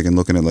of music and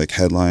looking at like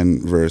headline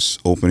versus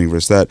opening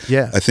versus that.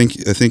 Yeah. I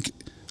think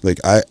like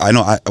I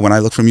know when I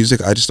look for music,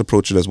 I just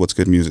approach it as what's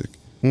good music.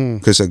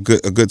 Because a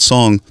good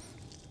song,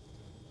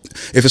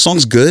 if a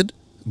song's good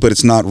but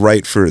it's not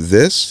right for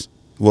this,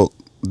 well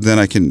then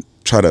I can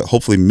try to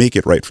hopefully make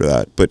it right for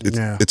that. But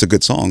it's a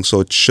good song, so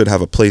it should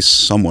have a place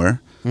somewhere,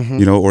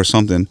 you know, or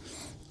something.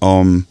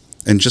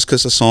 And just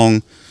because a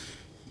song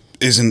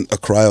isn't a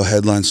cryo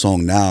headline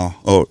song now,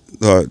 or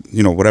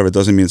you know, whatever,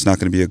 doesn't mean it's not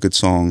going to be a good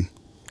song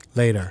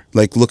Later.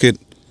 Like, look at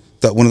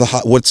that one of the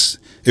hot.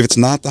 If it's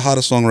not the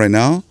hottest song right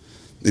now,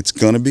 it's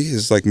gonna be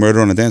is like Murder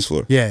on the Dance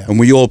Floor. Yeah. And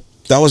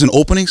that was an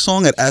opening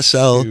song at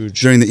SL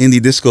Huge. during the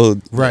indie disco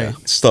Right.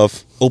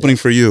 stuff. Opening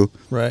for you,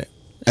 Right.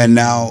 and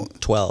now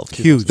 12.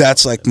 Huge.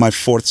 that's like my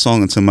 4th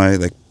song into my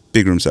like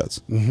big room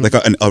sets, like a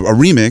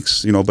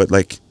remix, you know, but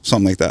like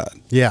something like that.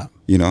 Yeah.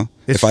 You know,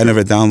 It's if I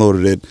never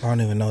downloaded it, I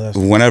don't even know that.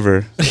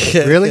 whenever.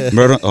 Really?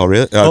 Murder. Oh,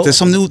 really? There's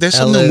some new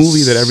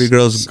movie that every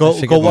girl's Go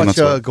going nuts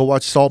for.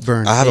 watch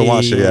Saltburn. I haven't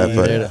watched it yet,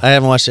 but I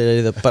haven't watched it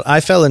either. But I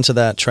fell into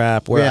that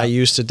trap where Yeah. I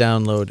used to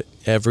download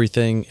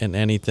everything and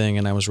anything,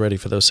 and I was ready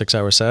for those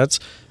 6-hour sets.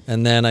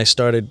 And then I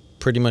started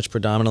pretty much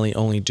predominantly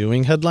only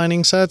doing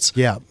headlining sets.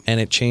 Yeah. And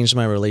it changed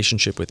my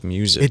relationship with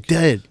music. It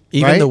did.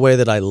 Even right? the way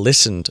that I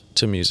listened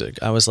to music.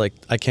 I was like,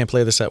 I can't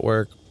play this at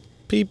work.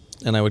 Beep.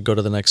 And I would go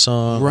to the next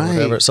song Right. or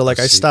whatever. So like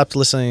I stopped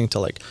listening to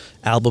like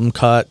album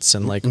cuts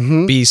and like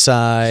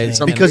B-sides.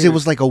 because it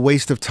was like a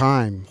waste of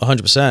time.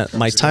 100%.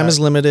 My time is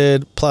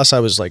limited. Plus, I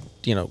was like,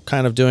 you know,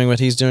 kind of doing what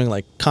he's doing,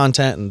 like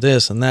content and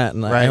this and that.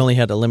 And I Right. only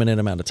had a limited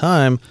amount of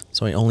time.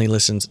 So I only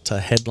listened to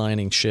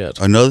headlining shit.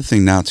 another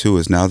thing now too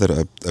is now that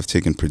I've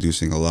taken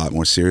producing a lot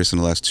more serious in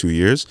the last 2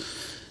 years,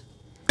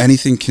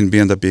 anything can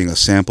end up being a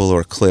sample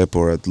or a clip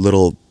or a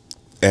little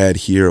ad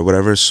here or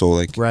whatever. So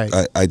like, Right.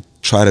 I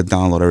try to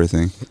download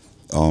everything.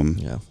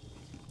 Yeah.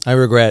 I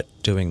regret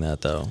doing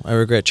that, though. I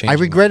regret changing. I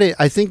regret it.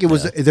 I think it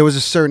was there was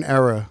a certain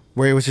era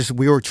where it was just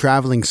we were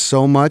traveling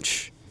so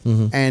much,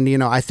 and you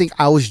know I think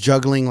I was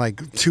juggling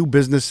like 2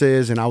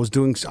 businesses, and I was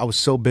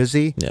so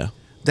busy Yeah.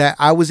 that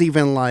I was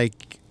even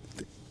like,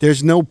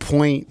 there's no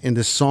point in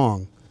this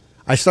song.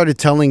 I started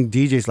telling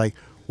DJs like,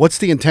 what's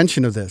the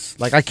intention of this?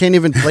 Like I can't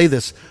even play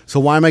this, so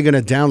why am I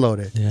going to download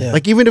it? Yeah.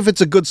 Like even if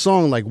it's a good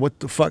song, like what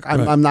the fuck?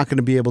 I'm not going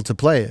to be able to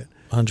play it.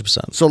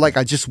 100%. So like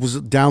I just was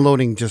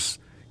downloading just,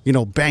 you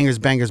know, bangers.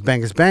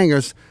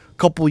 A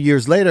couple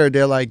years later,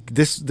 they're like,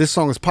 this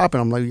song is popping.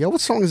 I'm like, yeah,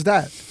 what song is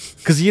that?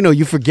 Because you know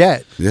you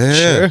forget. Yeah.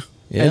 Sure.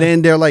 Yeah. And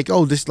then they're like,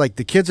 oh, this like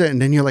the kids are,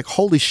 and then you're like,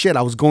 holy shit!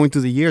 I was going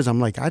through the years. I'm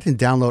like, I didn't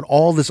download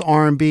all this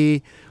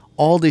R&B,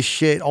 all this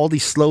shit, all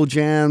these slow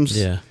jams.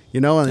 Yeah.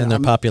 you know, And they're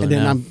popular And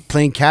then now. I'm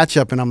playing catch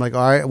up, and I'm like,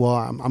 all right, well,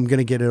 I'm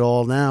gonna get it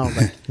all now.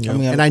 Like, I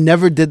mean, and I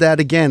never did that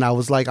again. I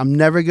was like, I'm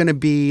never gonna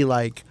be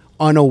like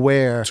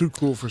unaware Too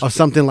cool for of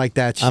something like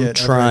that shit. I'm ever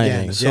trying.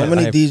 again. so Yeah.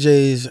 many I-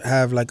 DJs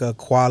have like a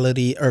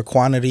quality or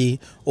quantity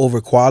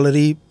over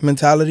quality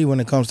mentality when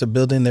it comes to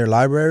building their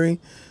library.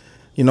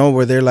 You know,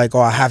 where they're like, oh,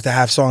 I have to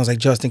have songs like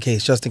just in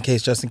case, just in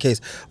case, just in case.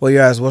 Well,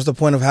 you're asked, what's the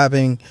point of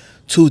having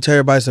 2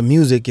 terabytes of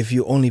music if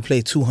you only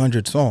play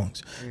 200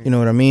 songs? You know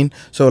what I mean?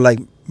 So, like,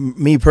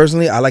 me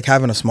personally, I like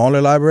having a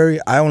smaller library.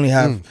 I only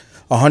have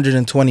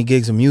 120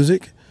 gigs of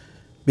music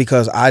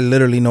because I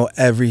literally know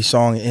every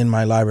song in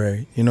my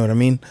library. You know what I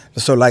mean?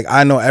 So, like,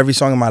 I know every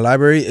song in my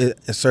library,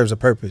 it serves a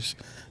purpose.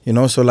 You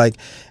know? So, like,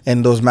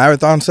 in those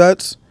marathon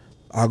sets,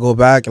 I'll go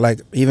back, like,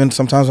 even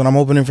sometimes when I'm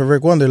opening for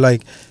Rick Wonder,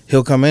 like,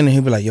 he'll come in and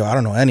he'll be like, yo, I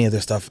don't know any of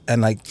this stuff.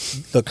 And, like,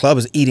 the club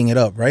is eating it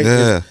up, right?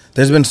 Yeah.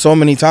 There's been so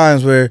many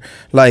times where,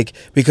 like,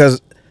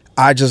 because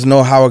I just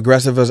know how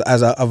aggressive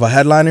of a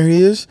headliner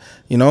he is,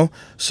 you know?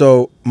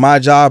 So my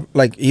job,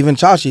 like, even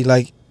Chachi,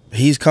 like,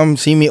 he's come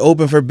see me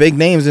open for big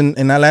names in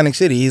Atlantic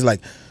City. He's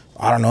like,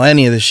 I don't know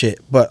any of this shit.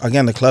 But,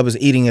 again, the club is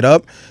eating it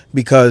up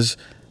because,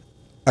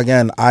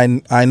 again,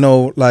 I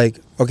know, like,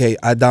 okay,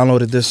 I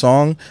downloaded this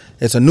song.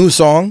 It's a new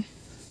song.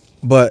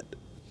 But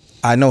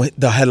I know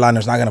the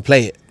headliner's not going to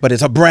play it. But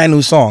it's a brand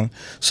new song.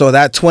 So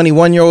that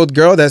 21-year-old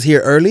girl that's here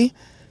early,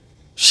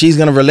 she's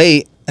going to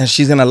relate and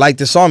she's going to like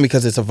the song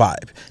because it's a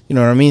vibe. You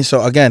know what I mean?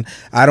 So, again,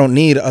 I don't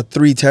need a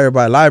 3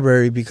 terabyte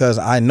library because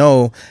I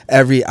know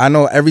every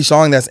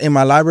song that's in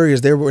my library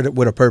is there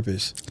with a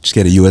purpose. Just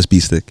get a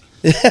USB stick.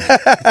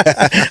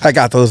 I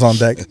got those on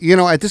deck. You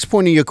know, at this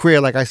point in your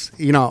career, like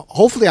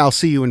hopefully I'll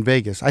see you in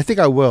Vegas. I think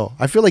I will.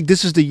 I feel like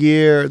this is the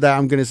year that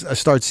I'm going to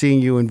start seeing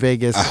you in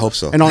Vegas. I hope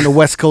so. And on the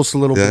West Coast a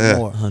little Yeah. bit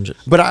more. 100.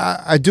 But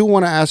I do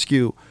want to ask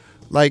you,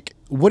 like,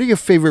 what are your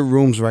favorite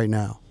rooms right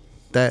now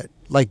that,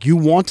 like, you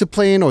want to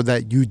play in or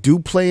that you do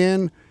play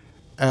in?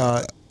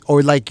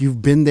 Or, like,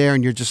 you've been there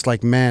and you're just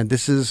like, man,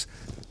 this is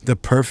the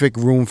perfect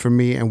room for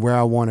me and where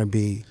I want to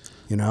be,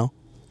 you know?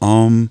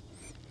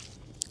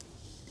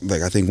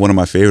 Like I think one of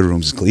my favorite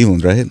rooms is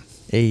Cleveland, right?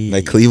 Hey.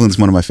 Like Cleveland's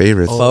one of my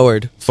favorites.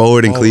 Forward.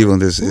 Forward in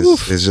Cleveland is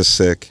just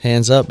sick.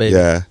 Hands up, baby.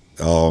 Yeah.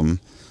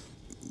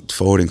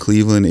 Forward in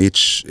Cleveland,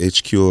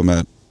 HQ. I'm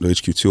at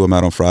HQ2. I'm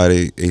out on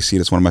Friday. AC.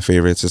 That's one of my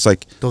favorites. It's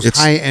like Those it's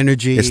high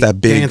energy. It's that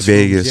big dance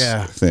Vegas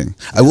rooms, thing.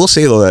 I will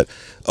say though that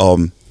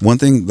one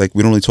thing like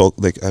we don't really talk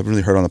like I've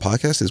really heard on the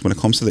podcast is when it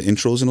comes to the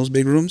intros in those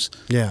big rooms.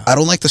 Yeah. I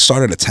don't like to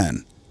start at a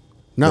 10.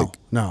 No, Like,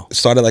 no.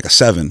 Start at like a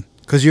 7.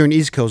 Because you're an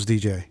East Coast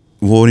DJ.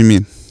 What do you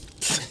mean?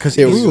 Because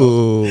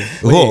Ooh.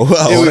 Whoa,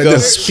 Here we go.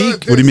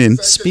 Speak. What do you mean?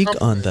 Speak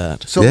on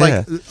that. So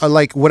Yeah.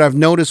 like what I've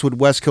noticed with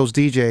West Coast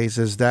DJs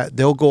is that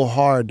they'll go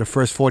hard the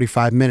first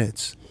 45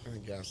 minutes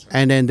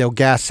and then they'll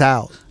gas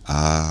out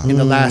in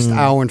the last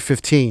hour and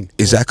 15.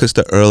 Is that because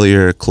the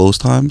earlier close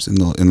times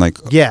in like?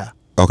 Yeah.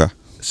 Okay.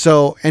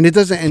 So and it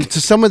doesn't, and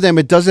to some of them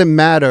it doesn't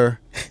matter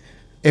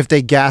if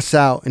they gas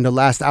out in the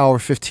last hour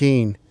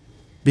 15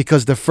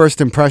 because the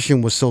first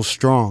impression was so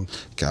strong.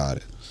 Got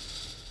it.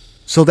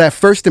 So that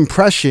first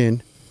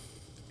impression,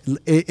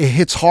 it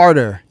hits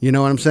harder. You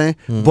know what I'm saying?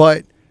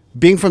 But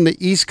being from the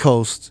East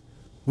Coast,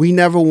 we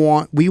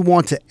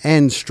want to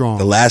end strong.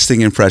 The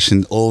lasting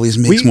impression always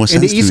makes more sense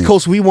in the to East me.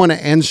 Coast, we want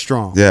to end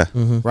strong. Yeah.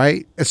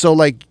 Right? And so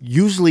like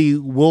usually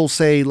we'll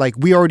say like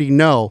we already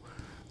know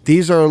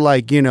these are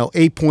like,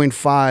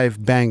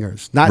 8.5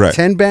 bangers. Not Right.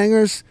 10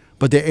 bangers,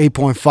 but they're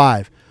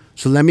 8.5.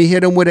 So let me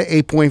hit them with an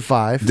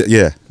 8.5.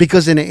 Yeah.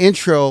 Because in the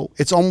intro,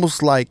 it's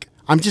almost like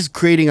I'm just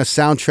creating a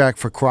soundtrack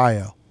for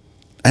cryo.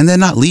 And they're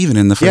not leaving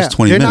in the first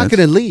 20 they're minutes. not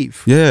going to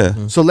leave.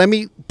 Yeah. So let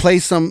me play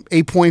some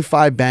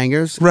 8.5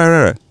 bangers.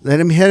 Right. Let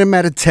them hit them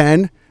at a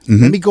 10.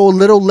 Let me go a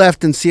little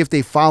left and see if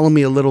they follow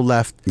me a little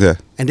left. Yeah.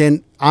 And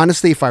then,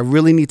 honestly, if I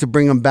really need to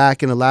bring them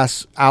back in the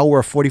last hour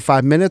or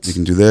 45 minutes, You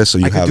can do this, or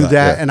you I have can do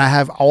that. Yeah. And I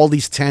have all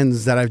these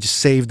 10s that I've just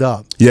saved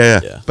up. Yeah.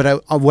 Yeah.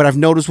 But what I've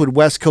noticed with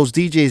West Coast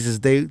DJs is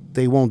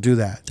they won't do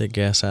that. They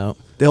gas out.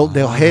 They'll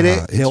hit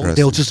it. They'll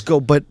interesting. just go,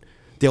 but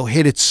they'll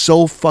hit it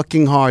so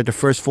fucking hard the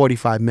first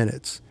 45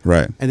 minutes.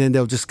 Right. And then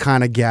they'll just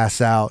kind of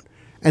gas out.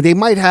 And they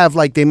might have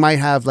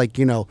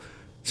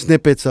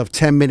snippets of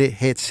 10-minute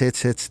hits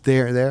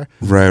there.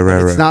 Right. But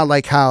it's Right. not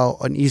like how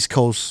an East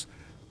Coast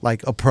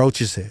like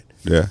approaches it.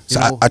 Yeah. So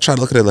know? I try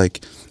to look at it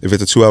like if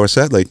it's a 2-hour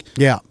set, like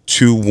Yeah.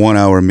 2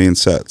 1-hour main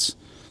sets.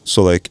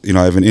 So like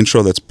I have an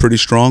intro that's pretty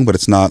strong, but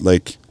it's not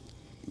like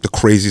the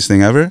craziest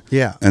thing ever.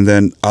 Yeah. And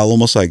then I'll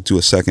almost like do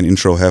a second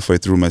intro halfway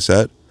through my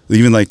set.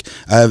 Even like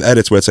I have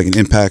edits where it's like an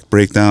impact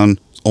breakdown,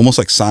 almost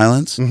like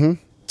silence,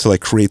 to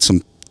like create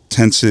some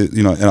tense.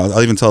 And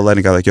I'll even tell the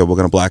lighting guy like, "Yo, we're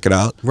gonna black it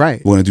out.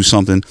 Right. We're gonna do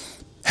something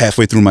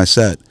halfway through my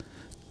set,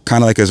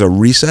 kind of like as a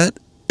reset,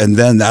 and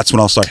then that's when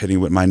I'll start hitting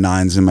with my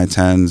 9s and my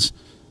 10s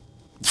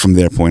from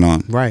their point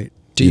on. Right.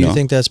 Do You you know?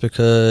 think that's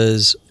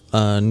because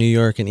New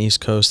York and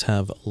East Coast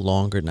have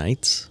longer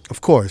nights?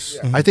 Of course.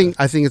 I think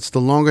it's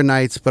the longer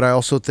nights, but I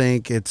also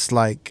think it's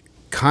like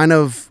kind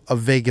of a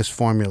Vegas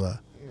formula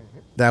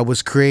that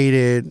was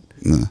created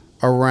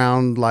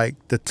around like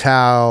the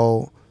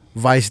Tao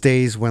Vice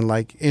days when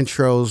like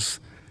intros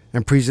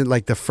and present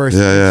like the first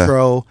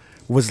intro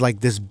was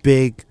like this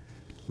big.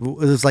 It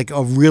was like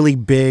a really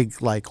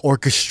big, like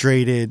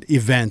orchestrated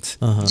event.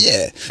 Yeah, And you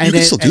can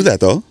then- still do that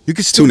though. You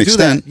could still to an do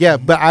extent. that. Yeah,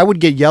 but I would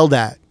get yelled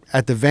at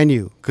the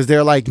venue because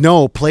they're like,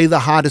 "No, play the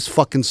hottest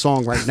fucking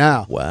song right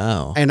now."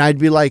 Wow. And I'd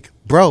be like,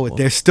 "Bro,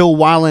 they're still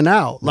wilding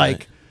out."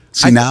 Like,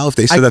 See, now if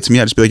they said that to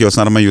me, I'd just be like, "Yo, it's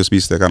not on my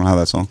USB stick. I don't have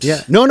that song."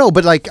 yeah, no,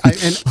 but like,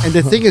 and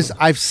the thing is,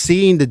 I've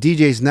seen the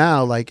DJs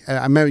now. Like,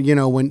 I remember, you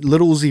know, when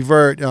Little Uzi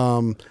Vert,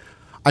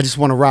 I Just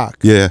Want to Rock.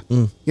 Yeah.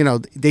 You know,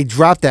 they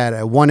dropped that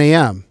at 1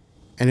 a.m.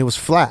 and it was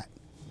flat.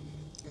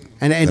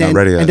 And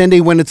then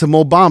they went into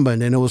Mo Bamba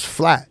and then it was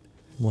flat.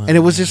 Wow. And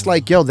it was just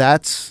like, yo,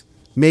 that's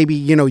maybe,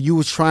 you know, you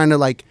was trying to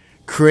like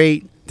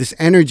create this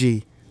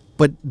energy,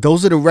 but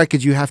those are the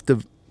records you have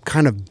to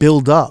kind of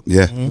build up.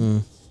 Yeah.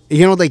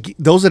 You know, like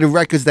those are the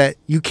records that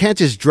you can't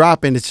just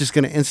drop and it's just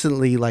going to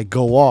instantly like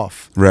go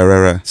off.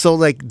 Right. So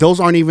like those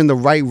aren't even the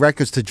right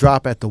records to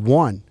drop at the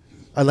one,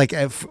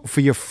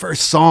 for your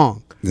first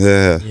song.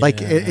 Yeah.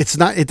 Like it's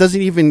not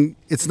even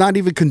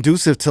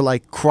conducive to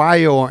like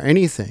cryo or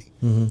anything.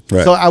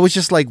 Right. So I was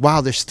just like,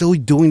 wow, they're still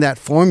doing that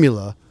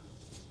formula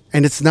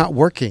and it's not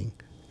working.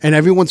 And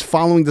everyone's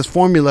following this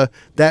formula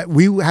that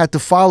we had to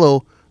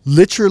follow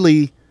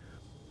literally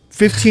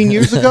 15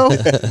 years ago.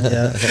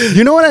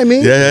 You know what I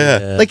mean?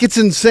 Yeah. Like it's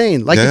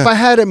insane. Like Yeah. if I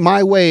had it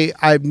my way,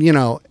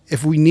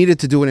 if we needed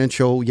to do an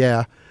intro,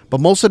 yeah. But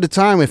most of the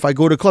time, if I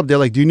go to a club, they're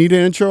like, "Do you need an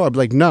intro?" I'd be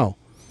like, "No.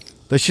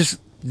 Let's just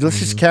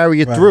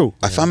carry it through."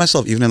 I find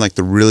myself even in like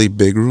the really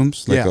big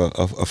rooms, like Yeah.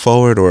 a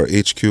Forward or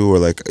HQ or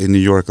like in New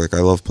York. Like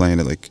I love playing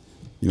it, like,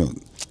 you know,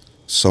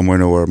 Somewhere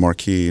Nowhere,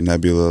 Marquee,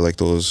 Nebula, like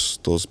those.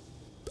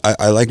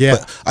 I like.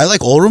 Yeah. I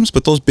like all rooms,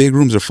 but those big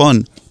rooms are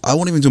fun. I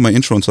won't even do my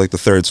intro until like the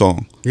third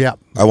song. Yeah.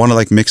 I want to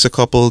like mix a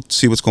couple,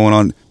 see what's going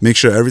on, make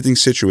sure everything's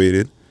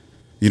situated.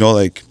 You know,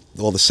 like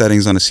all the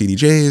settings on the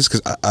CDJs,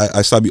 because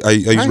I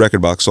use Right.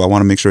 Record Box, so I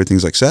want to make sure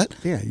everything's like set.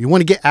 Yeah. You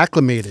want to get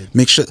acclimated.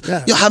 Make sure.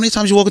 Yeah. Yo, how many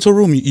times you walk into a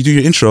room, you do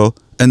your intro,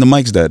 and the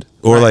mic's dead,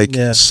 or Right.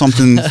 like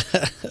something,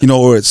 you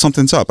know, or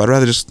something's up. I'd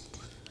rather just.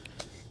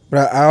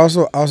 But I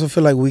also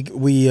feel like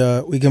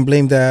we can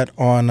blame that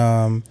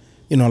on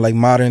you know, like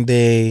modern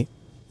day,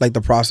 like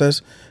the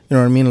process. You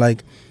know what I mean?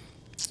 Like,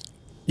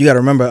 you got to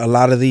remember, a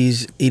lot of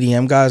these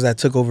EDM guys that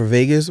took over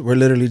Vegas were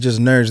literally just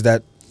nerds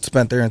that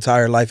spent their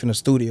entire life in a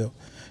studio.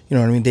 You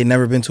know what I mean? They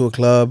never been to a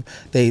club.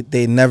 They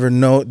never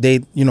know. They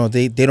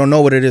don't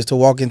know what it is to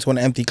walk into an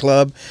empty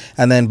club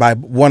and then by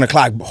 1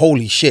 o'clock,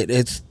 holy shit,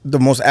 it's the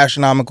most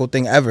astronomical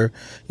thing ever.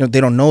 You know, they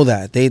don't know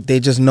that. They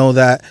just know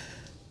that,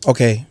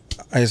 okay,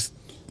 it's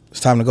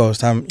time to go. It's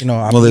time, you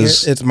know,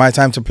 it's my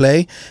time to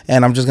play,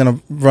 and I'm just going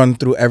to run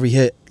through every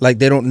hit. Like,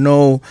 they don't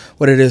know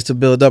what it is to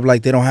build up.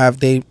 Like,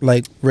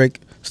 like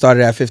Rick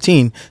started at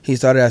 15. He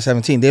started at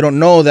 17. They don't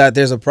know that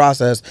there's a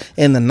process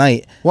in the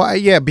night. Well,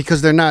 yeah,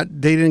 because they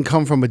didn't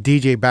come from a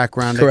DJ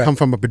background. They Correct. come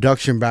from a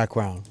production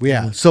background.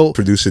 Yeah. So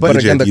Producer, But DJ,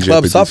 again, the DJ,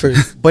 club producer.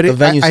 suffers. But the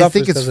venue I suffers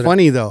think it's because of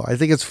funny though. I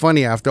think it's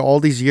funny after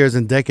all these years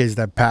and decades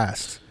that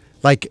passed.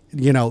 Like,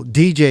 you know,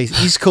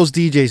 DJs, East Coast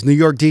DJs, New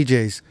York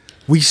DJs,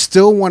 we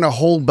still want to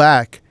hold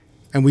back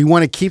and we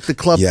want to keep the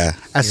club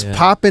as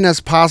popping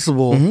as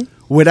possible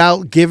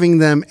without giving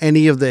them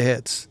any of the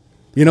hits.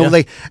 You know,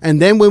 like,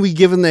 and then when we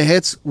give them the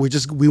hits,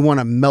 we want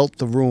to melt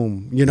the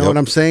room. You know what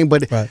I'm saying?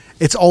 But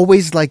it's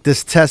always like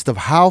this test of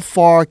how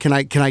far can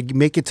I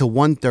make it to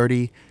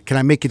 130? Can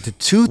I make it to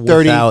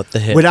 230 Without the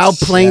hits. without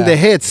playing the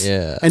hits?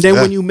 Yeah. And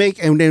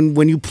then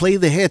when you play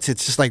the hits,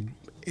 it's just like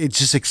it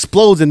just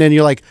explodes, and then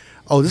you're like,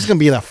 oh, this is gonna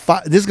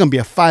be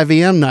a 5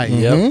 a.m. night.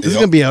 Yep. This is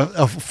gonna be a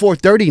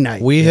 4:30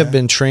 night. We have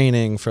been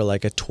training for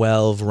like a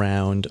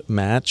 12-round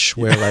match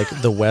where like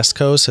the West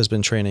Coast has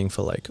been training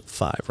for like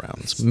 5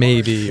 rounds,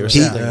 maybe, or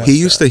something. He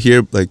used to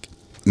hear like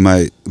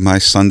my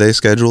Sunday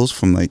schedules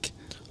from like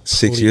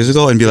 6 years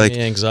ago and be like,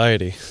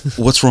 anxiety.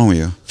 "What's wrong with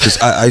you?" Because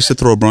I used to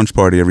throw a brunch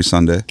party every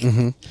Sunday,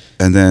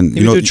 and then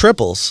You do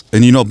triples.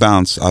 and you know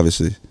Bounce,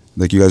 obviously.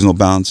 Like, you guys know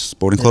Bounce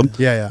Sporting Club?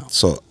 Yeah.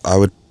 So I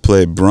would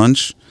play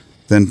brunch,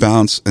 then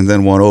Bounce, and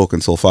then 1 Oak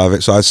until 5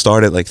 a.m. So I'd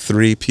start at like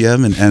 3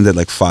 p.m. and end at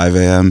like 5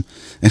 a.m.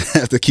 and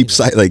have to keep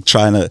like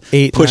trying to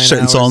 8, push 9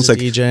 certain hours songs. of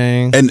Like,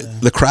 DJing. and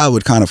the crowd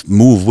would kind of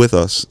move with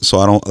us. So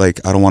I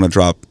don't want to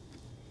drop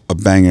a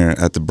banger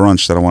at the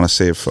brunch that I want to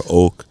save for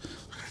Oak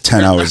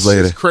 10 hours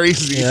later. It's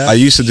crazy. Yeah. I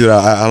used to do that.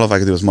 I don't know if I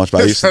could do as much, but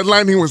I His used to.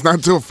 headlining was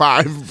not till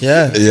 5.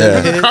 Yeah.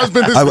 Yeah. Crowd's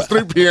been this since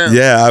 3 p.m.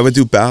 Yeah, I would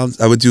do bounce.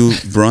 I would do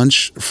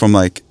brunch from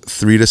like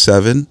 3 to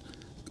 7.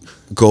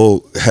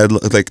 Go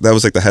like that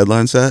was like the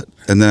headline set,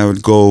 and then I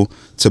would go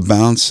to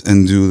bounce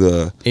and do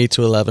the 8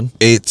 to 11.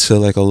 8 to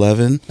like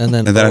 11, And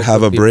then I'd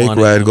have a would be break 1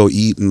 where I'd a.m. go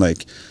eat and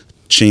like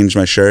change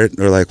my shirt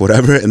or like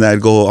whatever, and then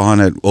I'd go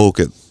on at Oak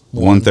at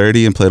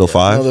 1:30 and play till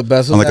 5 No, the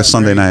best was on like a that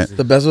Sunday night.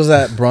 The best was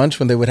at brunch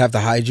when they would have to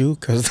hide you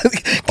because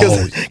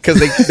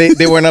because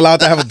they weren't allowed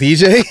to have a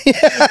DJ.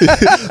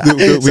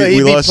 So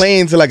he'd be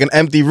playing to like an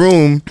empty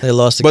room. They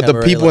lost, but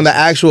the people in the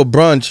actual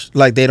brunch,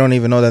 like they don't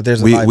even know that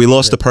there's. We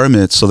lost the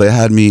permit, so they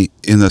had me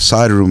in the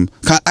side room.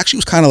 Actually,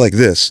 it was kind of like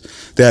this.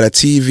 They had a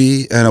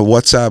TV and a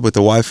WhatsApp with the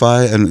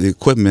Wi-Fi and the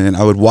equipment.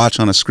 I would watch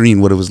on a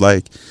screen what it was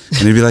like,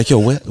 and they'd be like, "Yo,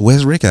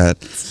 where's Rick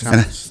at?"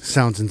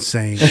 Sounds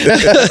insane.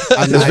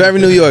 It's very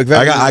New York.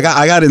 I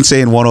got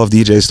insane one-off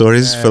DJ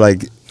stories for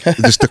like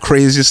just the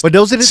craziest. But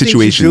those are the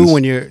situations. things you do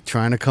when you're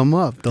trying to come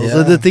up. Those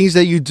are the things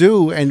that you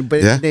do, and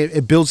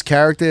it builds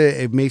character.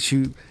 It makes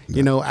you,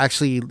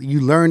 actually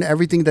you learn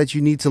everything that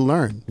you need to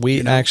learn.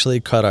 We actually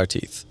cut our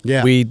teeth.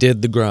 Yeah, we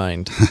did the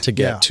grind to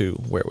get to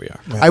where we are.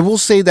 I will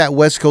say that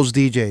West Coast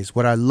DJs,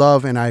 what I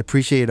love and I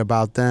appreciate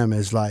about them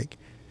is like,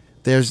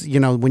 there's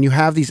when you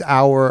have these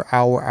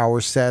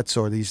hour sets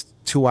or these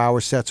 2-hour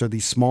sets or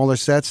these smaller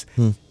sets,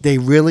 they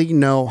really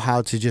know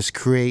how to just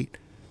create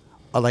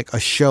a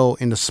show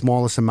in the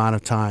smallest amount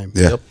of time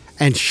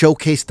and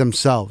showcase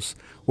themselves.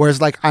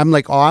 Whereas I'm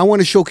like, oh, I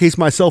want to showcase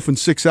myself in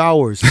 6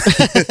 hours.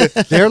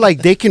 They're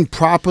like, they can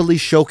properly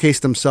showcase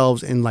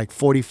themselves in like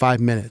 45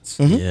 minutes.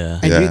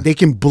 And they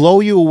can blow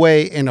you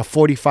away in a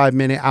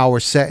 45-hour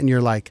set. And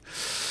you're like,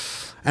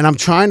 and I'm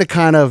trying to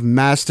kind of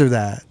master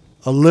that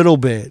a little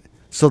bit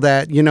so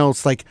that,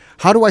 it's like,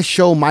 how do I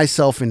show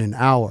myself in an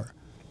hour?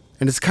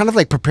 And it's kind of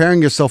like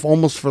preparing yourself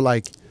almost for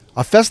like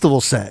a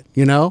festival set,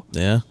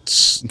 Yeah.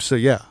 So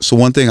yeah. So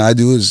one thing I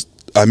do is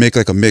I make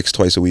like a mix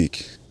twice a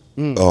week,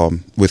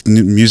 with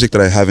new music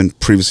that I haven't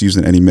previously used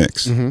in any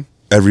mix.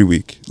 Every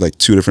week, like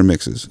 2 different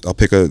mixes. I'll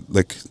pick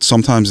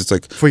sometimes it's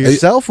like for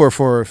yourself or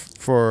for.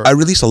 I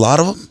release a lot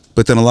of them,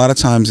 but then a lot of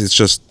times it's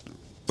just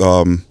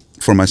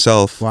for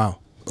myself. Wow.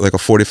 Like a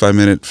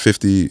 45-minute,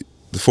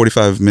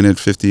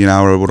 50 an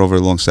hour, whatever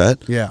long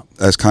set. Yeah.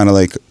 As kind of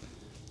like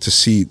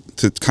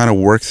to kind of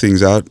work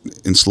things out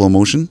in slow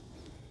motion,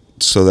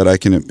 so that I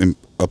can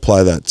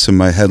apply that to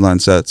my headline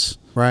sets.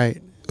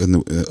 Right.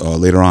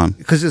 Later on.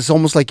 Because it's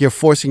almost like you're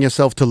forcing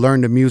yourself to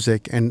learn the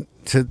music and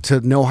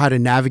to know how to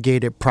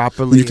navigate it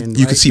properly. You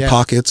can see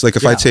pockets. Like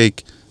if I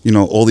take,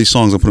 all these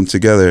songs and put them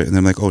together and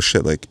I'm like, oh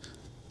shit, like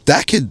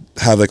that could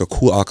have like a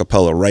cool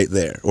acapella right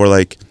there. Or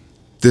like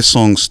this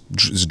song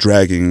is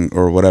dragging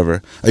or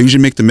whatever. I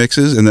usually make the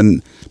mixes and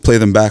then play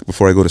them back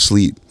before I go to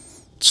sleep.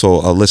 So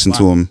I'll listen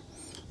to them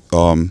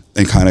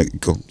and kind of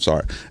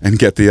and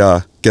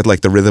get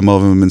like the rhythm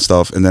of them and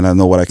stuff. And then I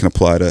know what I can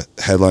apply to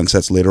headline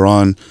sets later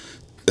on.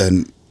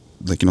 And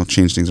like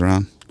change things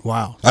around.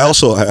 Wow. I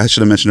should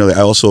have mentioned earlier,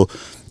 I also,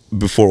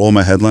 before all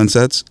my headline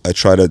sets, I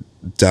try to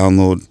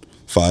download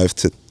 5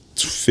 to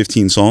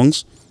 15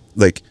 songs.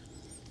 Like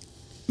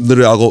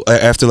literally I'll go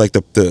after like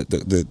the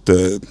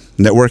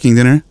networking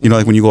dinner,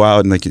 like when you go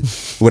out and like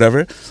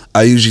whatever,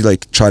 I usually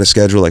like try to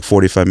schedule like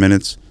 45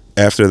 minutes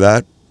after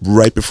that,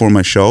 right before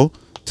my show,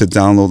 to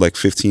download like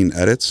 15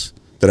 edits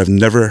that I've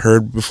never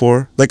heard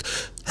before. Like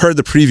heard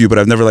the preview, but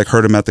I've never like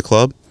heard them at the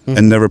club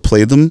and never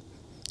played them.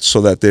 So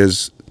that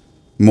there's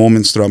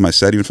moments throughout my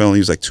set, even if I only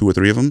use like 2 or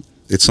 3 of them,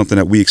 it's something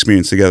that we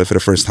experience together for the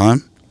first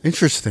time.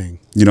 Interesting.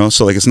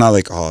 So like it's not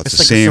like, oh, it's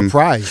the like same a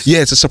surprise. Yeah,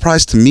 it's a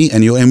surprise to me,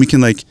 and we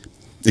can like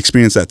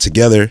experience that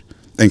together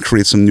and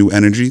create some new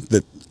energy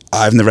that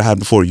I've never had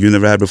before, you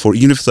never had before.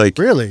 Even if it's like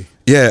really,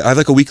 I have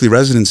like a weekly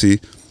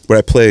residency where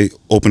I play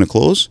open and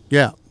close.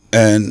 Yeah,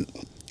 and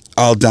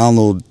I'll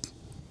download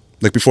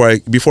like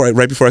right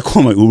before I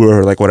call my Uber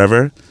or like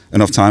whatever.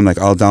 Enough time, like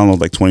I'll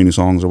download like 20 new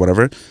songs or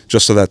whatever,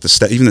 just so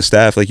that even the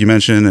staff, like you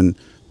mentioned, and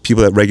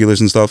people that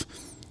regulars and stuff,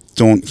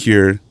 don't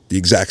hear the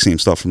exact same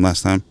stuff from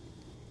last time,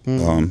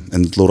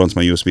 and load onto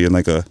my USB in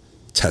like a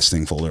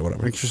testing folder or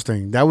whatever.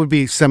 Interesting. That would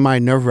be semi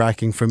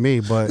nerve-wracking for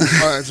me, but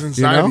it's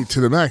anxiety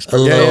to the max.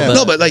 But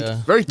No, but like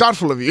very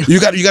thoughtful of you.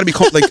 You got to be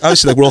like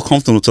obviously like we're all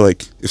comfortable to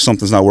like if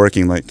something's not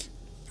working, like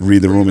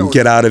read the room and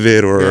get out of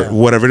it or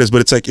whatever it is.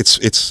 But it's like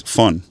it's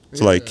fun.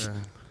 It's like.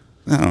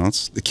 I don't know,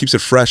 it keeps it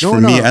fresh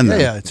for me and them.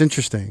 Yeah, it's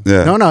interesting.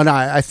 Yeah. No,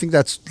 I think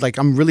that's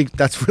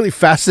really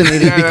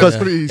fascinating because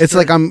it's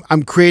like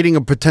I'm creating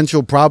a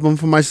potential problem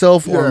for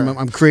myself, or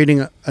I'm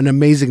creating an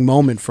amazing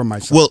moment for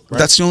myself. Well,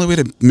 that's the only way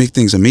to make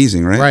things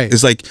amazing, right? Right.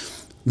 It's like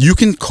you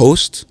can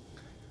coast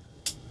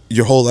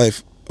your whole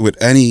life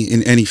with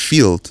in any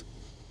field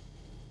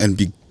and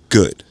be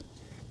good,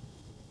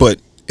 but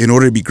in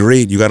order to be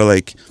great, you got to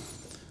like.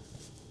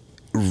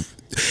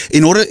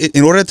 In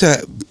order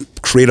to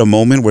create a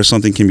moment where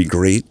something can be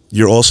great,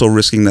 you're also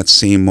risking that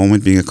same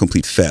moment being a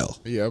complete fail.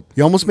 Yep.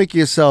 You almost make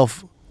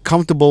yourself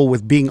comfortable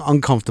with being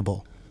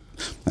uncomfortable.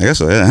 I guess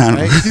so. Yeah. I don't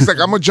know. He's like,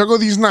 I'm gonna juggle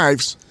these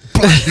knives.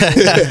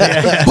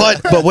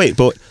 But wait,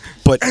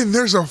 and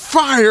there's a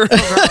fire.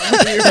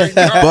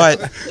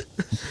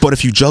 but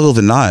if you juggle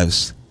the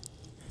knives,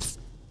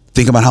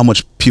 think about how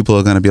much people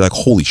are gonna be like,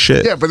 holy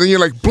shit. Yeah, but then you're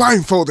like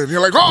blindfolded.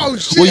 You're like, oh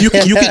shit.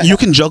 Well, you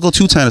can juggle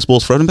 2 tennis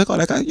balls for him. Like, oh,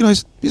 that guy,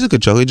 he's a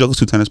good juggler. He juggles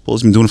 2 tennis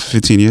balls. He's been doing it for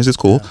 15 years. It's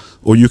cool. Yeah.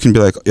 Or you can be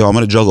like, yo, I'm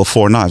gonna juggle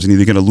 4 knives, and either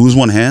you're gonna lose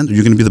one hand, or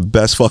you're gonna be the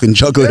best fucking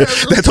juggler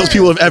that those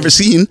people have ever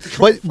seen.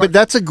 But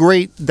that's a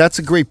great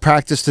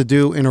practice to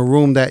do in a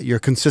room that you're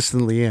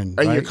consistently in. And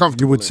right? you're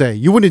comfortable. You would say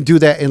you wouldn't do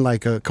that in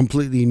like a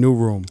completely new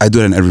room. I do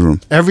it in every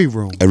room. Every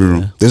room. Every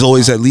room. Yeah. There's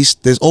always at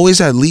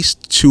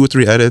least 2 or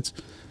 3 edits.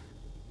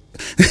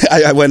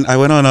 I went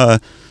on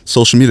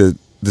social media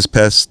this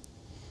past,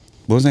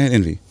 what was that,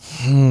 Envy?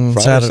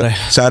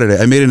 Saturday.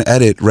 I made an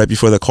edit right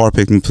before the car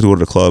picked me to go to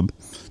the club.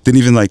 Didn't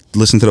even like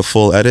listen to the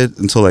full edit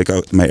until like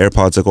my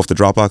AirPods like off the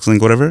Dropbox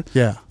link, whatever.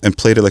 Yeah. And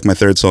played it like my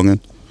 3rd song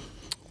in.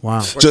 Wow.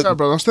 What's up,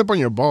 bro? Don't step on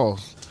your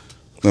balls.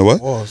 What?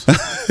 Balls.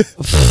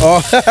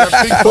 That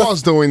big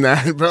balls doing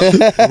that, bro.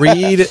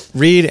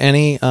 Read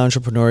any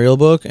entrepreneurial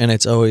book, and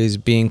it's always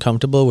being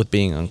comfortable with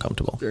being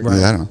uncomfortable. Right.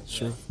 Yeah, I don't know.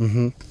 Sure.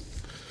 Mm-hmm.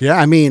 Yeah,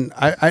 I mean,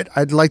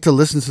 I'd like to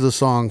listen to the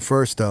song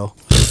first, though.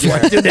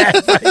 Yeah. Do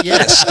that. Yeah.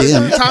 There's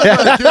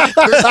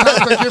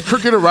times I give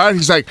Crooked a ride.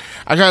 He's like,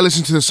 I gotta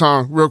listen to the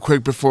song real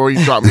quick before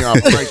you drop me off.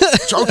 I'm like,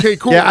 okay,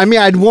 cool. Yeah, I mean,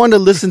 I'd want to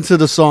listen to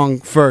the song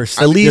first,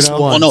 at least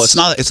once. Well, no, it's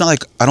not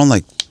like I don't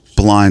like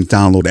blind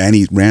download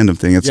any random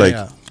thing. It's like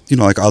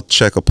I'll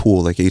check a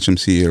pool like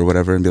HMC or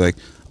whatever and be like,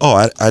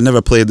 oh, I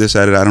never played this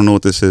edit. I don't know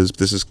what this is.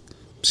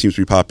 Seems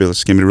to be popular.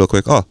 Skim it real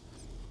quick. Oh.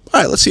 All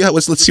right, let's see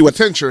what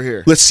potential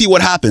here. Let's see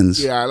what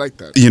happens. Yeah, I like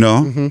that.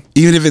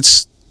 Even if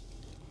it's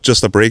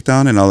just a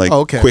breakdown, and I'll like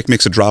quick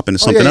mix a drop into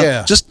something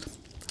else. Just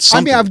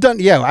something. I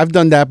mean, I've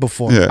done that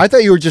before. Yeah. I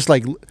thought you were just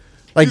like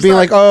being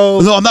like,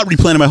 oh, no, I'm not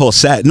replaying my whole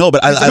set. No,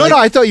 but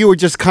I thought you were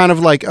just kind of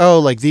like, oh,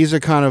 like these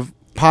are kind of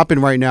popping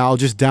right now. I'll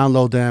just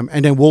download them,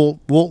 and then we'll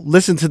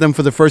listen to them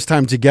for the first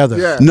time together.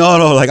 Yeah.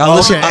 No, like I'll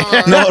listen.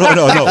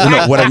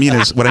 No. What I mean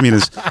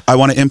is, I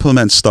want to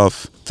implement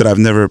stuff that I've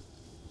never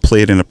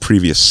played in a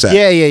previous set.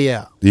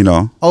 Yeah. You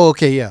know? Oh,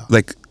 okay, yeah.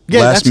 Like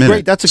that's last minute.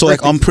 great. That's a great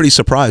like I'm pretty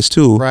surprised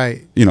too.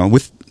 Right. You know,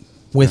 with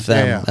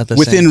them at the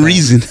within same time.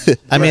 reason.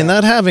 I mean,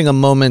 that having a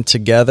moment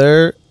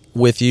together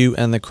with you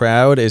and the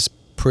crowd is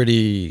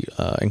pretty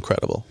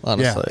incredible.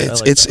 Honestly, yeah.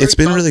 It's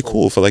been really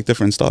cool for like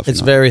different stuff. It's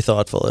very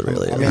thoughtful. It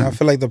really is. I mean, I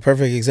feel like the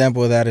perfect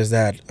example of that is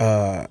that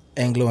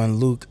Anglo and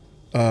Luke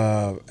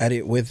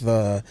edit with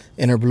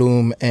Inner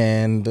Bloom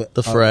and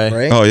the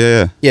Fray. Oh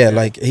yeah.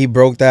 Like he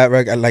broke that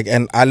record. Like,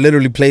 and I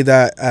literally played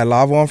that at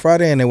Lava on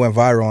Friday, and it went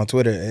viral on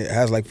Twitter. It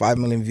has like 5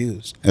 million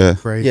views. Yeah,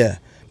 great. Yeah,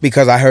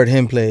 because I heard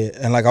him play it,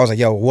 and like I was like,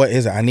 "Yo, what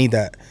is it? I need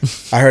that."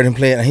 I heard him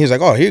play it, and he was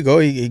like, "Oh, here you go."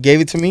 He gave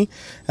it to me,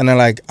 and then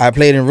like I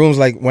played in rooms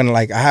like when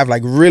like I have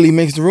like really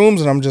mixed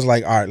rooms, and I'm just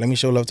like, "All right, let me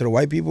show love to the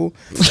white people."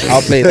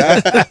 I'll play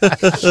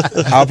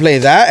that. I'll play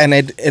that, and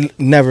it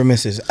never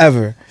misses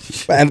ever.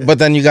 But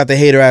then you got the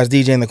hater ass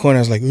DJ in the corner.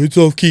 It's like, it's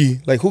off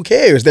key. Like, who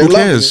cares? Who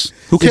cares?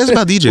 Who cares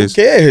about DJs?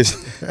 Who cares?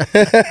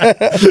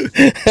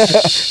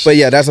 But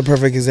yeah, that's a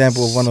perfect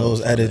example of one of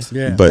those edits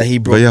that he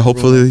broke. But yeah,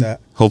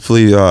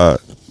 hopefully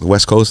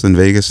West Coast and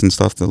Vegas and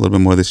stuff a little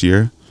bit more this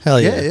year. Hell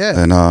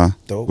yeah. And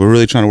we're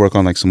really trying to work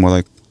on like some more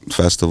like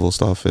festival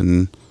stuff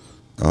and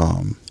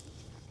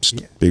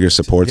bigger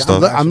support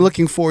stuff. I'm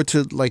looking forward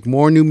to like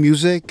more new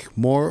music,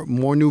 more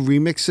new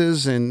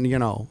remixes, and you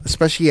know,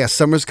 especially as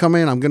summer's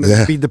coming, I'm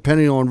gonna be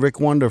depending on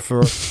Rick Wonder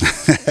for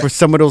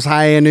some of those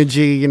high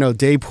energy, you know,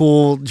 day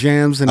pool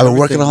jams. And I've been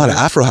working on a lot of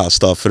Afro house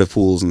stuff for the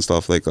pools and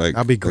stuff like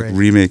that'd be great. Like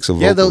remakes of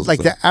vocals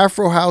like the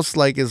Afro house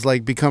like is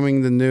like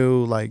becoming the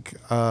new like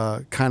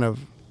kind of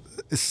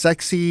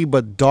sexy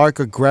but dark,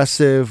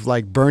 aggressive,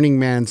 like Burning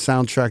Man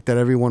soundtrack that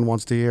everyone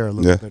wants to hear a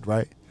little bit,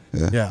 right?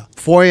 Yeah.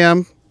 4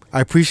 a.m. I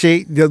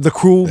appreciate the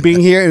crew being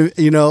here,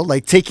 you know,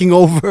 like taking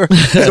over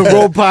the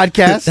R.O.A.D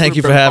podcast. Thank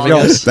you for having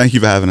us. Thank you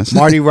for having us.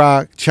 Marty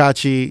Rock,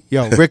 Chachi,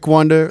 Rick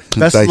Wonder.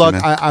 Best of luck.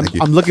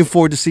 I'm looking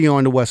forward to seeing you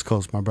on the West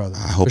Coast, my brother.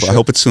 I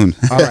hope it's soon.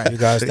 All right, you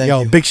guys. Thank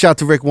you. Big shout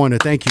to Rick Wonder.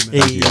 Thank you,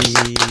 man.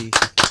 Hey.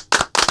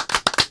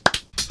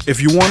 If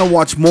you want to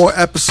watch more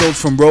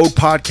episodes from R.O.A.D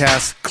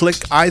Podcast, click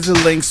either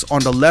links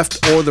on the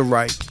left or the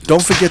right.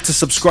 Don't forget to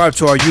subscribe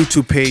to our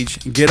YouTube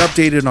page and get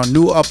updated on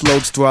new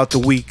uploads throughout the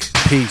week.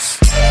 Peace.